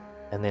through,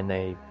 and then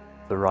a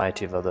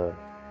variety of other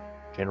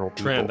general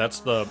people. Tran, that's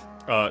the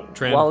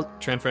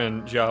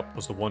Tran Jiap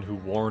was the one who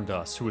warned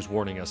us, who was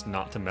warning us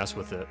not to mess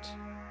with it.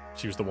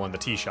 She was the one, the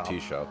tea shop.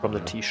 From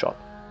the tea shop.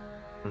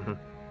 Mm-hmm.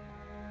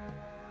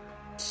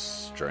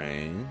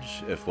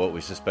 Strange. If what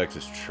we suspect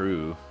is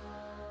true,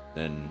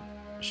 then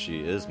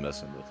she is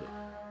messing with it.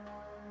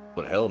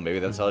 But hell, maybe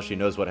that's how she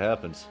knows what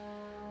happens.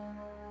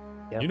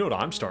 Yeah. You know what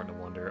I'm starting to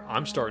wonder?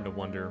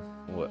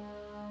 What?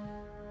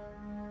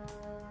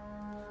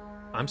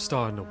 I'm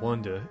starting to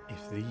wonder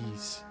if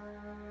these,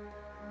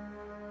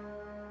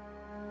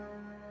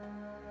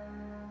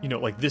 you know,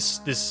 like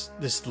this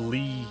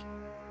Li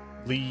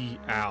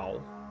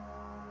Owl,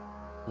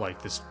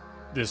 like this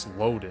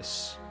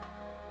Lotus.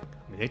 I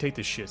mean, they take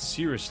this shit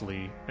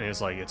seriously, and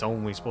it's like it's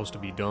only supposed to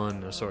be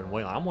done a certain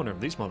way. I'm wondering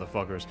if these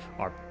motherfuckers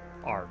are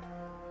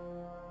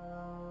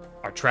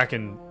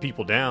tracking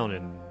people down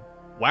and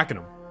whacking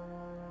them.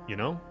 You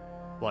know,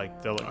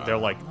 like they're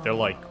like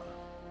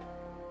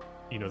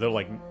you know, they're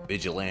like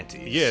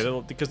vigilantes.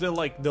 Yeah, because they're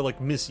like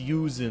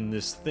misusing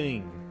this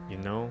thing. You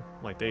know,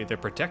 like they're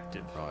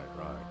protective. Right.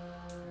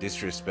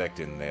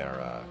 Disrespecting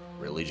their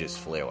religious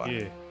flair.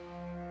 Yeah.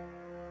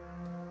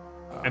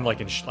 And like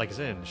like I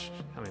said,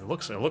 I mean, it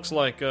looks like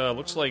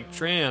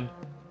Tran.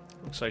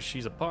 Looks like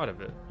she's a part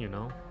of it. You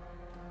know.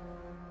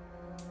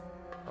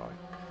 Right.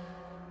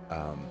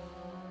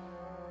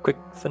 Quick,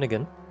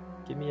 Finnegan,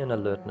 give me an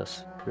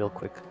alertness real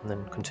quick, and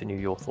then continue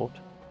your thought.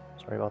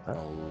 Sorry about that.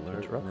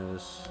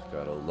 Alertness.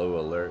 Got a low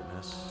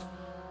alertness.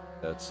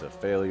 That's a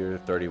failure.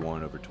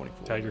 31 over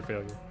 24. Tiger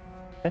failure.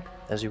 Okay,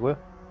 as you were.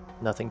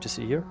 Nothing to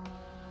see here.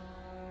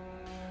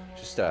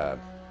 Just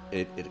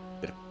it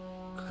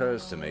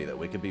occurs to me that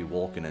we could be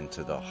walking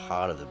into the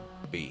heart of the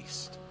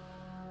beast.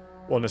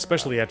 Well, and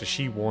especially after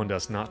she warned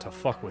us not to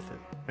fuck with it.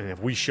 And if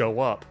we show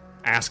up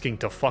asking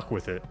to fuck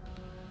with it,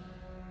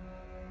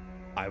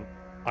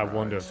 I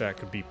wonder if that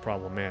could be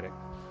problematic.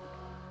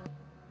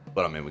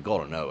 But I mean, we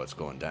gotta know what's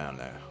going down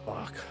there.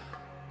 Fuck.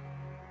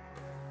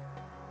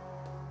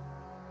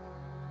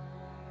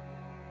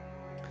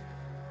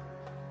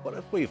 What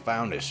if we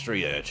found a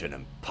street urchin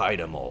and paid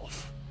him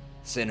off?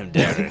 Send him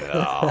down into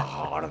the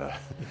heart of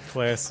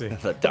Classy.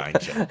 the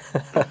danger.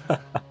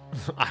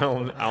 I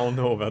don't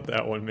know about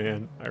that one,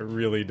 man. I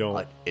really don't.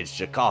 Like, it's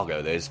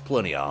Chicago. There's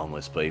plenty of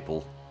homeless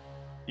people.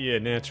 Yeah,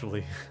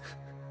 naturally.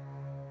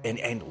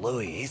 And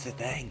Louis, here's the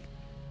thing.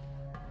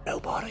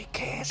 Nobody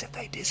cares if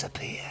they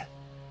disappear.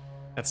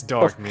 That's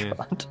dark, man.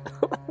 God.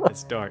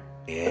 That's dark.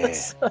 Yeah.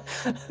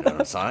 You know what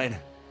I'm saying?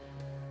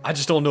 I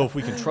just don't know if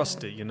we can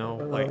trust it, you know?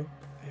 Like,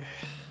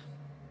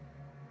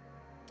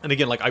 and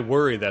again, like, I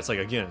worry that's like,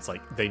 again, it's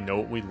like they know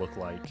what we look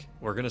like.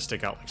 We're gonna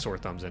stick out like sore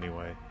thumbs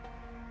anyway.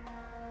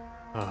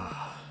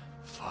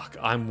 Fuck.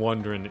 I'm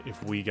wondering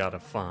if we gotta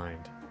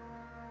find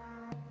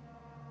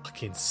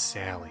fucking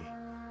Sally.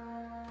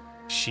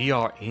 She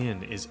are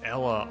in. Is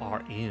Ella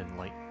are in?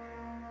 Like,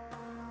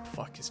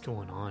 fuck is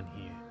going on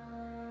here?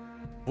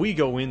 We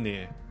go in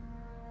there.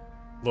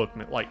 Look,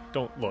 man, like,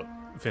 don't look,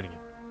 Finnegan.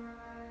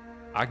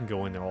 I can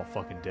go in there all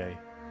fucking day.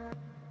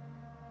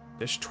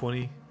 There's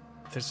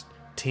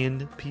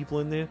 10 people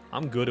in there.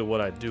 I'm good at what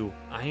I do.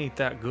 I ain't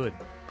that good.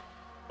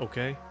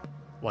 Okay?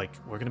 Like,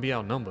 we're gonna be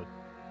outnumbered.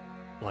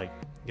 Like,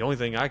 the only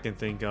thing I can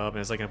think of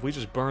is, like, if we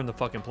just burn the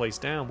fucking place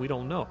down, we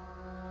don't know.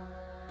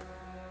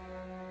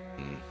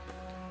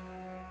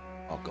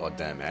 Oh,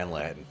 goddamn,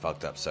 Handler hadn't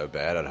fucked up so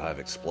bad I'd have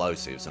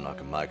explosives and I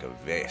could make a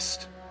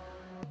vest.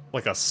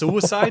 Like a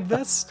suicide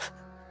vest?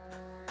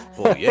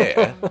 Well,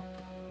 yeah.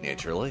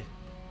 Naturally.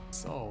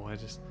 So,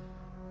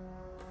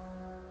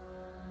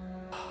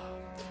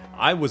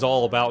 I was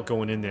all about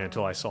going in there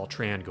until I saw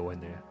Tran go in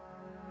there.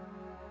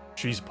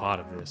 She's a part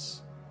of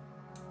this.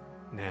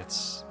 And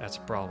that's a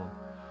problem.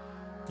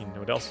 You know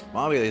what else?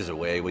 Maybe there's a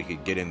way we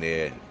could get in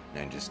there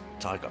and just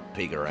take a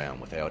peek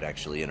around without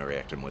actually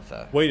interacting with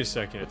Wait a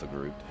second. the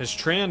group. Has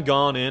Tran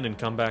gone in and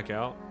come back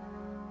out?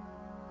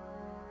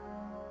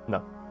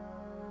 No,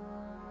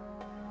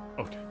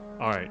 Okay.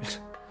 Alright.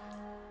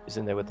 he's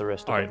in there with the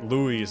rest of them. Alright,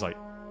 Louis is like,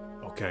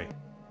 okay.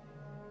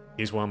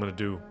 Here's what I'm gonna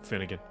do,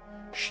 Finnegan.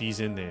 She's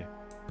in there.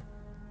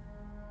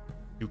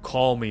 You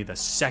call me the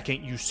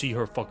second you see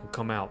her fucking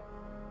come out.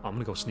 I'm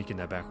gonna go sneak in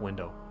that back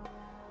window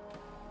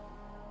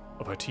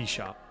of her tea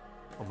shop.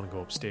 I'm gonna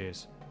go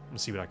upstairs. I'm gonna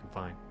see what I can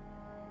find.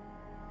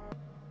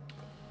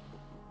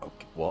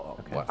 Okay, well,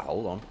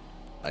 hold on.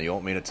 You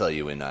want me to tell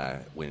you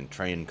when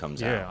train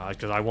comes out? Yeah,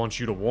 because I want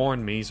you to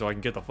warn me so I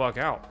can get the fuck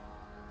out.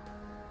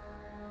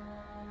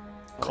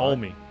 Call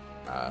me.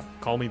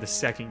 Call me the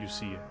second you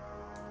see it.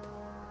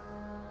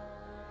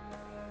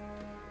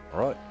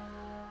 Alright.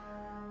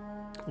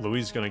 Louis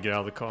is gonna get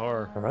out of the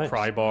car. All right.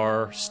 Pry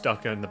bar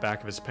stuck in the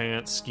back of his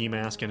pants. Ski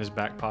mask in his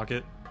back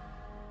pocket.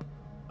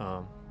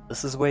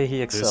 This is where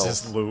he excels.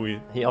 This is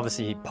Louis.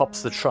 He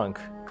pops the trunk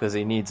because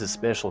he needs a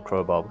special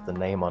crowbar with the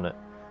name on it.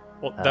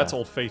 Well, that's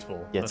Old Faithful.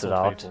 Gets That's it Old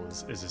out.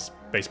 Faithful is his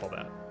baseball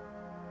bat.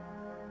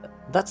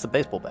 That's the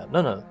baseball bat.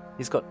 No,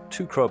 he's got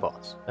 2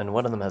 crowbars, and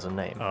one of them has a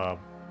name.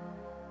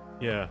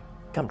 Yeah.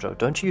 Come, Joe,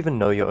 don't you even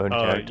know your own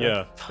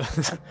character?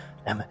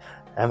 Yeah.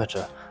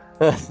 Amateur.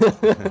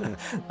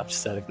 I'm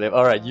just out of clip.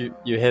 All right, you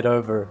head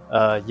over.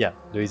 Yeah,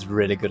 Louis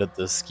really good at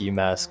the ski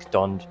mask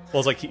donned. Well,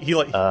 it's like he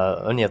like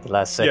only at the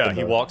last second. yeah,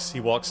 he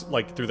though. walks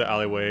like through the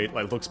alleyway,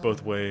 like looks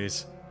both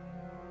ways,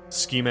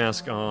 ski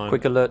mask on,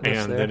 Quick alertness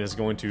and there. then is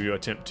going to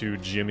attempt to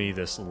jimmy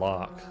this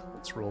lock.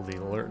 Let's roll the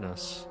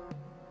alertness.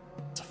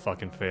 It's a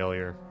fucking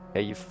failure.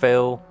 Okay, you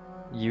fail.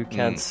 You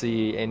can't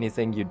see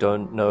anything. You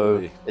don't know.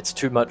 Really? It's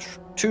too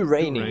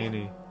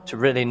rainy to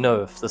really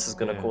know if this is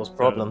going to Yeah. cause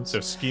problems. So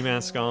ski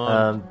mask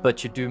on.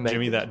 But you do make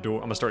Jimmy it. that door.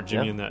 I'm gonna start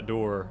jimmying that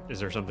door. Is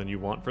there something you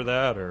want for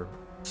that, or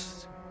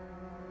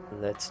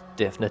Let's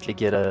definitely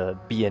get a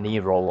B&E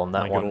roll on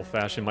that my good one. old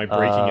fashioned my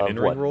breaking and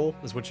entering what? roll?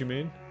 Is what you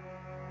mean?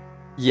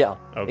 Yeah,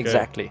 Okay.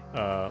 exactly.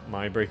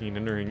 My breaking and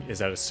entering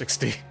is at a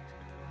 60.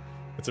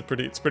 It's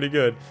pretty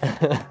good.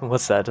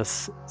 What's that?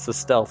 It's a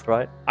stealth,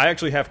 right? I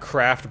actually have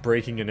craft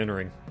breaking and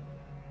entering.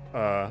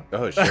 Oh,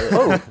 sure.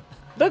 Oh,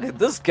 look at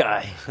this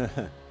guy.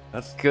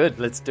 That's Good,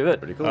 let's do it.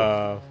 pretty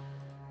cool.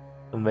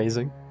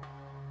 Amazing.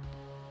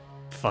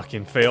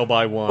 Fucking fail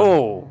by 1.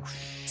 Oh,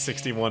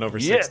 61 over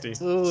yeah. 60.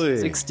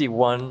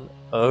 61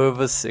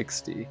 over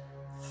 60.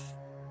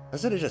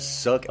 Doesn't it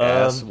just suck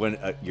ass when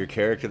your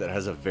character that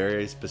has a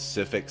very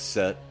specific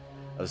set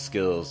of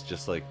skills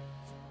just like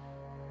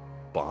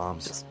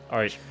bombs? All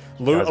right,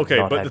 Louis. Guys have Okay,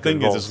 not but had the thing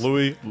good is rolls.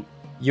 Louis.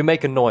 You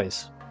make a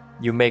noise.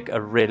 You make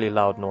a really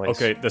loud noise.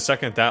 Okay, the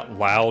second that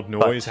loud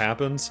noise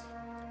happens,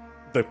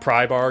 the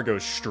pry bar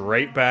goes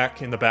straight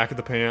back in the back of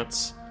the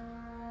pants,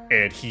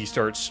 and he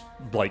starts,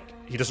 like,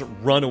 he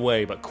doesn't run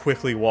away, but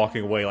quickly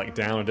walking away, like,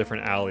 down a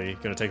different alley,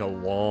 gonna take a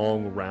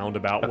long,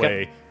 roundabout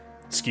way,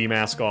 ski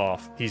mask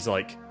off. He's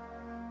like,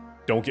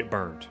 don't get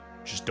burned.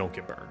 Just don't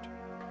get burned.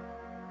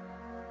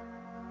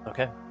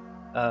 Okay.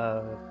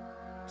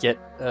 Get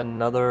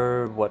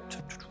another,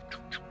 what?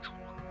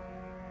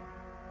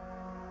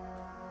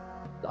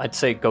 I'd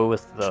say go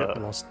with the... Shit,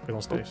 we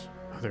lost Dace.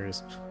 Oh, there he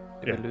is.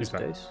 Did we lose he's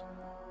back. Dace?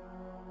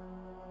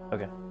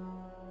 Okay.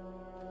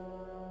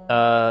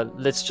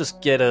 Let's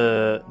just get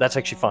a... That's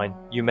actually fine.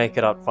 You make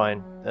it out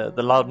fine.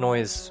 The loud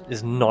noise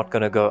is not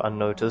going to go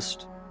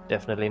unnoticed.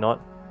 Definitely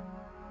not.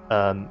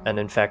 And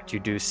in fact, you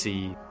do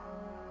see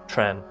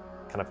Tran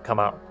kind of come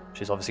out.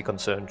 She's obviously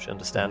concerned. She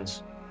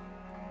understands.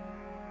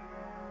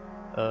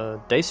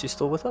 Dace, you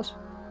still with us?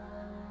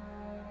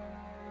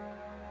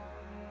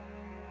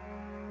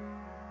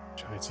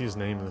 I see his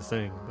name in the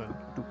thing,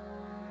 but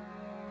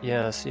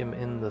Yeah, I see him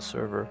in the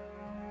server.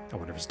 I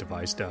wonder if his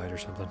device died or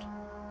something.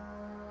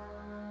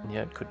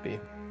 Yeah, it could be.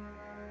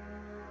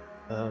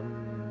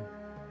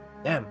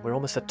 Damn, we're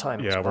almost at time.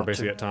 It's Yeah, we're about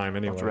basically to- at time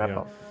about anyway. to wrap Yeah.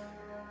 up.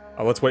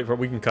 Let's wait for.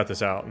 We can cut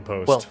this out and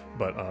post. Well-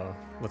 but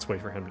let's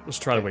wait for him. Let's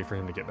try to wait for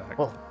him to get back.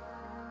 Well,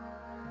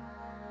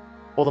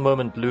 for the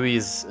moment,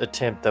 Louis'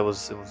 attempt, it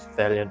was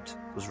valiant.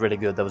 It was really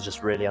good. That was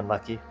just really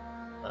unlucky.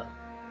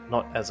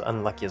 Not as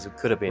unlucky as it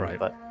could have been, Right.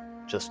 but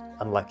just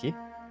unlucky.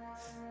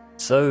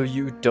 So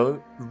you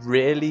don't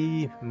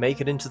really make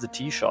it into the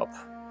tea shop.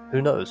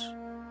 Who knows?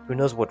 Who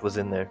knows what was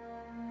in there?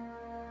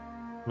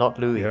 Not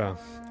Louis. Yeah.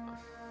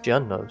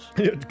 Ch1 knows.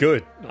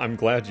 Good. I'm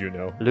glad you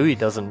know. Louis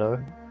doesn't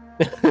know.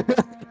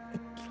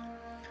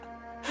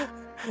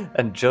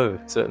 And Joe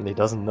certainly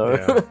doesn't know.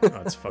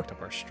 Yeah, it's fucked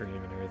up our stream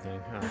and everything.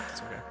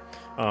 It's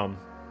okay.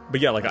 But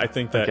yeah, like I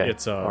think that Okay,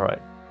 it's all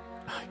right.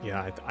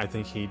 Yeah, I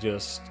think he's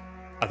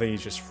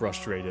just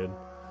frustrated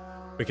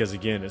because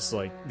again, it's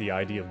like the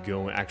idea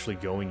of actually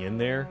going in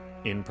there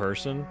in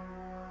person.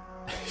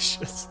 It's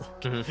just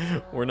like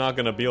we're not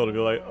gonna be able to be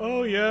like,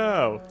 oh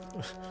yeah,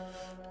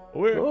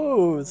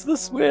 Oh, is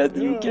this where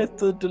you Yeah. get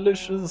the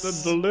delicious...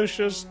 the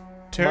delicious,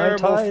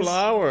 terrible Tais.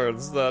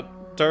 flowers that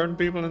turn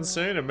people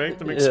insane and make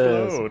them Yes.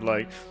 explode.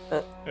 Like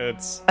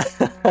it's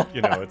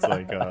it's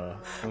like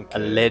Okay.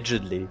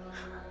 Allegedly.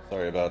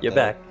 Sorry about You're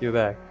that. back. You're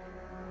back.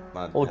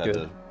 I All had good.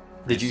 to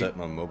Did you- reset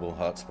my mobile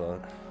hotspot.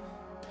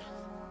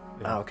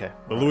 Ah, okay.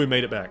 But Louis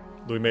made it back.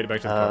 Louis made it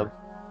back to the car.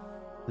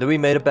 Louis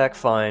made it back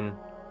fine.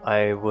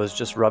 I was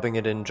just rubbing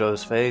it in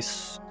Joe's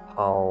face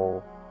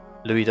how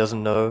Louis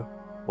doesn't know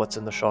what's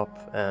in the shop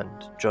and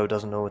Joe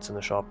doesn't know what's in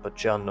the shop, but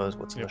Ch1 knows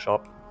what's in the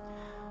shop.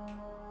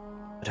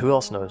 But who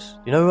else knows?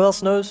 You know who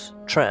else knows?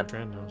 Tran.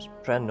 Tran knows.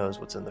 Tran knows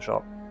what's in the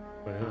shop.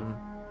 But yeah.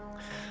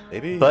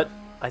 Maybe. But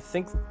I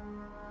think...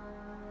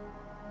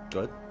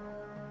 Good.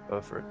 Go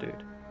for it,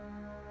 dude.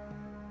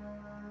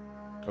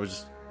 I was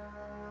just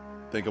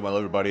thinking while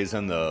everybody's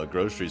in the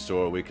grocery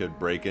store, we could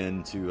break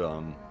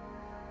into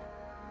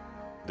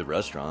the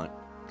restaurant,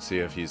 see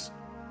if he's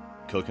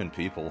cooking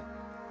people.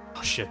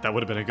 Oh shit, that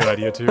would have been a good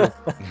idea too.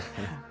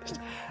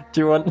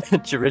 Do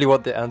you really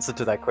want the answer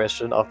to that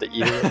question after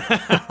eating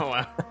it?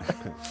 Wow.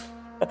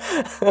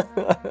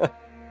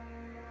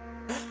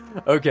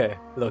 Okay,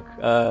 look,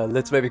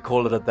 let's maybe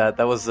call it at that.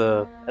 That was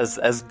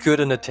as good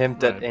an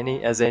attempt at Right.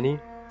 any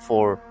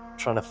for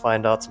trying to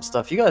find out some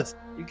stuff. You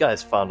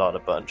guys found out a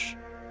bunch.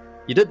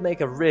 You did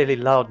make a really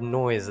loud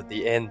noise at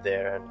the end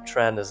there, and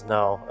Tran is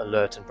now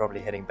alert and probably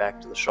heading back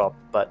to the shop.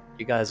 But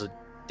you guys are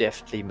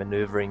deftly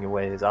maneuvering your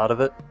ways out of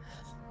it,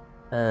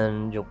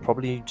 and you'll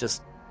probably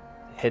just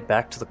head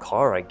back to the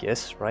car, I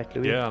guess, right,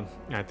 Louis? Yeah,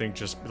 I think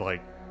just be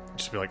like,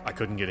 I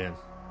couldn't get in.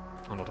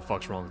 I don't know what the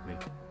fuck's wrong with me.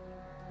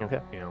 Okay.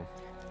 You know.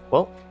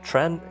 Well,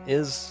 Tran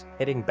is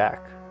heading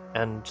back,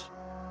 and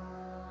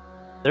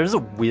there's a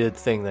weird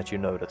thing that you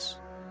notice.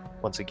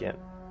 Once again,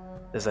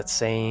 there's that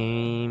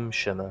same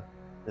shimmer.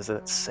 There's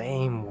that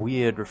same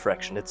weird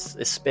refraction. It's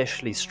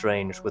especially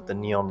strange with the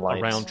neon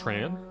lights. Around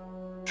Tran?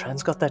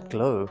 Tran's got that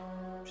glow.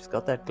 She's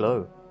got that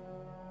glow.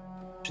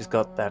 She's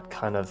got that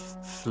kind of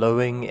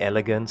flowing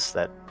elegance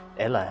that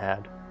Ella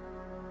had.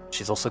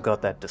 She's also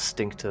got that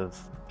distinctive,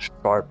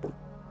 sharp...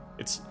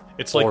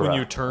 It's like when aura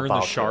you turn the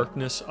about her.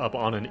 sharpness up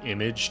on an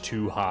image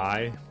too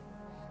high,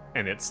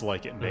 and it's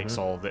like it makes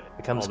all the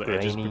Becomes all the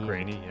edges grainy.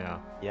 grainy. Yeah,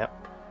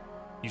 Yep.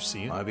 you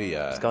see it? Maybe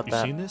It's got You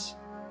that. seen this?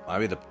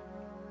 maybe the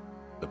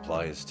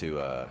play is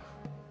to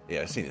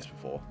yeah, I've seen this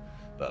before,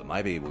 but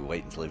maybe we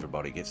wait until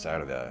everybody gets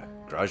out of the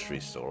grocery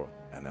store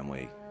and then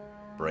we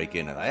break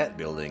into that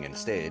building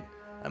instead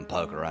and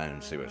poke around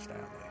and see what's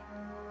down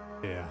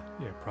there.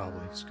 Yeah,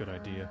 probably. It's a good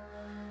idea.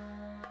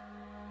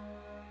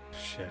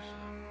 Shit.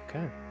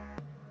 Okay.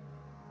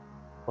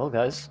 Well,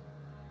 guys,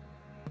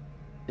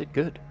 did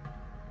good.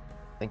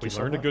 Thank We you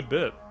so learned a much. good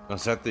bit.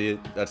 That's the end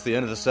of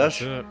the That's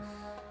session. it.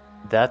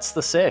 That's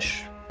the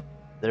sesh.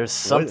 There's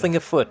something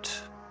afoot.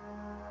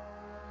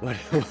 What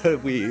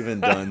have we even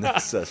done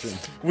this session?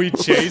 We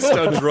chased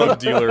a drug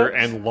dealer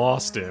and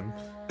lost him.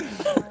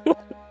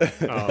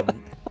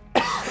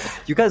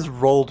 You guys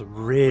rolled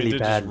We really did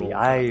just badly.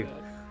 roll kinda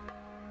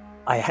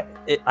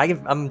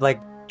bad. I'm like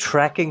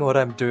tracking what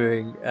I'm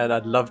doing, and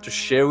I'd love to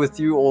share with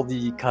you all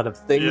the kind of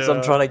things I'm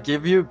Yeah. trying to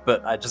give you,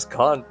 but I just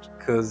can't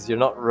because you're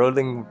not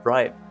rolling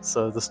right.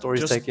 So the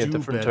story's Just taking a do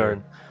different better.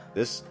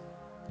 turn.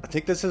 I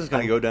think this is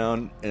going to go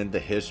down in the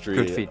Good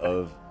history feedback.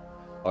 of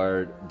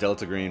our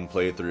Delta Green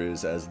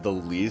playthroughs as the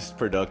least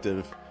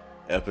productive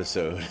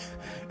episode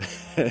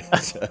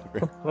it's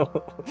ever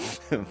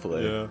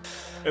played. Yeah.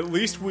 At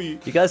least we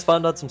You guys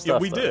found out some yeah,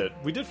 stuff. we though. did.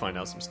 We did find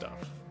out some stuff.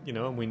 You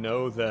know, and we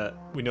know that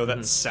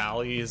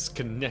Sally is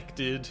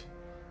connected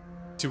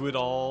to it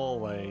all,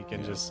 like,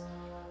 and just,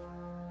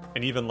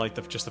 and even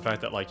like just the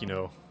fact that, like, you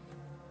know,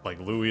 like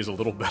Louis is a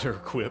little better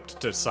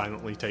equipped to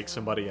silently take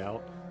somebody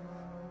out.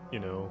 You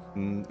know,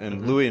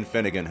 And Louis and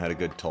Finnegan had a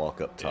good talk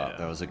up top. Yeah.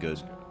 That was a good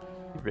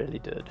You really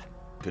did.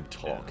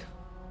 talk.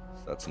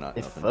 That's not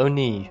If nothing.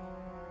 only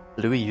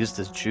Louis used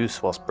his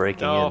juice whilst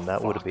breaking Oh, in,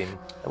 that would have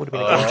fuck. been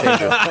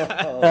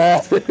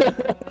a game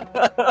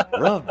changer.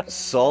 Rub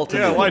salt in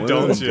yeah. the Why wound,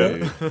 don't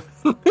you?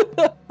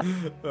 dude.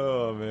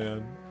 Oh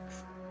man.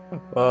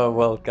 Oh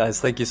well,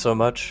 guys, thank you so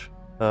much.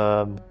 This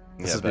Yeah,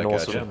 has been back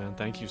at awesome, Yeah, man.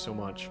 Thank you so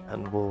much.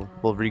 and we'll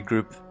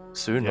regroup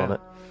soon on Yeah.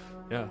 it.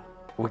 Yeah.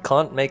 We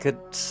can't make it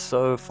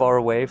so far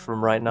away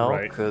from right now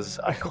Right. because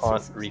I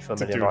can't To do it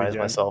refamiliarize again.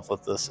 myself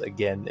with this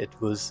again. It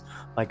was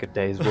like a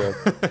day's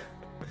work.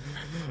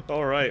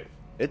 All right.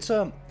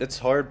 It's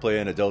hard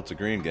playing a Delta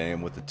Green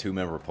game with a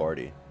 2-member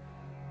party.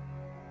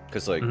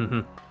 Because, like,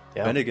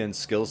 Yeah. Finnegan's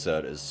skill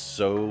set is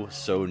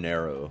so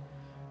narrow.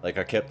 Like,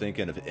 I kept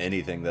thinking of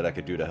anything that I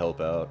could do to help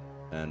out.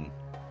 And,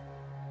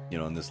 you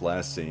know, in this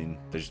last scene,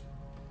 there's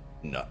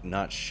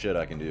not shit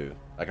I can do.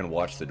 I can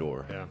watch the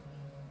door. Yeah.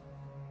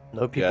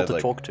 No people Yeah, to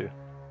like- talk to.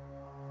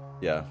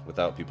 Yeah,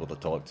 without people to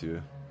talk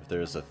to. If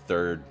there's a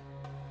third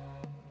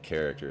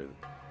character, it'd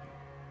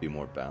be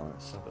more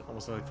balanced.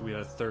 Almost like we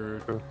had a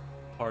third True.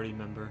 party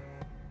member.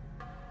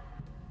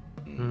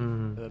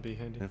 Hmm. That'd be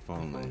handy. If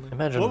only.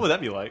 Imagine What would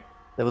that be like?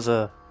 there was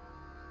it'd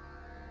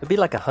be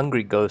like a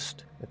hungry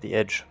ghost at the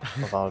edge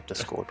of our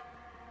Discord.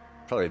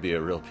 Probably be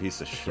a real piece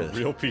of A shit.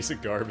 real piece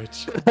of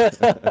garbage.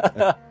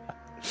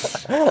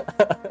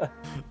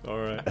 All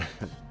right.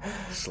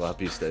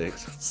 Sloppy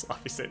steaks.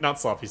 Sloppy steak, not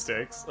sloppy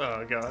steaks.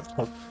 Oh god.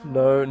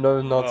 No,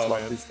 not Oh,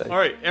 sloppy man. steak. All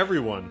right,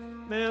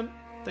 everyone. Man,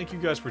 thank you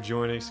guys for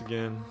joining us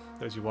again.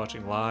 Those of you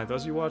watching live,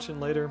 those of you watching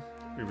later,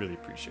 we really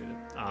appreciate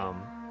it.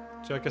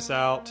 Check us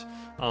out.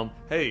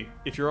 Hey,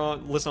 if you're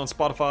listen on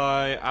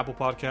Spotify, Apple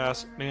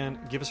Podcasts, man,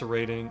 give us a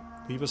rating,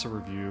 leave us a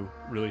review.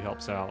 Really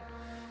helps out.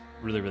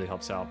 Really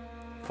helps out.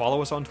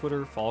 Follow us on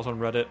Twitter, follow us on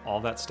Reddit. All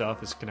that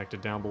stuff is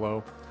connected down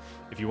below.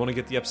 If you want to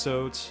get the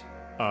episodes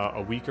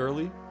a week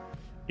early,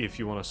 if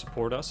you want to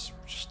support us,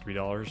 just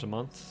 $3 a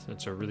month.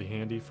 It's really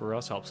handy for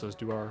us. Helps us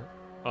do our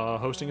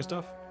hosting and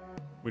stuff.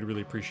 We'd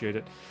really appreciate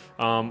it.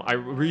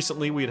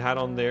 We had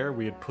on there.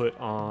 We had put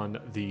on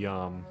the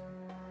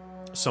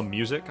some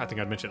music. I think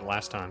I mentioned it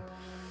last time.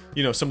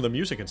 You know, some of the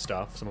music and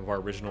stuff. Some of our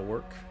original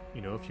work.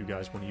 You know, if you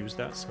guys want to use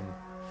that, some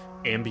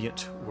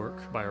ambient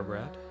work by our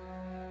Brad,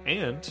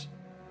 and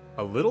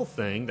a little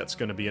thing that's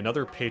going to be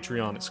another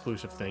Patreon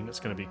exclusive thing that's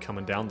going to be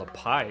coming down the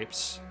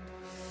pipes.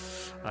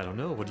 I don't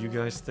know. What do you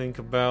guys think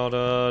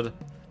about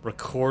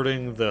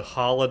recording the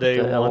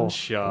holiday one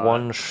shot?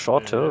 One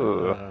shot.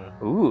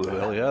 Ooh.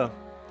 Hell yeah.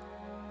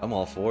 I'm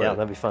all for Yeah, it.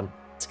 that'd be fun.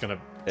 It's gonna.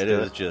 It do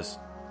is it. just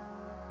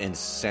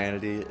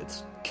insanity.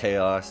 It's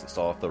chaos. It's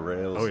off the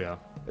rails. Oh yeah,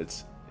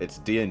 It's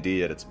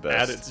D&D at its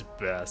best. at its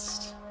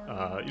best.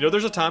 You know,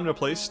 there's a time and a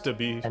place to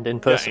be. And in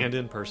person. Yeah, and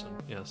in person.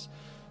 Yes.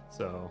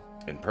 So,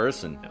 in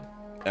person. Yeah.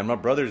 And my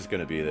brother's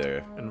gonna be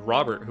there. and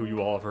Robert, who you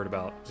all have heard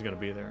about, is going to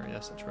be there.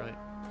 Yes, that's right.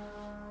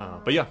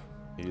 But yeah,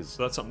 He's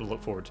so that's something to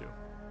look forward to.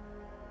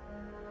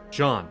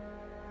 John,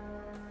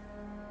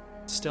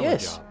 stellar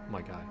Yes. job,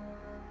 my guy.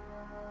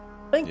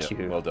 Thank yeah,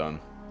 you. well done.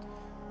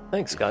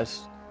 Thanks,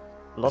 guys.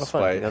 A lot of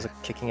fun. Despite- You guys are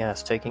kicking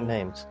ass, taking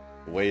names.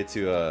 Way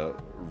to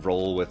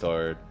roll with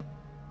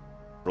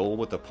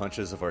the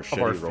punches of our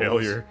shitty our rolls.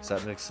 failure. Does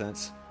that make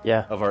sense?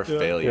 Yeah. Of our Yeah.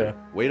 failure.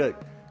 Way to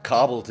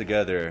cobble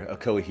together a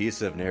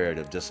cohesive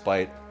narrative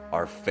despite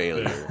our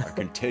failure, our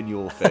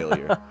continual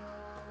failure.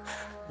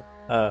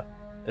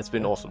 It's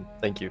been awesome.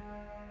 Thank you.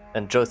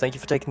 And Joe, thank you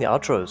for taking the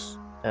outros.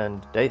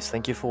 And Dace,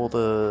 thank you for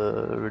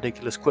the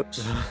ridiculous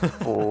quips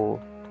for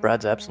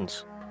Brad's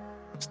absence.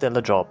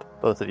 Stellar job,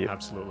 both of you.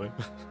 Absolutely.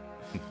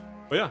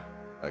 But yeah,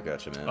 I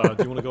got you, man.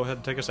 do you want to go ahead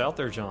and take us out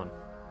there, John?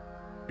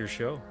 Your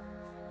show.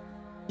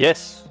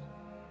 Yes.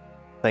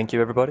 Thank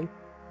you, everybody.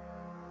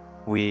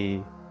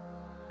 We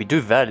do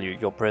value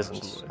your presence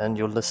Absolutely. and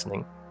your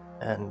listening.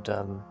 And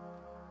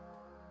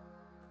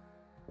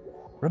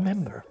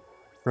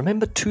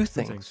remember two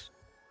things.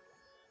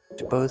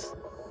 To both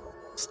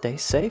stay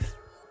safe,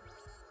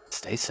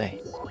 stay sane,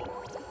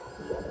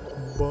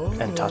 Bye.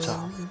 and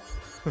ta-ta.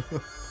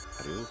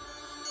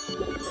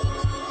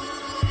 Adios.